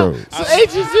zeros.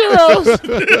 Asian zeros.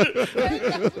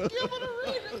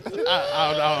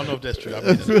 I don't know if that's true. I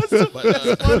mean, but,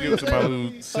 Give it to my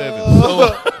little 7.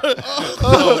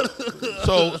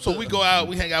 so we go out,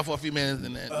 we hang out for a few minutes,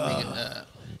 and then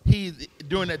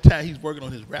during that time he's working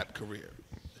on his rap career.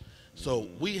 So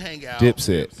we hang out.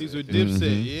 Dipset. He's with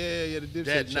Dipset. Yeah, the Dipset.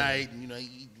 That show. night, you know,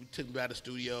 he took me by the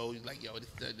studio. He's like, yo, this,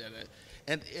 that.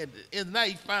 And in the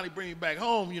night, he finally bring me back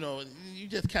home. You know, you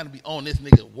just kind of be on this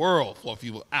nigga world for a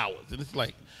few hours, and it's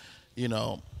like, you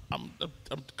know, I'm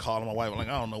calling my wife. I'm like,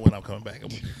 I don't know when I'm coming back.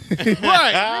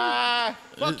 Right.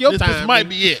 Fuck your time. This might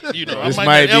be it. You know, This I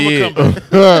might might not be ever come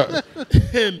back.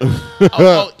 And,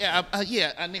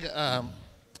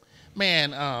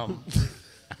 man,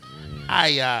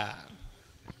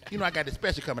 I got this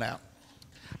special coming out.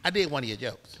 I did one of your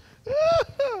jokes.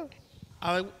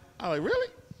 I like, really?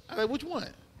 I like, which one?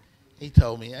 He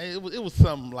told me it was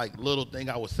some like little thing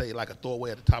I would say like a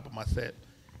throwaway at the top of my set,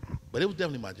 but it was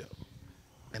definitely my joke.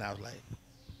 And I was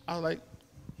like,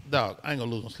 dog, I ain't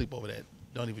gonna lose no sleep over that.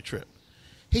 Don't even trip.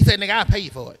 He said, nigga, I'll pay you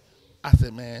for it. I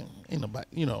said, man, ain't nobody,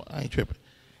 you know, I ain't tripping.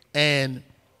 And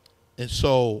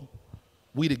so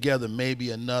we together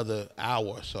maybe another hour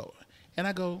or so. And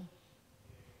I go,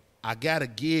 I got a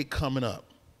gig coming up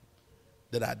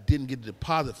that I didn't get the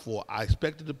deposit for. I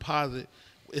expect the deposit.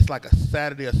 It's like a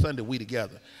Saturday or Sunday we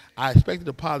together. I expect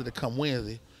the deposit to come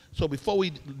Wednesday. So before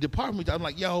we depart from each other, I'm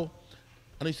like, yo,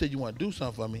 I know you said you want to do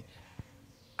something for me.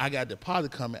 I got a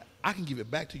deposit coming. I can give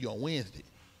it back to you on Wednesday.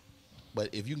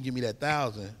 But if you can give me that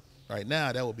 $1,000 right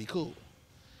now, that would be cool.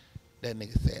 That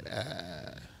nigga said,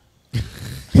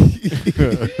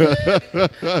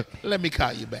 let me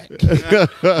call you back.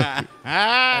 That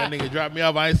nigga dropped me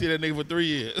off. I ain't seen that nigga for 3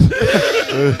 years.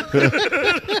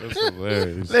 That's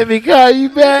hilarious. Let me call you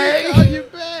back. Call you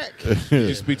back. Did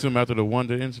you speak to him after the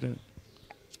Wanda incident?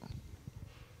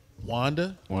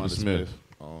 Wanda Smith.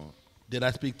 Did I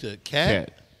speak to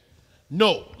Cat?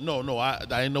 No. I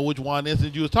didn't know which Wanda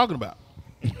incident you was talking about.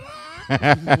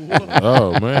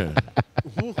 Oh man.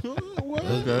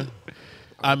 Okay.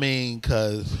 I mean,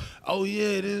 cause Oh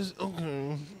yeah, it is.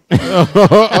 Okay.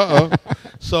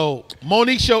 so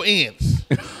Monique show ends.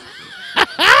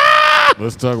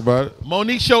 Let's talk about it.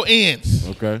 Monique show ends.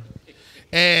 Okay.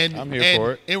 And I'm here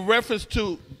for it. In reference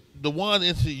to the one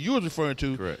incident you was referring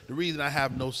to, Correct. the reason I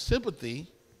have no sympathy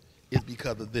is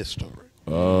because of this story.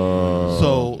 Oh,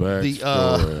 So, backstory.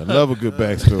 the, I love a good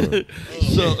backstory.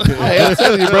 So Hey, I'm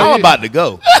telling you, bro, I'm about to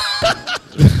go.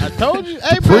 I told you.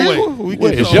 Hey, bro. Prequel? We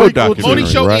What get is the your prequel documentary, Monique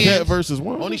show right? ends. Cat versus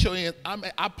one. Monique show ends.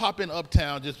 I pop in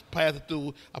Uptown, just passing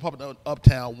through. I pop in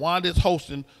Uptown. Wanda's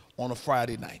hosting on a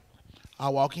Friday night. I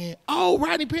walk in. Oh,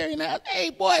 Rodney Perry in the house. Hey,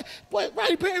 boy,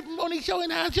 Rodney Perry from Monique show in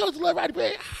the house. Show us love, Rodney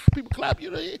Perry. People clap you.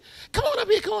 Come on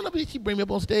up here. She bring me up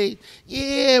on stage.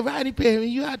 Yeah, Rodney Perry,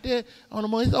 you out there on the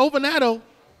Monique. It's over now, though.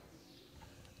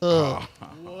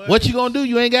 What you gonna do?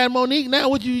 You ain't got Monique now.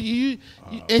 What you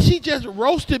and she just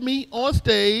roasted me on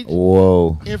stage.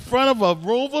 Whoa. In front of a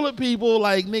room full of people,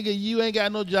 like, nigga, you ain't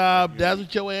got no job. That's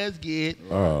what your ass get.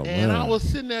 Oh, and man. I was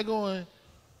sitting there going,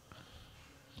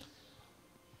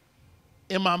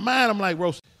 in my mind, I'm like,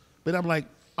 roast. But I'm like,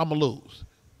 I'm going to lose.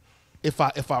 If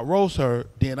I roast her,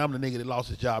 then I'm the nigga that lost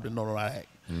his job that know how to act.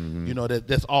 Mm-hmm. You know,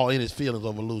 that's all in his feelings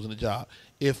over losing the job.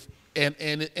 And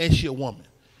she a woman.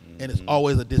 Mm-hmm. And it's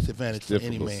always a disadvantage for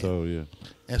any man. So, yeah.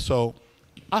 And so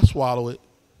I swallow it.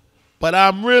 But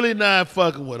I'm really not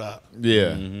fucking with her.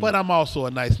 Yeah. Mm-hmm. But I'm also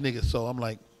a nice nigga, so I'm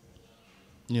like,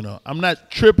 you know, I'm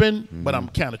not tripping, but I'm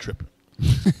kind of tripping.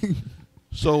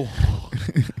 So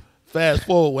fast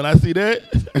forward, when I see that,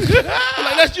 I'm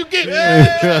like, that's you get me.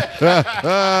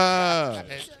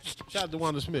 Shout out to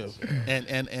Wanda Smith. And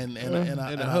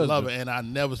I love it, and I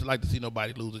never like to see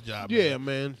nobody lose a job. Yeah,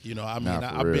 man. You know, I mean,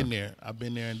 I've been there. I've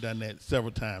been there and done that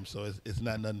several times, so it's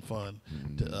not nothing fun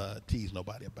to tease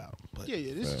nobody about. But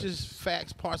Yeah, this is just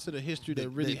facts, parts of the history that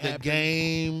really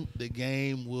happened. The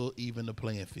game will even the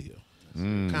playing field.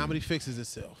 Comedy fixes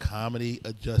itself. Comedy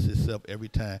adjusts itself every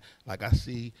time. Like I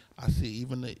see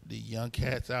even the young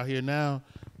cats out here now.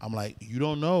 I'm like, you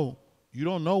don't know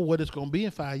what it's gonna be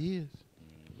in 5 years.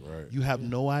 Right. You have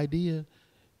no idea.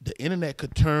 The internet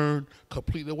could turn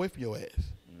completely away from your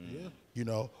ass. Yeah. You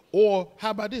know, or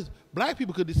how about this? Black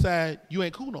people could decide you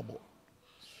ain't cool no more.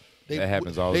 That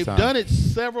happens all the time. They've done it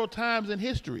several times in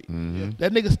history.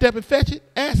 That nigga Step and Fetch It.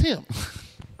 Ask him.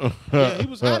 Yeah, he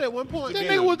was hot at one point. That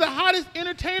nigga was the hottest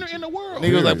entertainer in the world.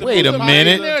 Nigga was like, wait a There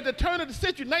minute. at the turn of the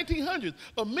century, 1900s,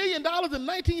 $1 million in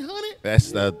 1900.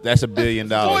 That's $1 billion.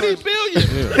 40 billion.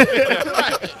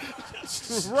 Right.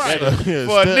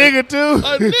 For a nigga too.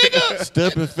 A nigga.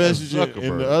 Step and Fetch It,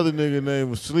 and the other nigga name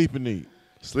was Sleep and Eat.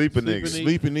 Sleeping nigga.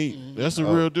 Sleep and Eat. That's a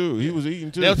real dude. He was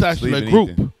eating too. That was actually Sleep a and group.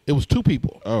 eating. It was two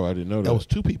people. Oh, I didn't know that. That was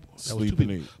two people. Sleep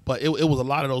and Eat. But it was a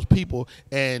lot of those people.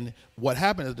 And what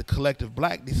happened is the collective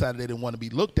black decided they didn't want to be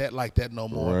looked at like that no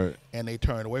more. Right. And they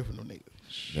turned away from them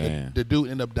niggas. Damn. The dude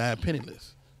ended up dying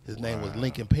penniless. His name was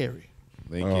Lincoln Perry.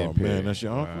 Lincoln Oh man, that's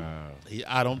your uncle.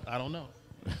 I don't know.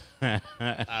 I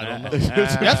don't know.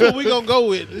 That's what we gonna go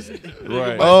with.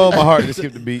 Right. Oh, my heart just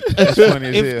skipped a beat. That's funny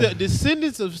as If hell. the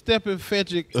descendants of Step and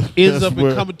Fetch It ends up in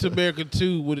where- Coming to America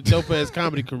 2 with a dope ass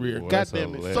comedy career, Boy, God that's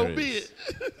damn it. hilarious. So be it.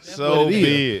 So what it is.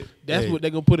 be it. That's Hey. what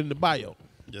they're gonna put in the bio.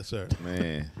 Yes, sir.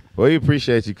 Man. Well, we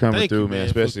appreciate you coming Thank through, you, man, man,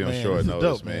 especially on Man, short this is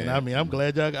notice, dope, man. I mean, I'm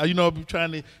glad y'all. You know, I'm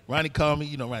trying to. Ronnie called me.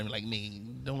 You know, Ronnie like,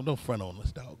 don't front on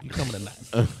us, dog. You coming tonight?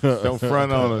 Don't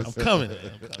front on I'm us. coming.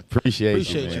 Appreciate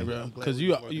Appreciate you, you, man. bro. I'm glad Because we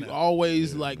you working you out.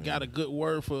 always like got a good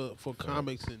word for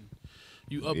comics, and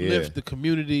you uplift Yeah. the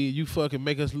community. You fucking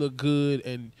make us look good,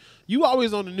 and you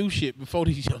always on the new shit before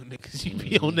these young niggas. You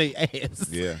be on their ass,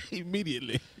 Yeah.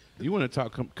 immediately. You want to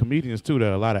talk comedians too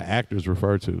that a lot of actors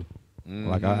refer to.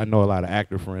 Like I know a lot of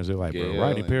actor friends. They're like, bro, Gail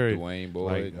Rodney and Perry, Dwayne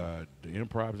like Boyd. the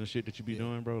improvs and shit that you be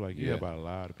doing, bro. Like, Yeah. about a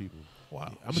lot of people.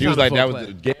 Wow. She was like, that was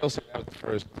Gail said that was the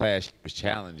first class she was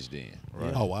challenged in.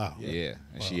 Right. Oh wow. Yeah.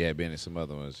 And she had been in some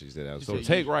other ones. She said that was So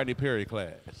take Rodney Perry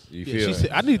class. You Yeah, feel she it?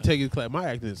 said, I need to take his class. My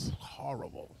acting is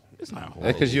horrible. It's not horrible.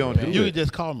 That's because you don't do You it. can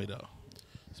just call me though.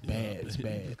 It's bad. It's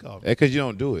bad. Just call me. That's because you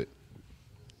don't do it.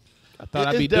 I thought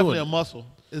I'd It's be definitely doing a muscle.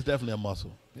 It's definitely a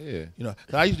muscle. Yeah. You know,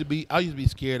 'cause I used to be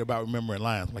scared about remembering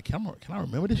lines. I'm like, can I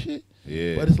remember this shit?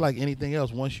 Yeah. But it's like anything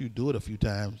else. Once you do it a few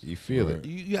times, You feel it.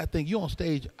 you got to think you're on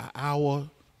stage an hour,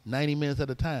 90 minutes at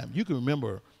a time. You can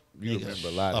remember. You nigga, remember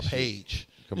a lot of shit. page.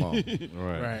 Come on.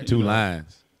 Right. Right. Two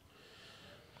lines.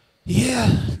 Yeah,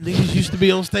 niggas used to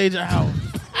be on stage an hour.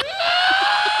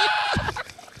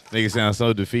 Nigga sound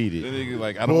so defeated. Nigga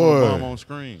like, I don't Boy. want to bomb on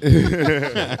screen.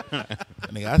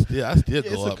 Nigga, I still It's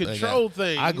go a up. control nigga.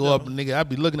 thing, I you go know. up, nigga. I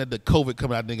be looking at the COVID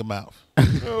coming out nigga mouth.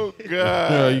 Oh, God.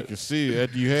 Yeah, you can see it.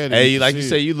 After you had it. Hey, can like you see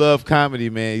say, it. you love comedy,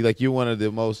 man. You're one of the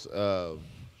most,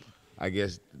 I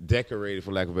guess, decorated,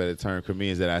 for lack of a better term,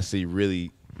 comedians that I see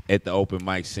really at the open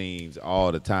mic scenes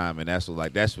all the time, and that's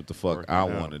what the fuck Working I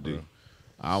out, want to do. bro.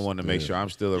 I want to make sure I'm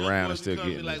still around and still Young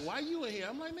boys getting be this. like, why you in here?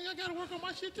 I'm like, nigga, I gotta work on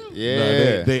my shit too.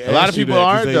 Yeah, Nah, they a lot ask of you people that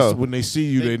 'cause aren't they- though. When they see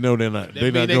you, they know they're not. They're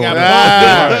mean not they going. got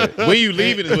out. Ah, when you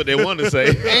leaving is what they want to say.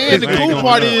 And the cool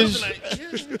part is,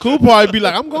 cool part be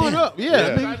like, I'm going up.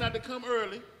 Yeah, Try not to come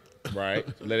early. Right.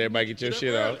 Let everybody get your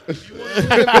shit out.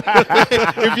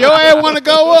 if your ass want to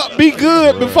go up, be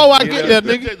good before I get there,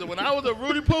 nigga. When I was at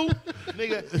Rudy Poo,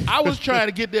 nigga, I was trying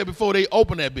to get there before they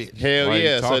open that bitch. Hell Like,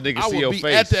 yeah, so talk- niggas I see would your be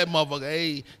face. at that motherfucker,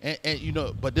 hey, and you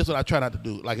know, but this is what I try not to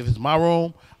do. Like if it's my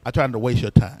room, I try not to waste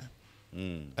your time.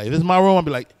 Like, if it's my room, I'll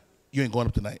be like, you ain't going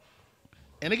up tonight,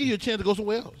 and they give you a chance to go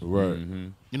somewhere else. Right.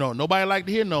 You know, nobody like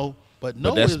to hear no, but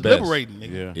no that's is best. liberating,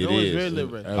 nigga. Yeah. It No, it's is. very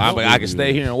liberating. I can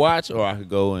stay here and watch, or I could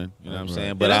go and you know what I'm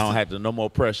saying. But Yeah, I that's don't have to. No more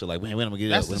pressure. Like when am I gonna get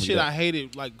That's up? the When am I shit get I up?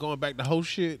 hated, like going back to whole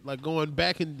shit, like going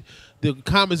back and the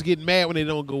comments getting mad when they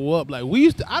don't go up. Like we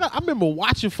used to, I remember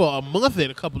watching for a month at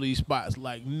a couple of these spots,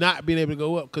 like not being able to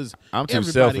go up because I'm too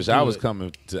selfish. I was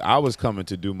coming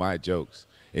to do my jokes.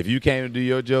 If you came to do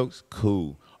your jokes,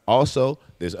 cool. Also,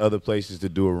 there's other places to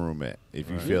do a room at. If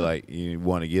you feel like you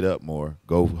want to get up more,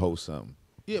 go host something.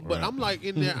 Yeah, but I'm like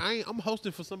in there. I'm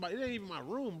hosting for somebody. It ain't even my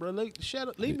room, bro. Like, shut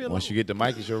up, leave me alone. Once you get the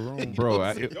mic, it's your room.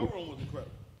 Bro, Your room was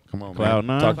incredible. Come on, Cloud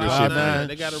man. nine? Talk your Cloud shit, nine. man.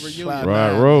 They got a reunion. Cloud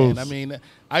Right, nine, Rose. man. I mean,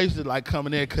 I used to like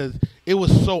coming there because it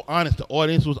was so honest. The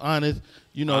audience was honest.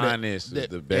 You know, Honest is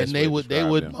the best And they way to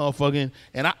would describe them. motherfucking.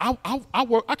 And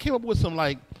I came up with some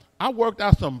like I worked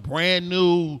out some brand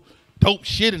new dope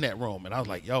shit in that room, and I was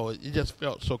like, yo, it just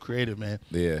felt so creative, man.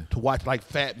 Yeah. To watch like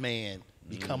Fat Man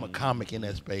become a comic in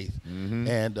that space,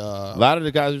 and a lot of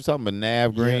the guys were talking about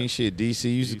Nav Green shit. DC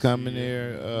used to come in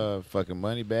there. Fucking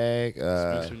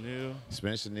Moneybag.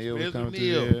 Spencer Neal was coming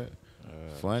through there.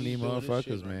 Funny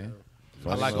motherfuckers, man.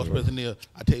 I like old Spencer Neal.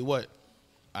 I tell you what,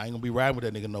 I ain't gonna be riding with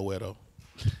that nigga nowhere though.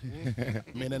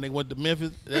 Man, that nigga went to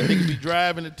Memphis. That nigga be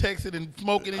driving to Texas and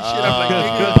smoking and shit. I'm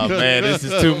like, nigga, man, this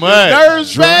is too much.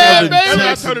 Nerves bad, baby.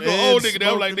 I turned into an old nigga.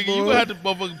 I'm like, nigga, you gonna have to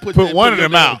motherfucking put one of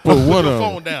them out. Put one the of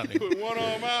phone down, nigga. Put one of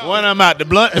them out. One of them out. The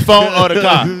blunt, the phone, or the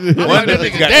car. One of them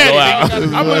niggas got to go out.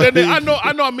 I'm like that nigga.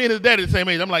 I know. I'm me and his daddy the same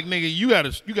age. I'm like, nigga, you got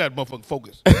motherfucking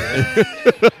focus.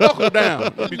 Buckle down.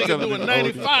 Nigga doing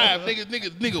 95.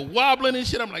 Nigga wobbling and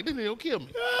shit. I'm like, this nigga will kill me.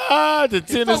 To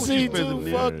Tennessee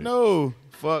too. Fuck no.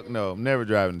 Fuck no. I'm never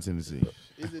driving to Tennessee.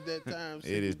 Is it that time?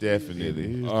 It is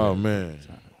definitely. Oh man,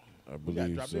 I We gotta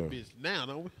believe drop so. that bitch now,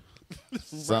 don't we?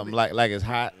 Something like it's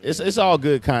hot. It's all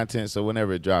good content. So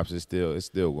whenever it drops, it's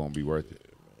still gonna be worth it.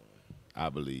 I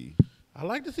believe. I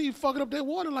like to see you fucking up that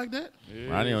water like that.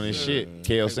 Ronnie on this shit.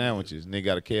 Kale sandwiches. Nigga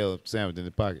got a kale sandwich in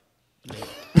his pocket.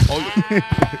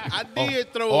 I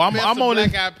did throw I'm on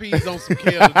black eyed peas on some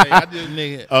kale today. I just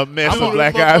nigga. A mess I'm of on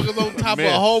black eyes. eyes. On top of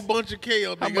a whole bunch of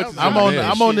kale. Nigga.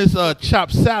 I'm on this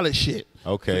chopped salad shit.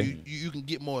 Okay. So you can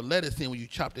get more lettuce in when you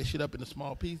chop that shit up into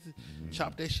small pieces.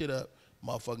 Chop that shit up,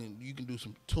 motherfucking. You can do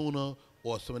some tuna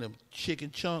or some of them chicken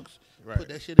chunks. Right. Put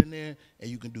that shit in there, and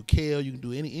you can do kale. You can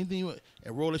do anything,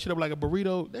 and roll that shit up like a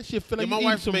burrito. That shit feel like my you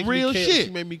wife eating some makes real me kale, shit.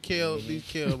 She made me kale these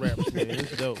kale wraps, man.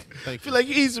 It's dope. Thank you. Feel like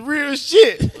you eat some real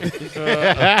shit.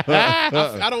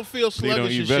 I don't feel don't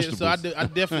sluggish eat and shit, so I vegetables.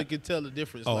 definitely can tell the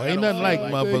difference. Oh, Like, I ain't don't nothing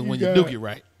feel like motherfucker when you do it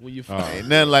right. when you Ain't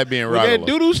nothing like being that regular.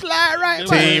 doo-doo slide right.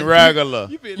 Team regular.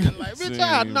 You been like, bitch,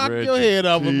 I'll Team knock Reggie. your head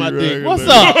off with my dick. Team What's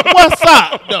regular. up? What's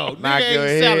up? No, Knock nigga your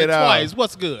ain't salad head off. twice.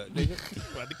 What's good,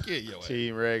 nigga? About to kill your ass.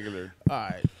 Team regular. All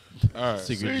right. All right.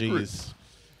 Secret genius.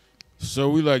 So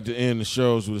we like to end the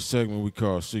shows with a segment we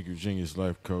call Secret Genius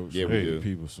Life Coach. Yeah, we Give do.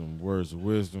 people some words of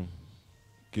wisdom.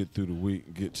 Get through the week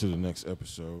and get to the next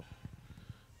episode.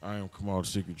 I am Kamal, the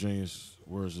Secret Genius.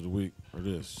 Words of the week are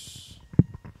this.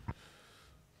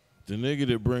 The nigga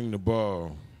that bring the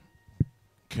ball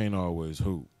can't always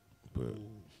hoop, but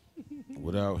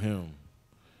without him,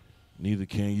 neither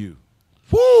can you.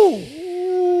 Woo!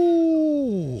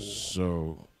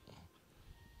 So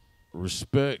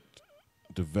respect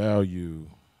the value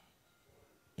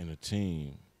in a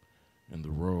team and the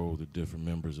role the different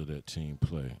members of that team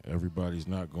play. Everybody's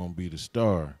not going to be the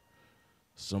star.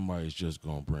 Somebody's just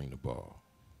going to bring the ball.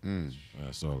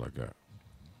 That's all I got.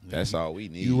 That's all we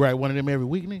need. You write one of them every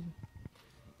week, nigga?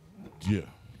 Yeah.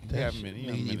 You have him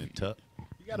in the tuck.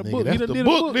 You got a Nigga, book. that's You the done did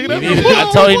book, a book. nigga. You That's did the a book.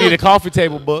 I told you he need a coffee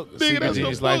table book. Secret that's the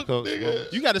Genius Life book, Coach.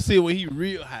 nigga. You got to see it when he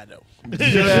real high though.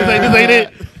 This ain't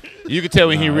it. You can tell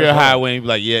when he real high when he be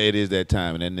like, yeah, it is that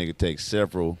time, and that nigga takes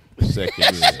several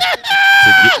seconds.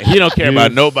 He don't care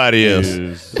about nobody else.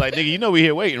 It's like, nigga, you know we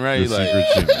here waiting, right? He's like,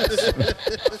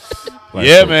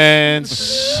 yeah, man.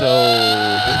 So,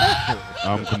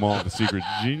 I'm Kamal, the Secret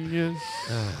Genius.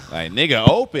 like, nigga,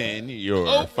 open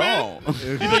your phone.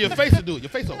 You know your face to do it. Your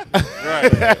face open.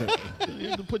 Right. You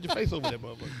have to put your face over that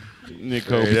motherfucker. Nick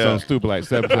Cole be Yeah. something stupid like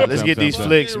 7. Let's get these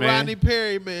flicks, man. Rodney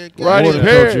Perry, man. Rodney More Than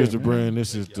Perry. Culture is the brand.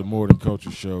 This is the More Than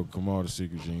Culture show. Kamal, the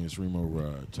Secret Genius, Remo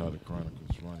Rod, Tyler Chronicles,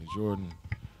 Ronnie Jordan.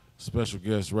 Special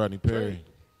guest, Rodney Perry.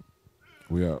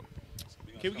 We out.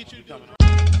 Can we get you to do it?